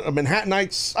fancy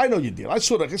Manhattanites. I know you did. I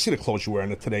see the clothes you wear on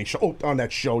the Today Show. Oh, on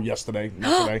that show yesterday.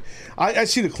 I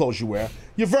see the clothes you wear.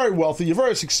 You're very wealthy. You're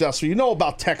very successful. You know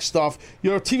about tech stuff.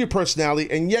 You're a TV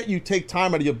personality, and yet you take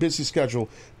time out of your busy schedule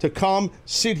to come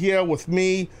sit here with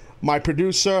me, my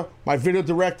producer, my video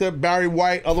director, Barry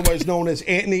White, otherwise known as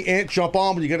Anthony. Ant, jump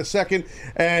on when you get a second.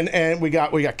 And we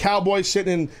got Cowboy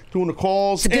sitting and doing the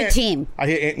calls. It's a good team. I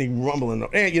hear Anthony rumbling.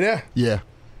 Ant, you there? Yeah.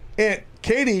 Ant,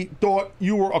 Katie thought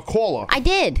you were a caller. I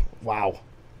did. Wow.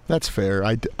 That's fair.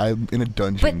 I'm in a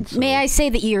dungeon. But may I say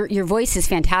that your voice is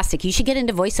fantastic. You should get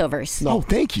into voiceovers. No,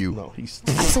 thank you. No, he's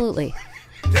absolutely.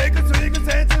 Take a swig of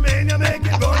Sensimania, make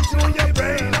it go through your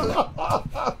brain.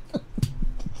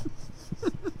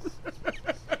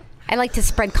 I like to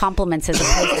spread compliments as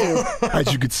opposed to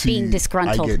as you could see, being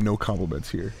disgruntled. I get no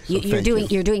compliments here. So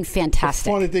you're doing fantastic.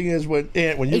 The funny thing is when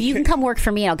you can come work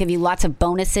for me, I'll give you lots of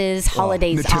bonuses,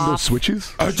 holidays Nintendo off.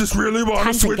 Switches. I just really want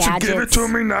a Switch and give it to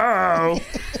me now.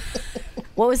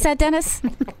 What was that, Dennis?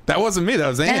 That wasn't me. That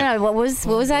was Ant. No, what was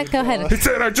that? Go ahead. He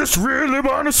said, I just really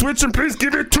want a Switch and please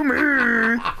give it to me.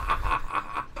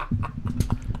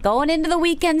 Going into the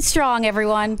weekend strong,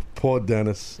 everyone. Poor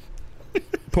Dennis.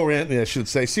 Poor Anthony, I should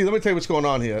say. See, let me tell you what's going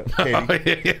on here,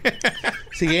 Katie.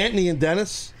 See, Anthony and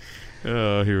Dennis.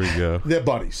 Oh, here we go. They're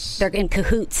buddies. They're in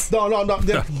cahoots. No.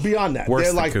 They're beyond that. Worse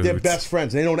They're than like they're cahoots. best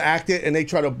friends. They don't act it, and they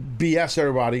try to BS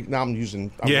everybody. Now I'm Yeah,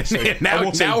 I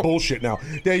won't say bullshit now.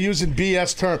 They're using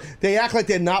BS terms. They act like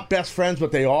they're not best friends,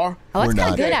 but they are. Oh, that's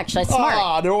kind of good, actually. That's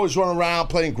smart. They're always running around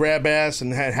playing grab ass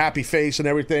and had happy face and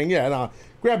everything. Yeah, no,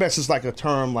 grab ass is like a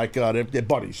term like they're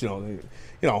buddies. You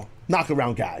know, knock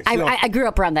around guys. I grew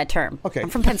up around that term. Okay. I'm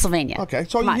from Pennsylvania. Okay,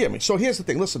 so you hear me. So here's the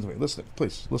thing. Listen to me.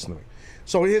 Please listen to me.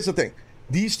 So here's the thing.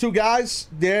 These two guys,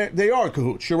 they are in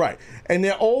cahoots. You're right, and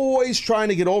they're always trying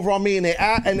to get over on me, and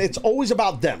and it's always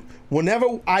about them.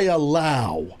 Whenever I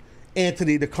allow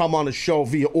Anthony to come on the show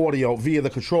via audio, via the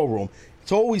control room,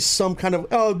 it's always some kind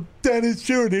of Dennis,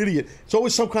 you're an idiot. It's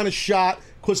always some kind of shot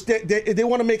because they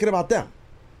want to make it about them.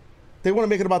 They want to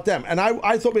make it about them, and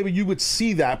I thought maybe you would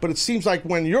see that, but it seems like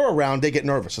when you're around, they get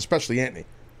nervous, especially Anthony.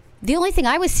 The only thing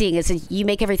I was seeing is that you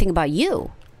make everything about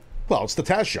you. Well, it's the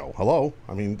Taz show. Hello.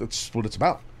 I mean, that's what it's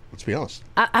about. Let's be honest.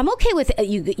 I'm okay with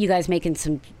you guys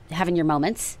having your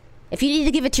moments. If you need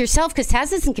to give it to yourself because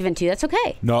Taz isn't giving it to you, that's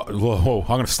okay. No, whoa, I'm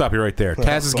going to stop you right there. Taz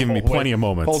has given me plenty of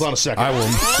moments. Hold on a second. I will.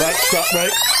 That's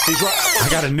right. He's right. I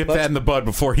got to nip that in the bud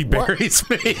before he buries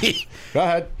me. Go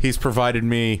ahead. He's provided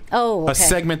me a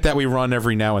segment that we run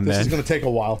every now and then. This is going to take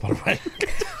a while, by the way.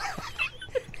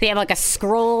 They have like a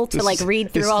scroll to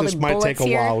read through all the bullets here. This might take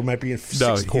a while. It might be in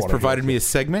sixth quarter. He's provided me a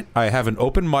segment. I have an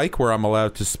open mic where I'm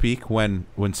allowed to speak when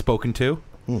spoken to,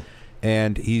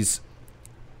 and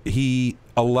he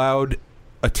allowed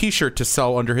a T-shirt to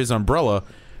sell under his umbrella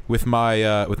with my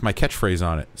catchphrase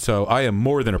on it. So I am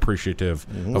more than appreciative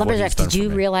of what he's done. Did you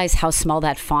realize how small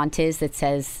that font is that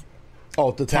says?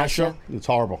 Oh, the Taz show. It's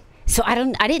horrible. So I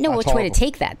didn't know which way to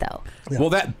take that though. Yeah. Well,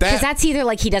 because that's either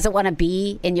like he doesn't want to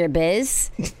be in your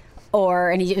biz,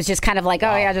 and he was just kind of like,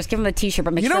 oh yeah, just give him a T-shirt,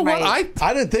 but make sure what? I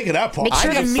didn't think of that part. Make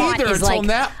sure the font is like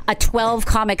a 12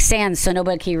 Comic Sans, so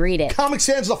nobody can read it. Comic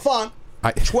Sans the font.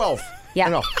 12. Yeah. I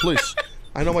know. Please.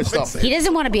 I know my stuff. He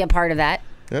doesn't want to be a part of that.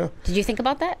 Yeah. Did you think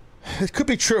about that? It could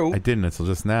be true. I didn't until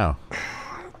just now.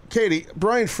 Katie,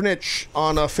 Brian Fnitch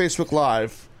on Facebook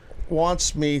Live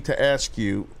wants me to ask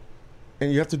you,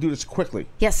 and you have to do this quickly.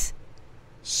 Yes.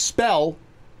 Spell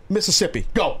Mississippi.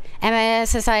 Go.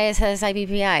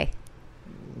 MISSISSIBPI.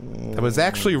 That was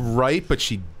actually right, but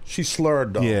she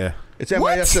slurred though. Yeah. It's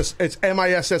MISS. It's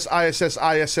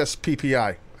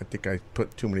MISSISSISSPPI. I think I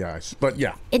put too many I's, but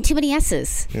yeah. And too many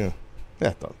S's. Yeah.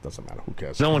 That doesn't matter. Who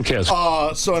cares? No one cares.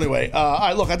 So anyway, all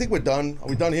right, look, I think we're done. Are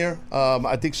we done here?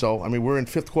 I think so. I mean, we're in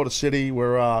Fifth Quarter City.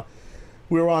 We're on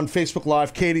Facebook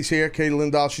Live. Katie's here. Katie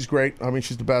Lindahl. She's great. I mean,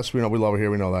 she's the best. We love her here.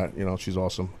 We know that. She's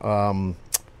awesome.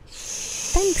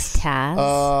 Thanks, Taz.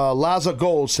 Laza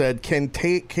Gold said, "Can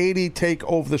Katie take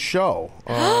over the show?"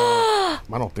 I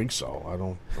don't think so. I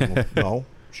don't no,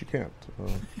 she can't.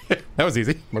 That was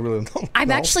easy. I really don't.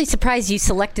 I'm actually surprised you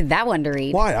selected that one to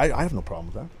read. Why? I have no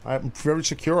problem with that. I'm very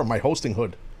secure in my hosting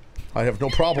hood. I have no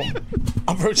problem.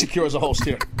 I'm very secure as a host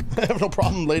here. I have no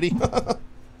problem, lady. I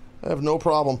have no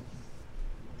problem.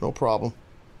 No problem.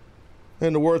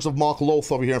 In the words of Mark Loth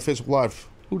over here on Facebook Live,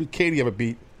 who did Katie ever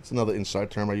beat? It's another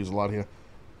inside term I use a lot here.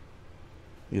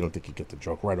 You don't think you get the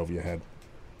joke right over your head.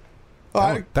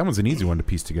 That one's an easy one to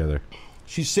piece together.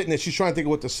 She's sitting there. She's trying to think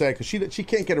of what to say because she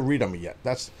can't get a read on me yet.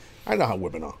 I know how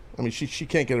women are. I mean, she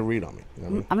can't get a read on me. You know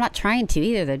what I mean? I'm not trying to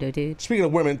either, though, dude. Speaking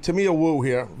of women, Tamia Wu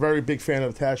here, very big fan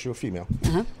of the Taz Show, female.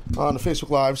 On the Facebook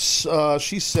Lives,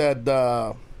 she said,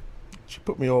 she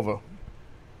put me over.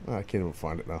 I can't even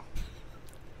find it now.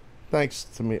 Thanks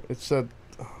to me. It said,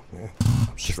 oh, man,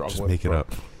 I'm struggling. Just make it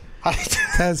up.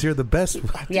 Taz, you're the best.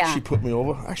 I think she put me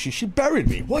over. Actually, she buried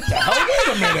me. What the hell?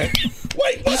 Wait a minute.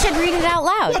 Wait. You should read it out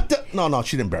loud. What the? No,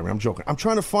 she didn't bury me. I'm joking. I'm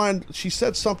trying to find. She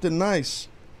said something nice,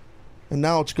 and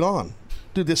now it's gone.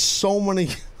 Dude, there's so many.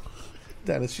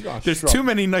 Dennis, there's too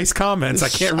many nice comments. I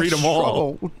can't read them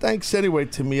all. Well, thanks anyway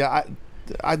to me.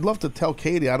 I'd love to tell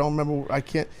Katie. I don't remember. I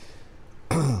can't.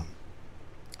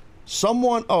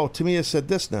 Someone, Tamia said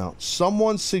this now.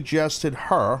 Someone suggested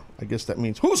her, I guess that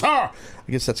means, who's her? I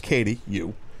guess that's Katie,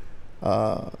 you,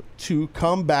 to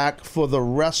come back for the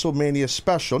WrestleMania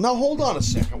special. Now, hold on a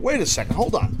second. Wait a second.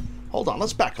 Hold on.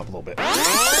 Let's back up a little bit.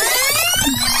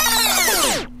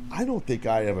 I don't think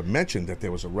I ever mentioned that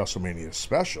there was a WrestleMania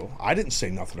special. I didn't say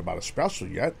nothing about a special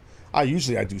yet. I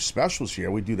do specials here.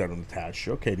 We do that on the Taz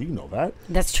Show. Katie, you know that.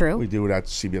 That's true. We do it at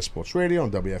CBS Sports Radio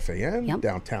on WFAN,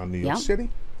 downtown New York City.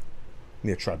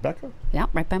 Near Tribeca? Yeah,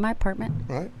 right by my apartment.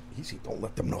 Right. Easy. Don't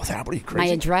let them know that. What are you, crazy?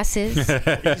 My address is.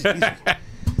 Easy.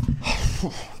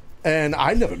 And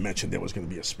I never mentioned there was going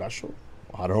to be a special.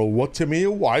 I don't know what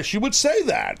Tamia, why she would say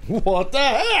that. What the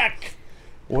heck?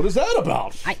 What is that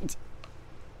about?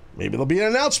 Maybe there'll be an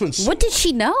announcement soon. What did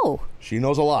she know? She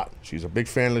knows a lot. She's a big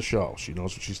fan of the show. She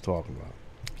knows what she's talking about.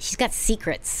 She's got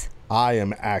secrets. I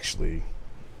am actually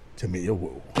Tamia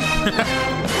Wu.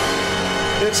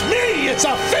 It's me. It's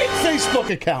a fake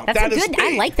Facebook account. That's good.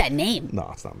 I like that name. No,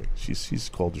 it's not me. She's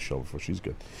called the show before. She's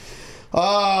good.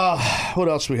 What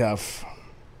else we have?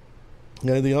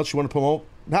 Anything else you want to promote?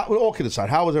 Now, all kidding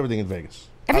aside, how was everything in Vegas?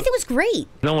 Everything was great.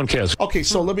 No one cares. Okay,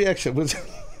 so let me actually.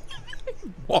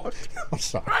 What? I'm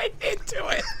sorry. Right into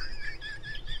it.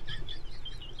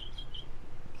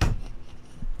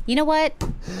 You know what?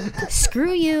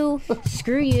 Screw you.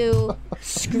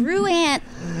 Screw Ant.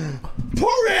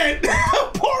 Poor Ant.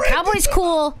 Cowboy's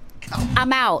cool.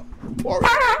 I'm out.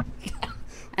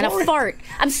 And a fart.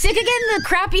 I'm sick of getting the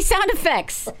crappy sound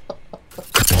effects.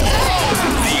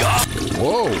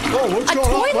 Whoa, what's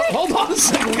going on? Hold on a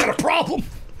second. We got a problem.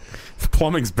 The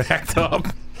plumbing's backed up.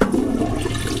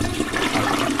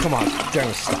 Come on,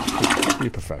 Dennis, stop. Be a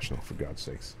professional, for God's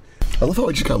sakes. I love how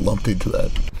I just got lumped into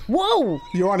that. Whoa!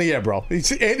 You're on the air, bro. Andy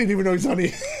didn't even know he's on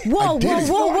the air. Whoa! His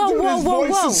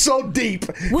voice is so deep.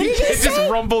 What did he say? It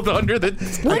just rumbled under the... I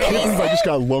can't believe I just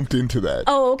got lumped into that.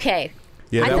 Oh, okay.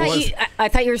 Yeah, I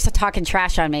thought you were talking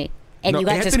trash on me, and you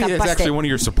guys just got busted. Anthony is actually one of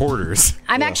your supporters.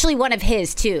 I'm actually one of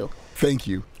his, too. Thank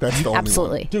you. That's the only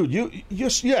Absolutely. one. Dude, you're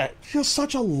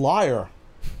such a liar,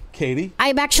 Katie.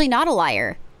 I'm actually not a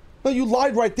liar. No, you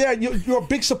lied right there. You're a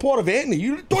big supporter of Anthony.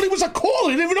 You thought he was a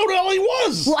caller. You didn't even know who the hell he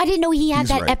was. Well, I didn't know he had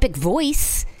that epic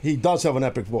voice. He does have an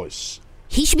epic voice.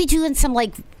 He should be doing some,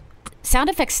 sound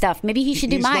effect stuff. Maybe he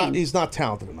should do mine. He's not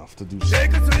talented enough to do so.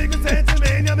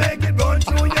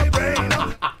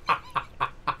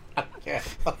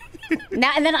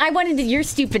 Now and then I wanted to do your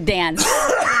stupid dance.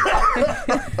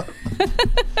 I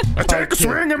take a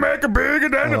swing and make a bigger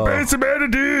than the fancy better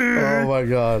do. Oh, my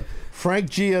God. Frank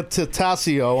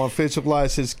Giattatasio on Facebook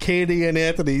Live says Katie and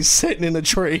Anthony sitting in a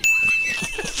tree.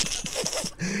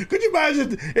 Could you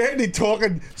imagine Anthony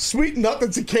talking sweet nothing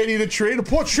to Katie in a tree? The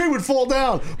poor tree would fall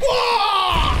down.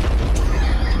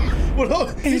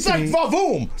 He's like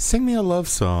Vavoom. Sing me a love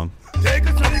song. Take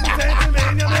a swing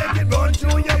and make it run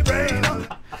through your brain.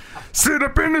 Sit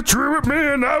up in the tree with me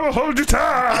and I will hold you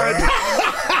tight.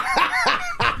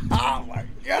 Oh, my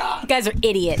God. You guys are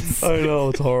idiots. I know,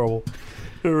 it's horrible.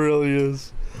 It really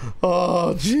is.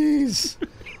 Oh, jeez.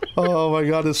 Oh, my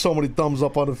God. There's so many thumbs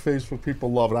up on the Facebook.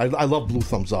 People love it. I love blue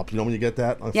thumbs up. You know when you get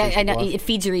that on Facebook I know. Live? It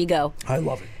feeds your ego. I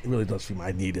love it. It really does feed me.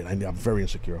 I need it. I'm very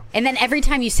insecure. And then every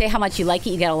time you say how much you like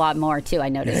it, you get a lot more, too, I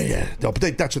noticed. Yeah. No,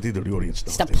 but that's what the audience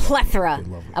does. Just a plethora.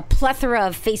 A plethora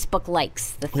of Facebook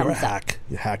likes. The You're a thumbs up. hack.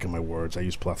 You're hacking my words. I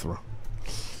use plethora.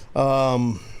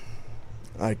 All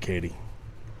right, Katie.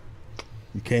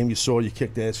 You came, you saw, you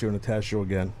kicked ass here on the Taz Show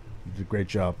again. You did a great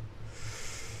job.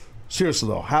 Seriously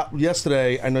though,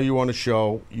 yesterday I know you were on the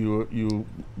show.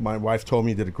 My wife told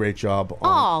me you did a great job.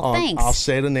 Thanks. I'll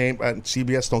say the name at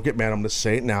CBS. Don't get mad. I'm going to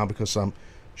say it now because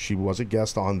she was a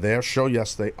guest on their show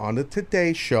yesterday on the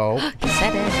Today Show. You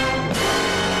said it.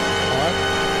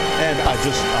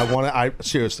 And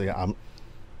seriously,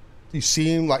 you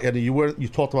seem like you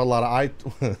talked about a lot of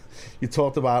you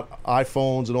talked about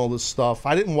iPhones and all this stuff.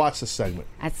 I didn't watch the segment.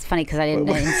 That's funny because I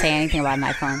didn't say anything about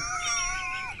my phone.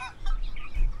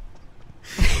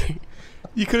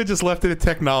 You could have just left it at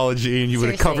technology and you would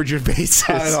have Seriously. covered your bases.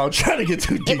 I know. I'm trying to get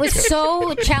too deep. It was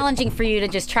so challenging for you to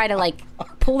just try to like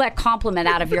pull that compliment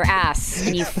out of your ass,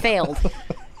 and you failed.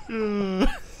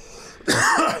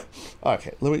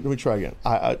 Okay, let me try again.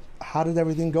 How did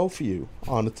everything go for you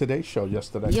on the Today Show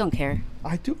yesterday? You don't care.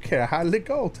 I do care. How did it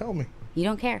go? Tell me. You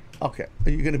don't care. Okay. Are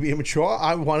you going to be immature?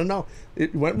 I want to know.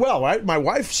 It went well, right? My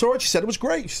wife saw it. She said it was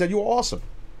great. She said you were awesome.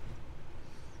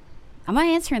 I'm not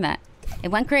answering that. It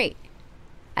went great.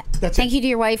 That's thank you to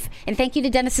your wife, and thank you to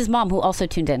Dennis's mom, who also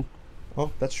tuned in.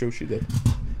 Oh, that's true. She did.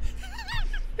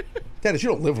 Dennis, you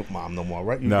don't live with mom no more,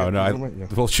 right? No.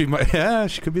 Well, she might. Yeah,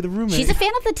 she could be the roommate. She's a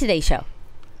fan of the Today Show.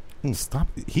 Stop.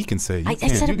 He can say it. I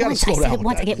said it once. I said it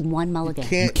once. I get one mulligan.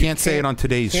 You can't say it on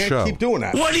today's show. Keep doing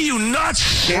that. What are you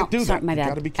nuts? Can't do sorry, that. my You bad.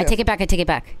 gotta be I careful. take it back. I take it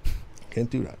back. Can't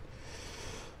do that.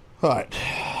 All right.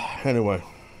 Anyway,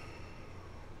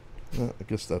 I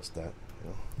guess that's that.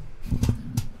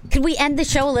 Could we end the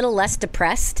show a little less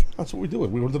depressed? That's what we do.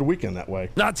 It. We went to the weekend that way.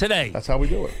 Not today. That's how we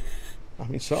do it. I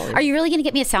mean, sorry. Are you really going to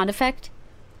get me a sound effect?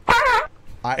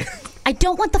 I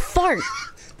don't want the fart.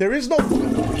 There is no.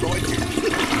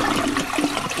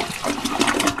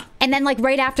 And then, like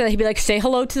right after that, he'd be like, "Say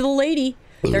hello to the lady.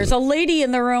 There's a lady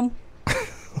in the room."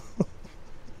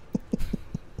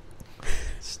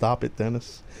 Stop it,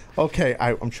 Dennis. Okay,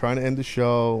 I'm trying to end the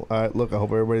show. All right, look, I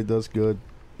hope everybody does good.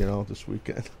 This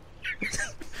weekend.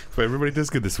 But everybody does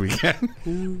good this weekend.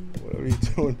 Whatever you're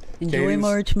doing. Enjoy Katie's-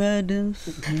 March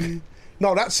Madness.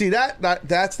 No, that's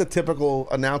the typical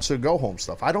announcer go home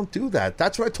stuff. I don't do that.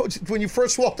 That's what I told you when you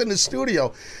first walked in the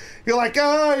studio. You're like,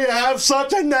 oh, you have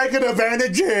such a negative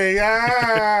energy.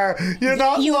 Ah, you're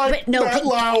not Matt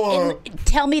Lauer.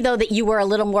 Tell me though that you were a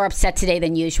little more upset today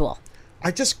than usual. I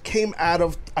just came out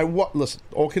of listen.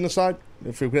 All kidding aside,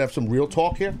 if we could have some real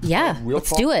talk here. Yeah,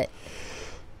 let's do it.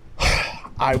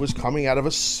 I was coming out of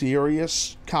a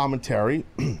serious commentary.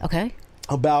 Okay.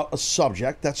 About a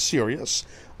subject that's serious,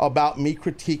 about me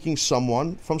critiquing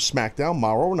someone from SmackDown,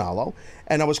 Mauro Ranallo,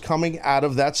 and I was coming out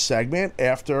of that segment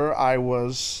after I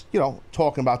was,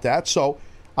 talking about that. So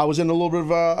I was in a little bit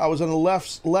of a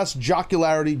less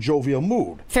jocularity, jovial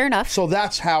mood. Fair enough. So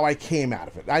that's how I came out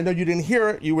of it. I know you didn't hear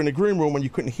it. You were in the green room and you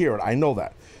couldn't hear it. I know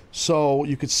that. So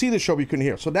you could see the show, but you couldn't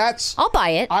hear it. So that's... I'll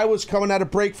buy it. I was coming at a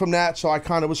break from that, so I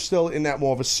kind of was still in that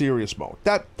more of a serious mode.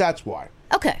 That's why.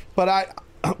 Okay. But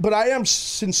I am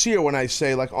sincere when I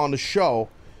say, like, on the show,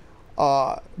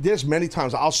 there's many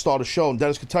times I'll start a show, and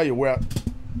Dennis can tell you where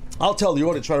I'll tell the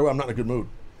audience right away I'm not in a good mood.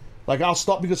 Like, I'll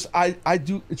stop because I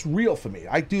do, it's real for me.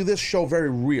 I do this show very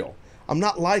real. I'm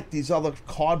not like these other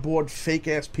cardboard,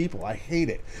 fake-ass people. I hate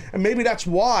it. And maybe that's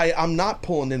why I'm not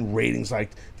pulling in ratings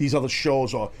like these other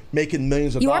shows or making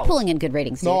millions of dollars. You are pulling in good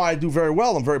ratings, No, dude. I do very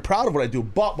well. I'm very proud of what I do.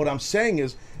 But what I'm saying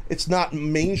is it's not a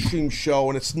mainstream show,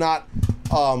 and it's not...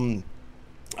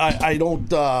 I don't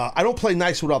play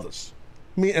nice with others.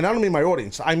 And I don't mean my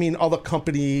audience. I mean other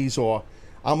companies, or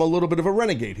I'm a little bit of a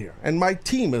renegade here. And my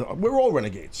team, we're all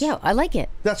renegades. Yeah, I like it.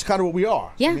 That's kind of what we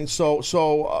are. Yeah. I mean, so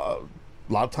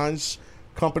a lot of times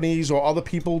companies or other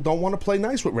people don't want to play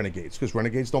nice with renegades because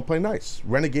renegades don't play nice.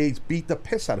 Renegades beat the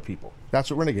piss out of people. That's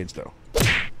what renegades do.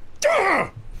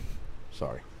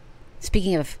 Sorry.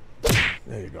 Speaking of...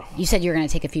 There you go. You said you were going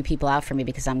to take a few people out for me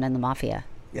because I'm in the mafia.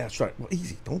 Yeah, that's right. Well,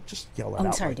 easy. Don't just yell that I'm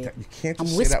out sorry, like dude. that. You can't I'm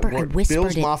just say that word. I whispered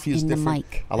Bill's it Mafia is in the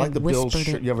different. mic. I like the Bills whispered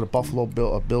shirt. it. You have a Buffalo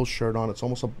Bill, a Bills shirt on. It's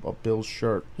almost a Bills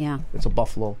shirt. Yeah. It's a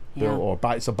Buffalo Yeah. Bill, or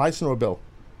it's a bison or a bill.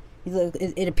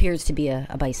 It appears to be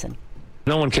a bison.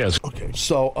 No one cares. Okay,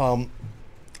 so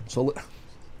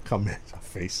come in. Her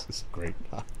face is great.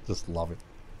 I just love it.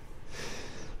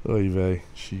 Oy vey.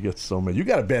 She gets so mad. You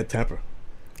got a bad temper.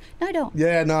 No, I don't.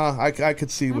 Yeah, no, I could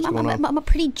see what's going on. I'm a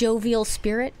pretty jovial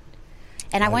spirit.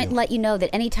 And I want to let you know that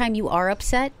anytime you are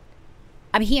upset,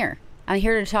 I'm here. I'm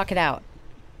here to talk it out.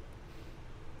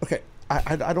 Okay,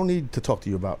 I don't need to talk to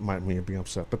you about me being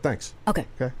upset, but thanks. Okay.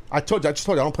 Okay. I just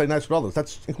told you I don't play nice with others.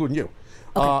 That's including you.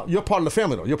 Okay. You're part of the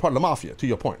family, though. You're part of the mafia, to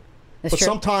your point. That's but true.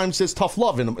 sometimes there's tough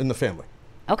love in the family.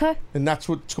 Okay. And that's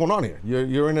what's going on here.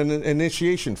 You're in an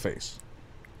initiation phase.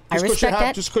 I respect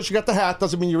that. Just because you got the hat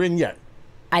doesn't mean you're in yet.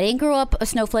 I didn't grow up a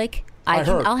snowflake.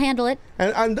 heard. I'll handle it.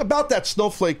 And about that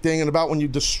snowflake thing and about when you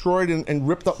destroyed and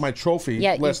ripped up my trophy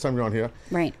last time you were on here.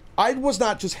 Right. I was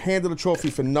not just handed a trophy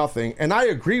for nothing. And I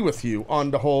agree with you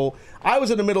on the whole. I was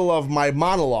in the middle of my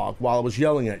monologue while I was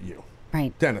yelling at you.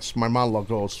 Right. Dennis, my monologue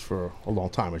goes for a long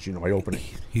time, as you know, my opening.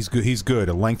 He's good. He's good.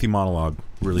 A lengthy monologue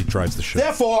really drives the show.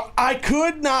 Therefore, I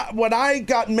could not, when I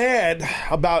got mad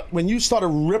about when you started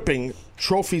ripping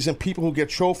trophies and people who get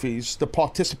trophies, the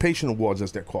participation awards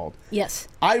as they're called. Yes.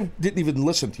 I didn't even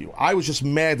listen to you. I was just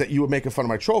mad that you were making fun of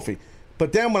my trophy.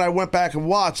 But then when I went back and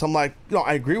watched, I'm like,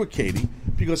 I agree with Katie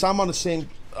because I'm on the same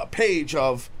page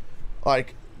of,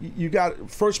 like, you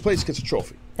got first place gets a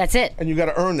trophy. That's it. And you got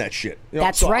to earn that shit.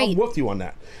 That's so right. I'm with you on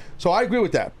that. So I agree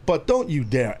with that. But don't you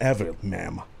dare ever,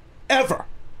 ma'am, ever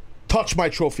touch my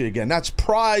trophy again. That's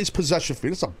prize possession fee.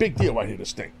 That's a big deal right here,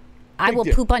 this thing. I will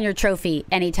poop on your trophy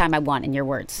anytime I want, in your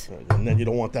words. And then you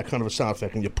don't want that kind of a sound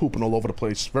effect, and you're pooping all over the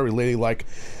place. Very ladylike.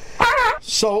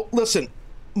 So, listen.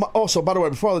 Also, by the way,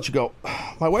 before I let you go,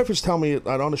 my wife was telling me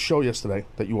on a show yesterday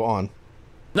that you were on.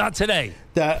 Not today.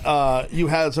 That you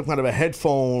had some kind of a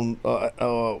headphone with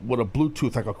a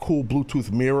Bluetooth, like a cool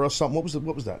Bluetooth mirror or something.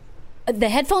 What was that? The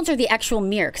headphones are the actual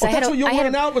mirror. That's what you're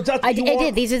wearing now? I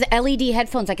did. These are the LED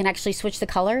headphones. I can actually switch the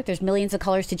color. There's millions of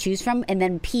colors to choose from. And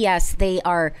then P.S., they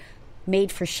are made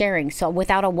for sharing. So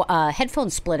without a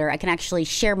headphone splitter, I can actually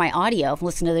share my audio and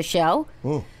listen to the show.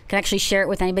 Can actually share it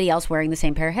with anybody else wearing the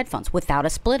same pair of headphones without a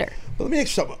splitter. Well, let me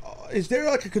ask you something. Is there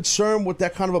like a concern with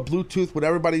that kind of a Bluetooth,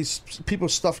 with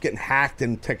people's stuff getting hacked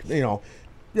and that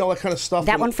kind of stuff?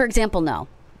 That one, for example, no.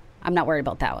 I'm not worried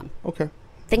about that one. Okay.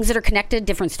 Things that are connected,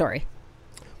 different story.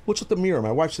 What's with the mirror?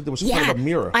 My wife said there was kind of a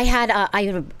mirror. I had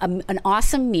an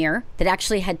awesome mirror that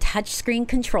actually had touchscreen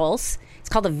controls. It's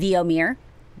called a VO mirror.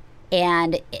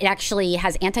 And it actually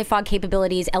has anti-fog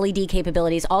capabilities, LED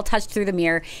capabilities, all touched through the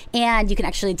mirror. And you can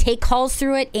actually take calls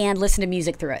through it and listen to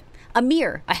music through it. A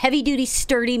mirror, a heavy-duty,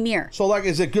 sturdy mirror. So, like,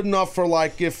 is it good enough for,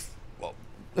 like, if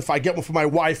I get one for my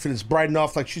wife and it's bright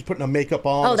enough, like she's putting her makeup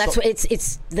on? Oh, that's what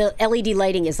it's the LED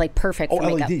lighting is, like, perfect for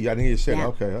makeup. LED. I didn't hear you say that.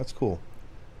 Okay, that's cool.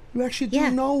 You actually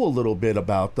do know a little bit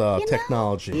about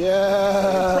technology.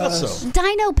 Yeah. Impressive.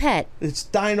 Dino Pet. It's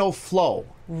Dino Flow.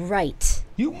 Right.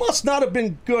 You must not have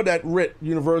been good at RIT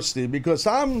University because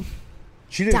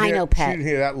she didn't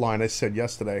hear that line I said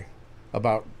yesterday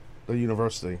about the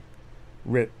university.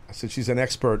 RIT. I said she's an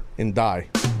expert in dye.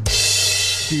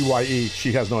 DYE.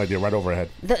 She has no idea. Right over her head.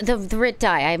 The RIT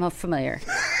dye. I'm familiar.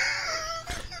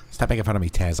 Stop making fun of me,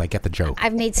 Taz. I get the joke.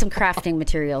 I've made some crafting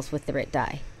materials with the RIT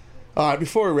dye. All right,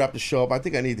 before we wrap the show up, I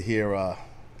think I need to hear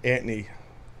Anthony,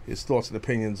 his thoughts and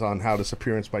opinions on how this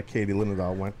appearance by Katie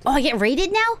Linendoll went. Oh, I get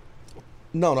rated now?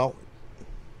 No.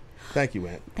 Thank you,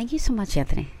 Ant. Thank you so much,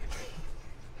 Anthony.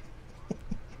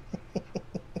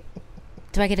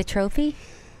 Do I get a trophy?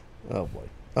 Oh, boy.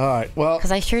 All right, well.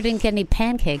 Because I sure didn't get any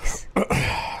pancakes.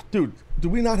 Dude, do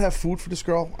we not have food for this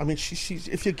girl? I mean, she's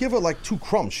if you give her like 2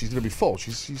 crumbs, she's going to be full.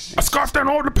 She's I scoffed down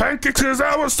all the pancakes because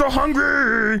I was so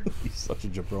hungry. He's such a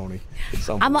jabroni.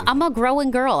 I'm a growing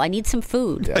girl. I need some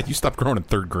food. Yeah. You stopped growing in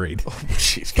 3rd grade. Oh,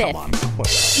 jeez, come on.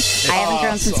 I haven't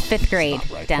grown since 5th grade,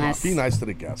 right. Dennis. Be nice to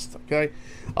the guest, okay?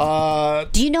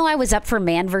 Do you know I was up for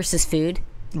Man vs. Food?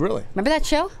 Really? Remember that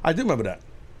show? I do remember that.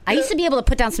 I used to be able to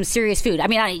put down some serious food. I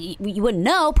mean, you wouldn't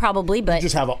know probably, but you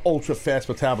just have an ultra fast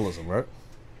metabolism, right?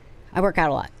 I work out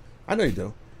a lot. I know you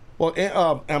do. Well,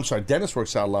 I'm sorry, Dennis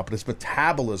works out a lot, but his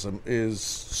metabolism is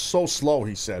so slow.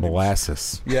 He said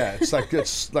molasses. Yeah, it's like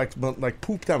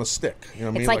poop down a stick. You know what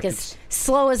I mean? It's like as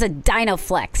slow as a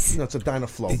Dynaflex. No, it's a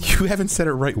Dynaflow. You haven't said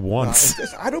it right once.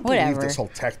 I don't believe this whole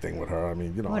tech thing with her. I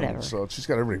mean, whatever. So she's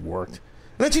got everything worked.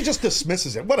 And then she just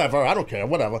dismisses it. Whatever, I don't care,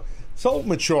 whatever. So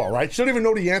mature, right? She don't even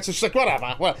know the answer. She's like,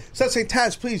 whatever. So I say,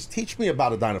 Taz, please teach me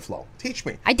about a Dynaflow. Teach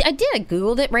me. I did. I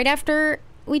Googled it right after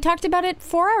we talked about it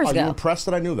 4 hours ago. Are you impressed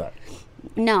that I knew that?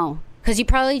 No, because you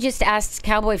probably just asked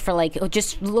Cowboy for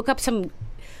just look up some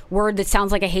word that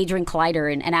sounds like a Hadron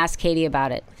Collider and ask Katie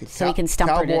about it so he can stump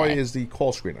her to it. Cowboy is the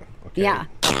call screener. Okay? Yeah.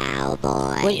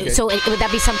 Cowboy. So would that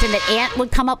be something that Ant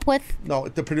would come up with? No,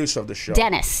 the producer of the show.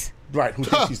 Dennis. Right, who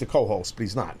thinks he's the co-host, but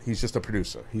he's not. He's just a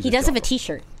producer. He does have a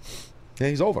T-shirt. Yeah,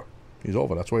 he's over. He's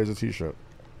over. That's why he has a T-shirt.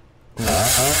 Unbelievable.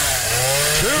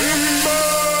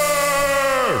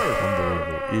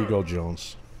 Ego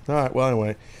Jones. All right, well,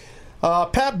 anyway.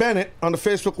 Pat Bennett on the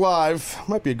Facebook Live.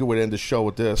 Might be a good way to end the show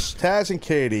with this. Taz and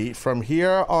Katie, from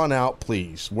here on out,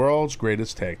 please. World's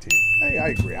greatest tag team. Hey, I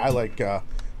agree. I like...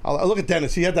 I look at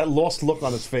Dennis. He had that lost look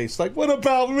on his face. Like, what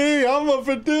about me? I'm a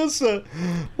producer.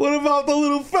 What about the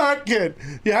little fat kid?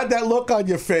 You had that look on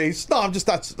your face. No,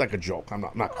 that's like a joke. I'm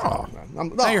not.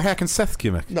 Now you're hacking Seth's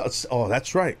gimmick. No,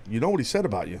 that's right. You know what he said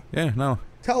about you. Yeah, no.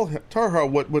 Tell her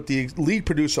what the lead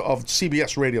producer of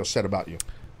CBS Radio said about you.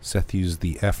 Seth used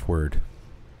the F word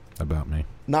about me.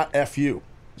 Not F-U.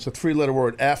 It's a 3-letter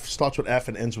word. F starts with F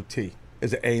and ends with T.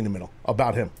 There's an A in the middle.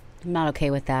 About him. I'm not okay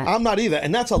with that. I'm not either,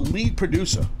 and that's a lead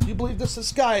producer. Do you believe this?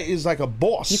 This guy is like a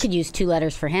boss. You could use 2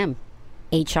 letters for him.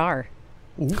 HR.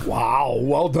 Wow,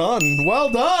 well done.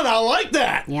 Well done. I like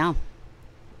that. Yeah.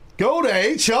 Go to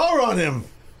HR on him.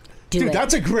 Dude,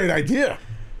 that's a great idea.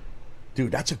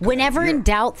 Dude, that's a good Whenever idea. in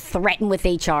doubt, threaten with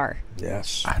HR.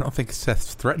 Yes. I don't think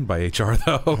Seth's threatened by HR,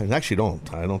 though. I actually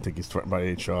don't. I don't think he's threatened by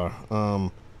HR.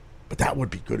 But that would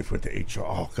be good if we went to HR.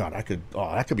 Oh, God,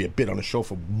 that could be a bit on the show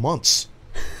for months.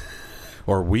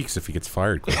 Or weeks if he gets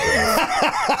fired quickly.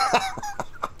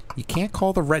 You can't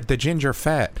call the ginger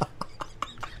fat.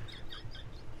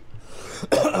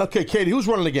 Okay, Katie, who's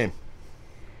running the game?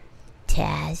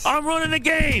 Taz. I'm running the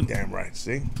game. Damn right.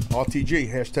 See?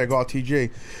 RTG. Hashtag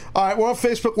RTG. All right, we're on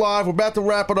Facebook Live. We're about to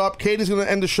wrap it up. Katie's going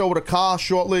to end the show with a car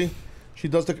shortly. She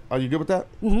does the... Are you good with that?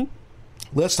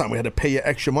 Mm-hmm. Last time we had to pay you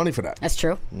extra money for that. That's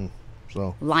true.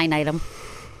 So Line item.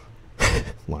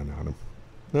 Line item.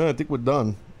 No, I think we're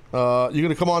done. You going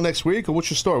to come on next week, or what's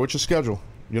your story? What's your schedule?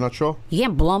 You're not sure? You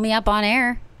can't blow me up on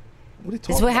air. What are you This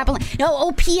talking is what about? happened.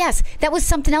 No, P.S. That was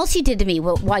something else you did to me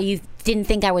while you didn't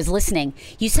think I was listening.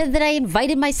 You said that I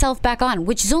invited myself back on,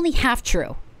 which is only half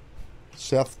true.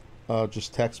 Seth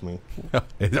just texted me.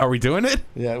 Are we doing it?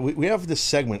 Yeah, we have this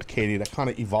segment, Katie, that kind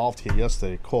of evolved here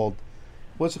yesterday called,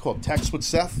 what's it called? Text with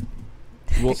Seth?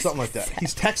 Well, something like that.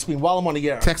 He's texting me while I'm on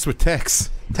the air. Text with text.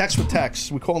 Text with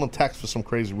text. We call him text for some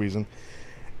crazy reason.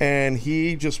 And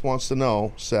he just wants to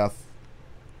know, Seth,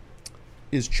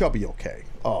 is Chubby okay?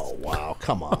 Oh, wow.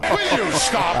 Come on. Will you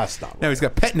stop? That's not right. Now he's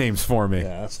got pet names for me.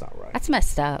 Yeah, that's not right. That's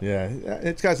messed up. Yeah,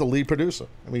 this guy's a lead producer.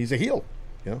 I mean, he's a heel.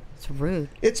 You know? It's rude.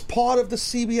 It's part of the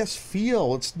CBS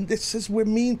feel. We're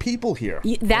mean people here.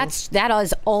 That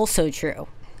is also true.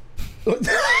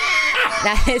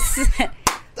 That is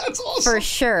That's awesome. for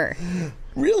sure.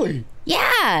 Really?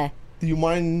 Yeah. Do you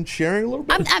mind sharing a little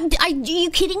bit? Are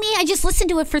you kidding me? I just listened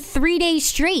to it for 3 days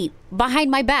straight behind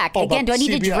my back. Oh, Again, do I about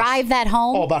need to CBS. drive that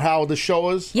home? Oh, about how the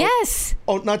show is? Yes.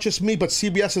 Oh, not just me, but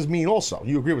CBS is mean also.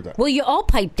 You agree with that? Well, you all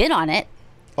piped in on it.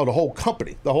 Oh, the whole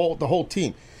company, the whole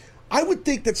team. I would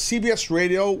think that CBS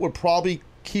Radio would probably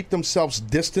keep themselves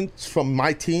distant from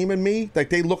my team and me. Like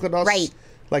they look at us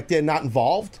like they're not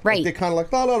involved. Right. Like they're kind of like,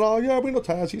 no, yeah, we know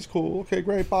Taz, he's cool. Okay,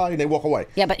 great, bye. And they walk away.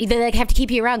 Yeah, but they have to keep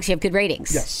you around because you have good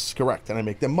ratings. Yes, correct. And I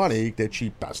make them money. They're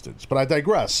cheap bastards. But I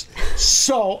digress.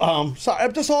 So I'm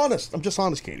just honest. I'm just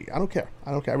honest, Katie. I don't care.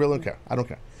 I really don't care. I don't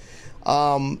care.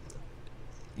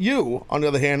 You, on the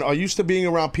other hand, are used to being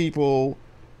around people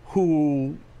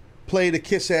who play the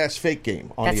kiss-ass fake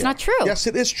game on That's the air. not true. Yes,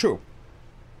 it is true.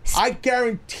 I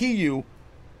guarantee you,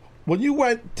 when you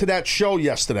went to that show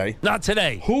yesterday... Not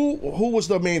today. Who was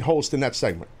the main host in that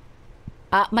segment?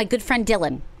 My good friend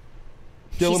Dylan.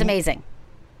 She's amazing.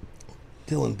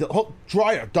 Dylan. Oh,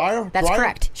 Dyer. That's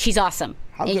correct. She's awesome.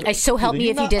 So help me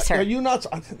if you diss her. Are you not...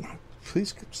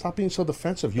 Please stop being so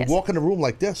defensive. You Yes. walk in the room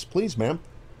like this, please, ma'am.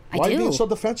 I Why are you do. being so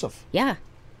defensive? Yeah.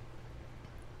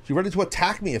 You're ready to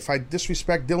attack me if I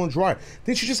disrespect Dylan Dreyer.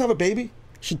 Didn't she just have a baby?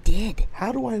 She did.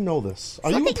 How do I know this?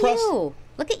 Are Look you at impressed? you.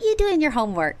 Look at you doing your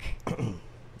homework.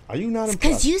 Are you not Because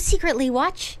impressed? you secretly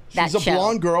watch that She's show. a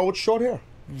blonde girl with short hair.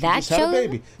 She That just had show? a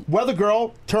baby. Weather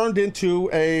girl turned into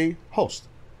a host.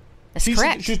 That's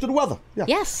correct. She's the weather. Yeah.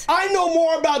 Yes. I know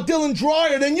more about Dylan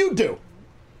Dreyer than you do.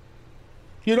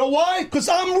 You know why? Because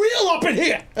I'm real up in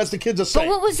here, as the kids are But saying.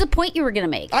 what was the point you were going to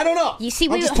make? I don't know. You see,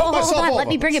 I'm just putting hold myself on. Let over.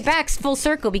 me bring it back full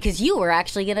circle because you were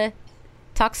actually going to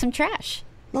talk some trash.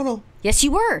 No. Yes,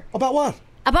 you were. About what?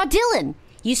 About Dylan.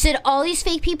 You said all these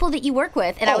fake people that you work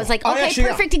with, and I was like, okay,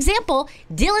 perfect example.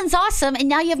 Dylan's awesome, and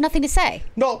now you have nothing to say.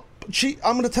 No,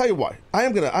 I'm going to tell you why.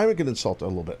 I'm going to insult her a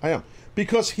little bit. I am.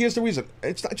 Because here's the reason.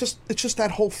 It's just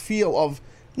that whole feel of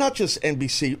not just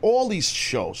NBC, all these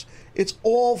shows. It's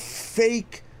all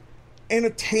fake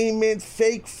entertainment,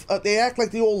 fake. They act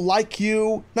like they all like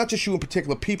you, not just you in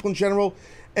particular, people in general.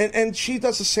 And she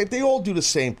does the same. They all do the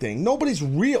same thing. Nobody's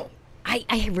real.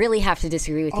 I really have to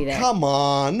disagree with you there. Come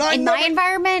on. In my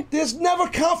environment? There's never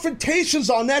confrontations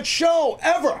on that show,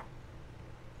 ever.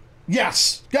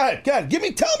 Yes. Go ahead.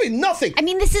 Tell me nothing. I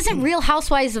mean, this isn't Real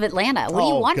Housewives of Atlanta. What do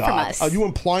you want from us? Are you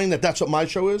implying that that's what my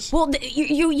show is? Well,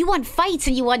 you want fights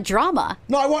and you want drama.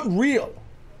 No, I want real.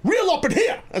 Real up in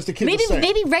here, as the kids are saying.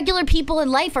 Maybe regular people in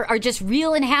life are just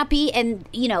real and happy and,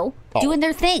 doing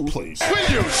their thing. Please.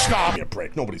 Will you stop? Give me a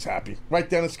break. Nobody's happy. Right,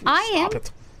 Dennis? Stop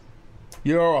it.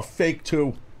 You're a fake,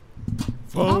 too.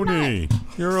 Phony.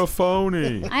 You're a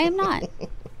phony. I am not.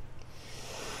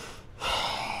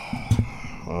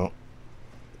 Well,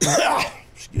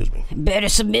 excuse me. Better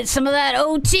submit some of that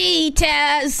OT,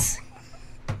 Taz.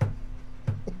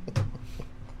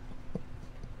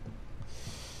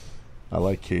 I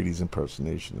like Katie's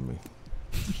impersonation of me.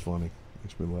 It's funny.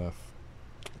 Makes me laugh.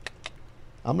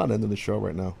 I'm not ending the show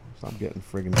right now. So I'm getting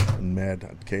friggin' mad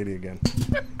at Katie again.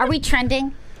 Are we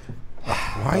trending?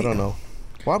 I don't know.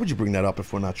 Why would you bring that up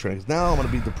if we're not trending? Now I'm going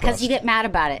to be depressed. Because you get mad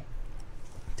about it.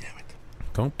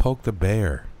 Don't poke the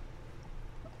bear.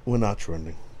 We're not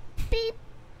trending. Beep.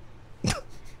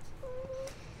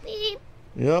 Beep.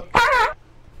 Yep.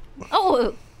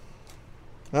 Oh.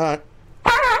 All right.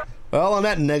 Well, on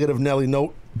that negative Nelly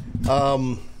note,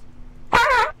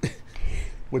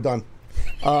 we're done.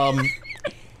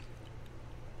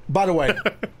 By the way,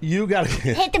 you got to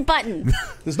hit the button.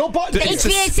 There's no buttons. The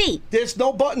HVAC. There's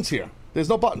no buttons here. There's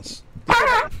no buttons.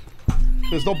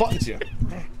 There's no buttons here.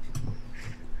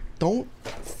 Don't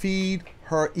feed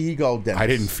her ego, Dennis. I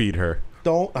didn't feed her.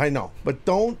 Don't. I know, but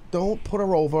don't put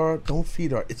her over. Don't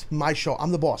feed her. It's my show.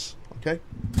 I'm the boss. Okay,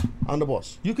 I'm the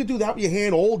boss. You can do that with your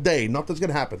hand all day. Nothing's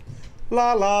gonna happen.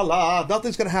 La la la.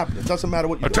 Nothing's gonna happen. It doesn't matter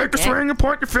what you do. Take the swing and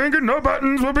point your finger. No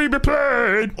buttons will be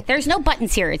played. There's no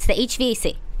buttons here. It's the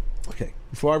HVAC. Okay.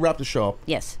 Before I wrap the show up,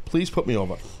 yes, please put me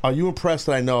over. Are you impressed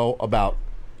that I know about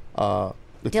the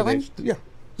Dylan? Yeah.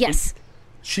 Yes.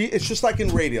 It's just like in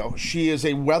radio. She is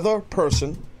a weather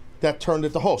person that turned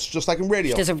into host, just like in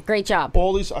radio. She does a great job.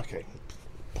 All these, okay,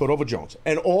 put over Jones.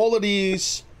 And all of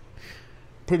these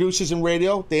producers in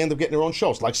radio, they end up getting their own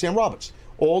shows, like Sam Roberts.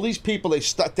 All these people,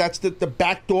 that's the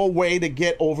backdoor way to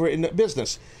get over in the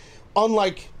business.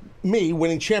 Unlike me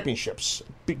winning championships,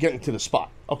 getting to the spot.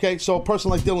 Okay, so a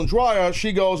person like Dylan Dreyer,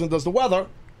 she goes and does the weather,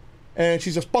 and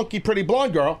she's a spunky, pretty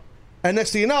blonde girl, and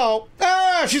next thing you know,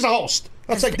 she's a host.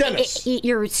 That's like Dennis.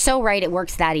 You're so right. It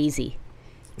works that easy.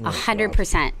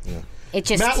 100%. Yeah. It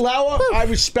just Matt Lauer, I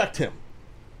respect him.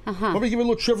 Want me to give you a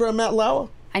little trivia on Matt Lauer?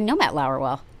 I know Matt Lauer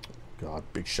well. God,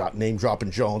 big shot, name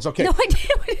dropping Jones. Okay. No, I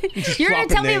didn't. You're going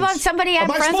to tell me about somebody I'm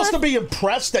friends with? Am I supposed to be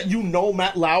impressed that you know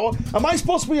Matt Lauer? Am I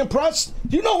supposed to be impressed?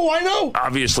 Do you know who I know?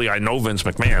 Obviously, I know Vince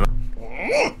McMahon.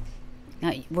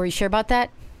 Were you sure about that?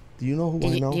 Do you know who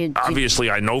I know? Obviously,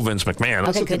 I know Vince McMahon.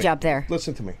 Okay, good job there.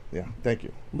 Listen to me. Yeah, thank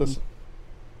you. Listen.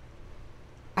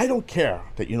 I don't care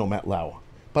that you know Matt Lauer,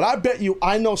 but I bet you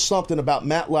I know something about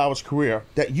Matt Lauer's career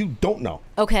that you don't know.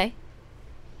 Okay.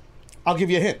 I'll give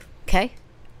you a hint. Okay.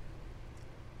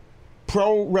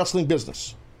 Pro wrestling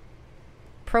business.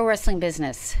 Pro wrestling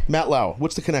business. Matt Lauer.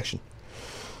 What's the connection?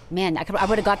 Man, I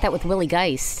would have got that with Willie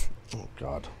Geist. Oh,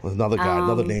 God. Another guy,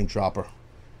 another name dropper.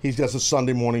 He does a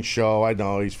Sunday morning show. I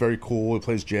know. He's very cool. He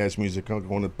plays jazz music. I'm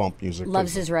going to bump music.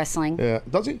 Loves his wrestling. Yeah.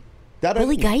 Does he?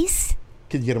 Willie Geist?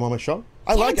 Can you get him on my show?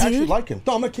 I Yeah, actually dude. like him.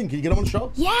 No, I'm not kidding. Can you get him on the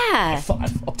show? Yeah.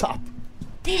 Five up top.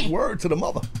 Word to the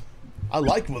mother. I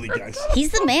like Willie Geist.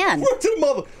 He's the man. Word to the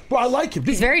mother. Bro, I like him. Dude.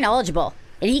 He's very knowledgeable.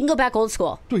 And he can go back old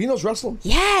school. Dude, he knows wrestling.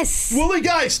 Yes. Willie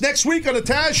Geist, next week on the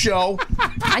Taz Show.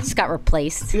 I just got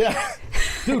replaced. Yeah.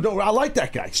 Dude, no, I like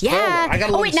that guy. He's Yeah.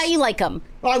 totally. Oh, wait, now you like him.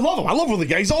 I love him. I love Willie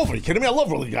Geist. He's over. Are you kidding me? I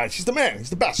love Willie Geist. He's the man. He's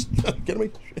the best. Kidding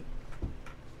me?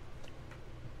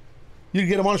 You can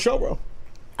get him on the show, bro.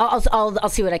 I'll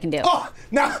see what I can do. Oh,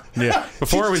 now. Yeah.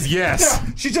 Before it was yes.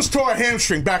 Yeah, she just tore a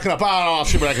hamstring backing up. Oh, I'll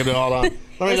see what I can do. Hold on.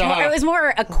 It was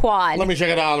more a quad. Let me check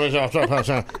it out.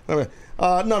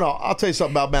 No. I'll tell you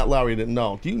something about Matt Lauer you didn't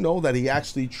know. Do you know that he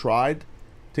actually tried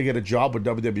to get a job with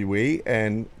WWE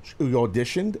and he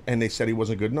auditioned and they said he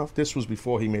wasn't good enough? This was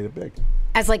before he made it big.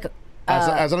 As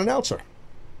an announcer.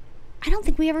 I don't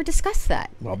think we ever discussed that.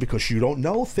 Well, because you don't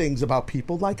know things about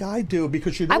people like I do.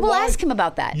 Because you know I will why? ask him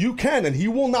about that. You can, and he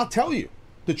will not tell you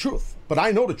the truth. But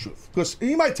I know the truth because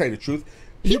he might tell you the truth.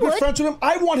 He You good would. friends with him?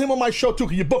 I want him on my show too.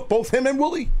 Can you book both him and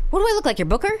Willie? What do I look like, your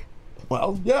booker?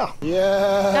 Well, yeah.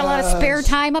 Got a lot of spare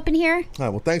time up in here? All right,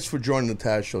 well, thanks for joining the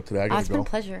Taz Show today. I got It's to been go. a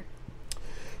pleasure.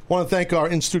 Want to thank our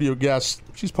in-studio guest.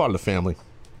 She's part of the family.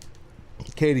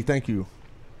 Katie, thank you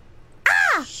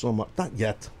so much. Not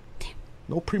yet.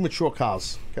 No premature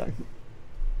calls, okay?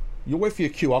 You wait for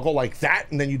your cue. I'll go like that,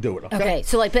 and then you do it, okay? Okay,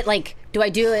 so do I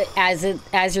do it as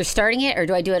you're starting it, or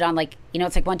do I do it on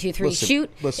it's like 1, 2, 3, Listen, shoot?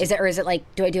 listen. Or is it like,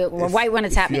 do I do it right when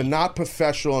it's If happening? you're not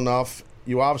professional enough,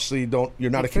 you obviously don't.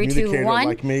 You're not a 3, 2, communicator 1,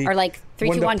 like me. or like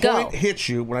 3, 2, 1, When the go. point hits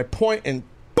you, when I point and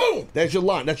boom, there's your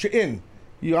line. That's your in.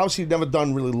 You obviously never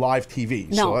done really live TV.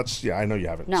 No. So that's I know you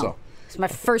haven't. No, So. it's my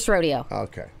first rodeo.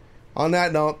 Okay. On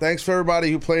that note, thanks for everybody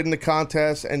who played in the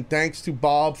contest, and thanks to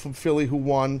Bob from Philly who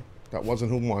won. That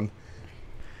wasn't who won.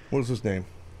 What was his name?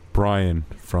 Brian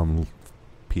from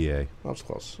PA. That was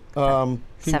close. 7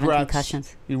 Congrats.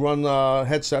 concussions. He run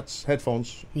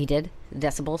headphones. He did?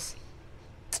 Decibels?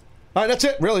 All right, that's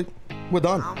it, really. We're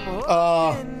done.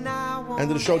 End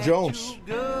of the show, Jones.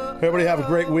 Everybody have a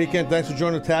great weekend. Thanks for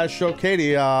joining the Taz Show.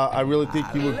 Katie, I really think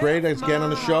you were great again on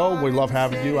the show. We love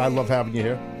having you. I love having you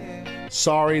here.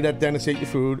 Sorry that Dennis ate your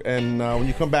food. And when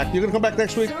you come back, you're going to come back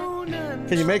next week?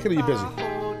 Can you make it or are you busy?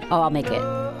 Oh, I'll make it.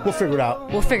 We'll figure it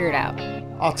out. We'll figure it out.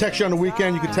 I'll text you on the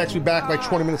weekend. You can text me back like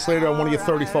 20 minutes later on one of your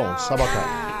 30 phones. How about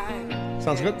that?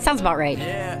 Sounds good? Sounds about right.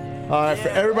 All right, for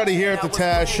everybody here at the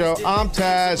Taz Show, I'm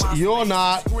Taz. You're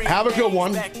not. Have a good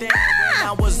one.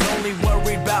 I was only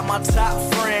worried about my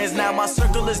top friends. Now my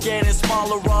circle is getting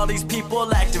smaller. All these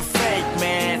people acting fake,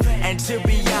 man. And to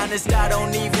be honest, I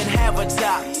don't even have a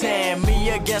top 10.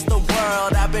 Me against the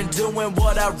world. I've been doing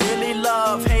what I really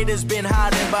love. Haters been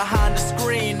hiding behind the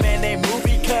screen, man. They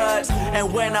movie cuts.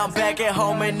 And when I'm back at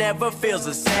home, it never feels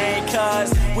the same.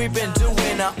 Cause we've been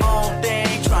doing our own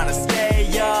thing, trying to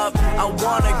stay up. I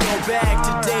wanna go back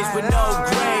to days with no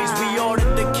grades. We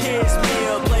ordered the kids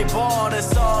meal, play ball,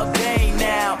 that's all day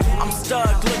now. I'm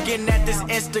stuck looking at this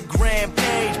Instagram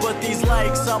page, but these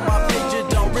likes on my picture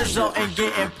don't result in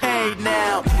getting paid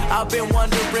now. I've been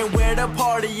wondering where the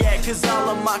party at, cause all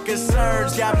of my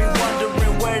concerns got me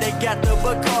wondering where they got the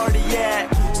Bacardi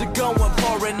at. So go and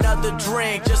pour another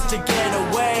drink just to get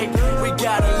away. We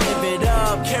gotta live it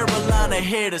up, Carolina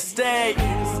here to stay.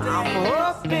 I'm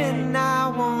hoping I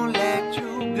won't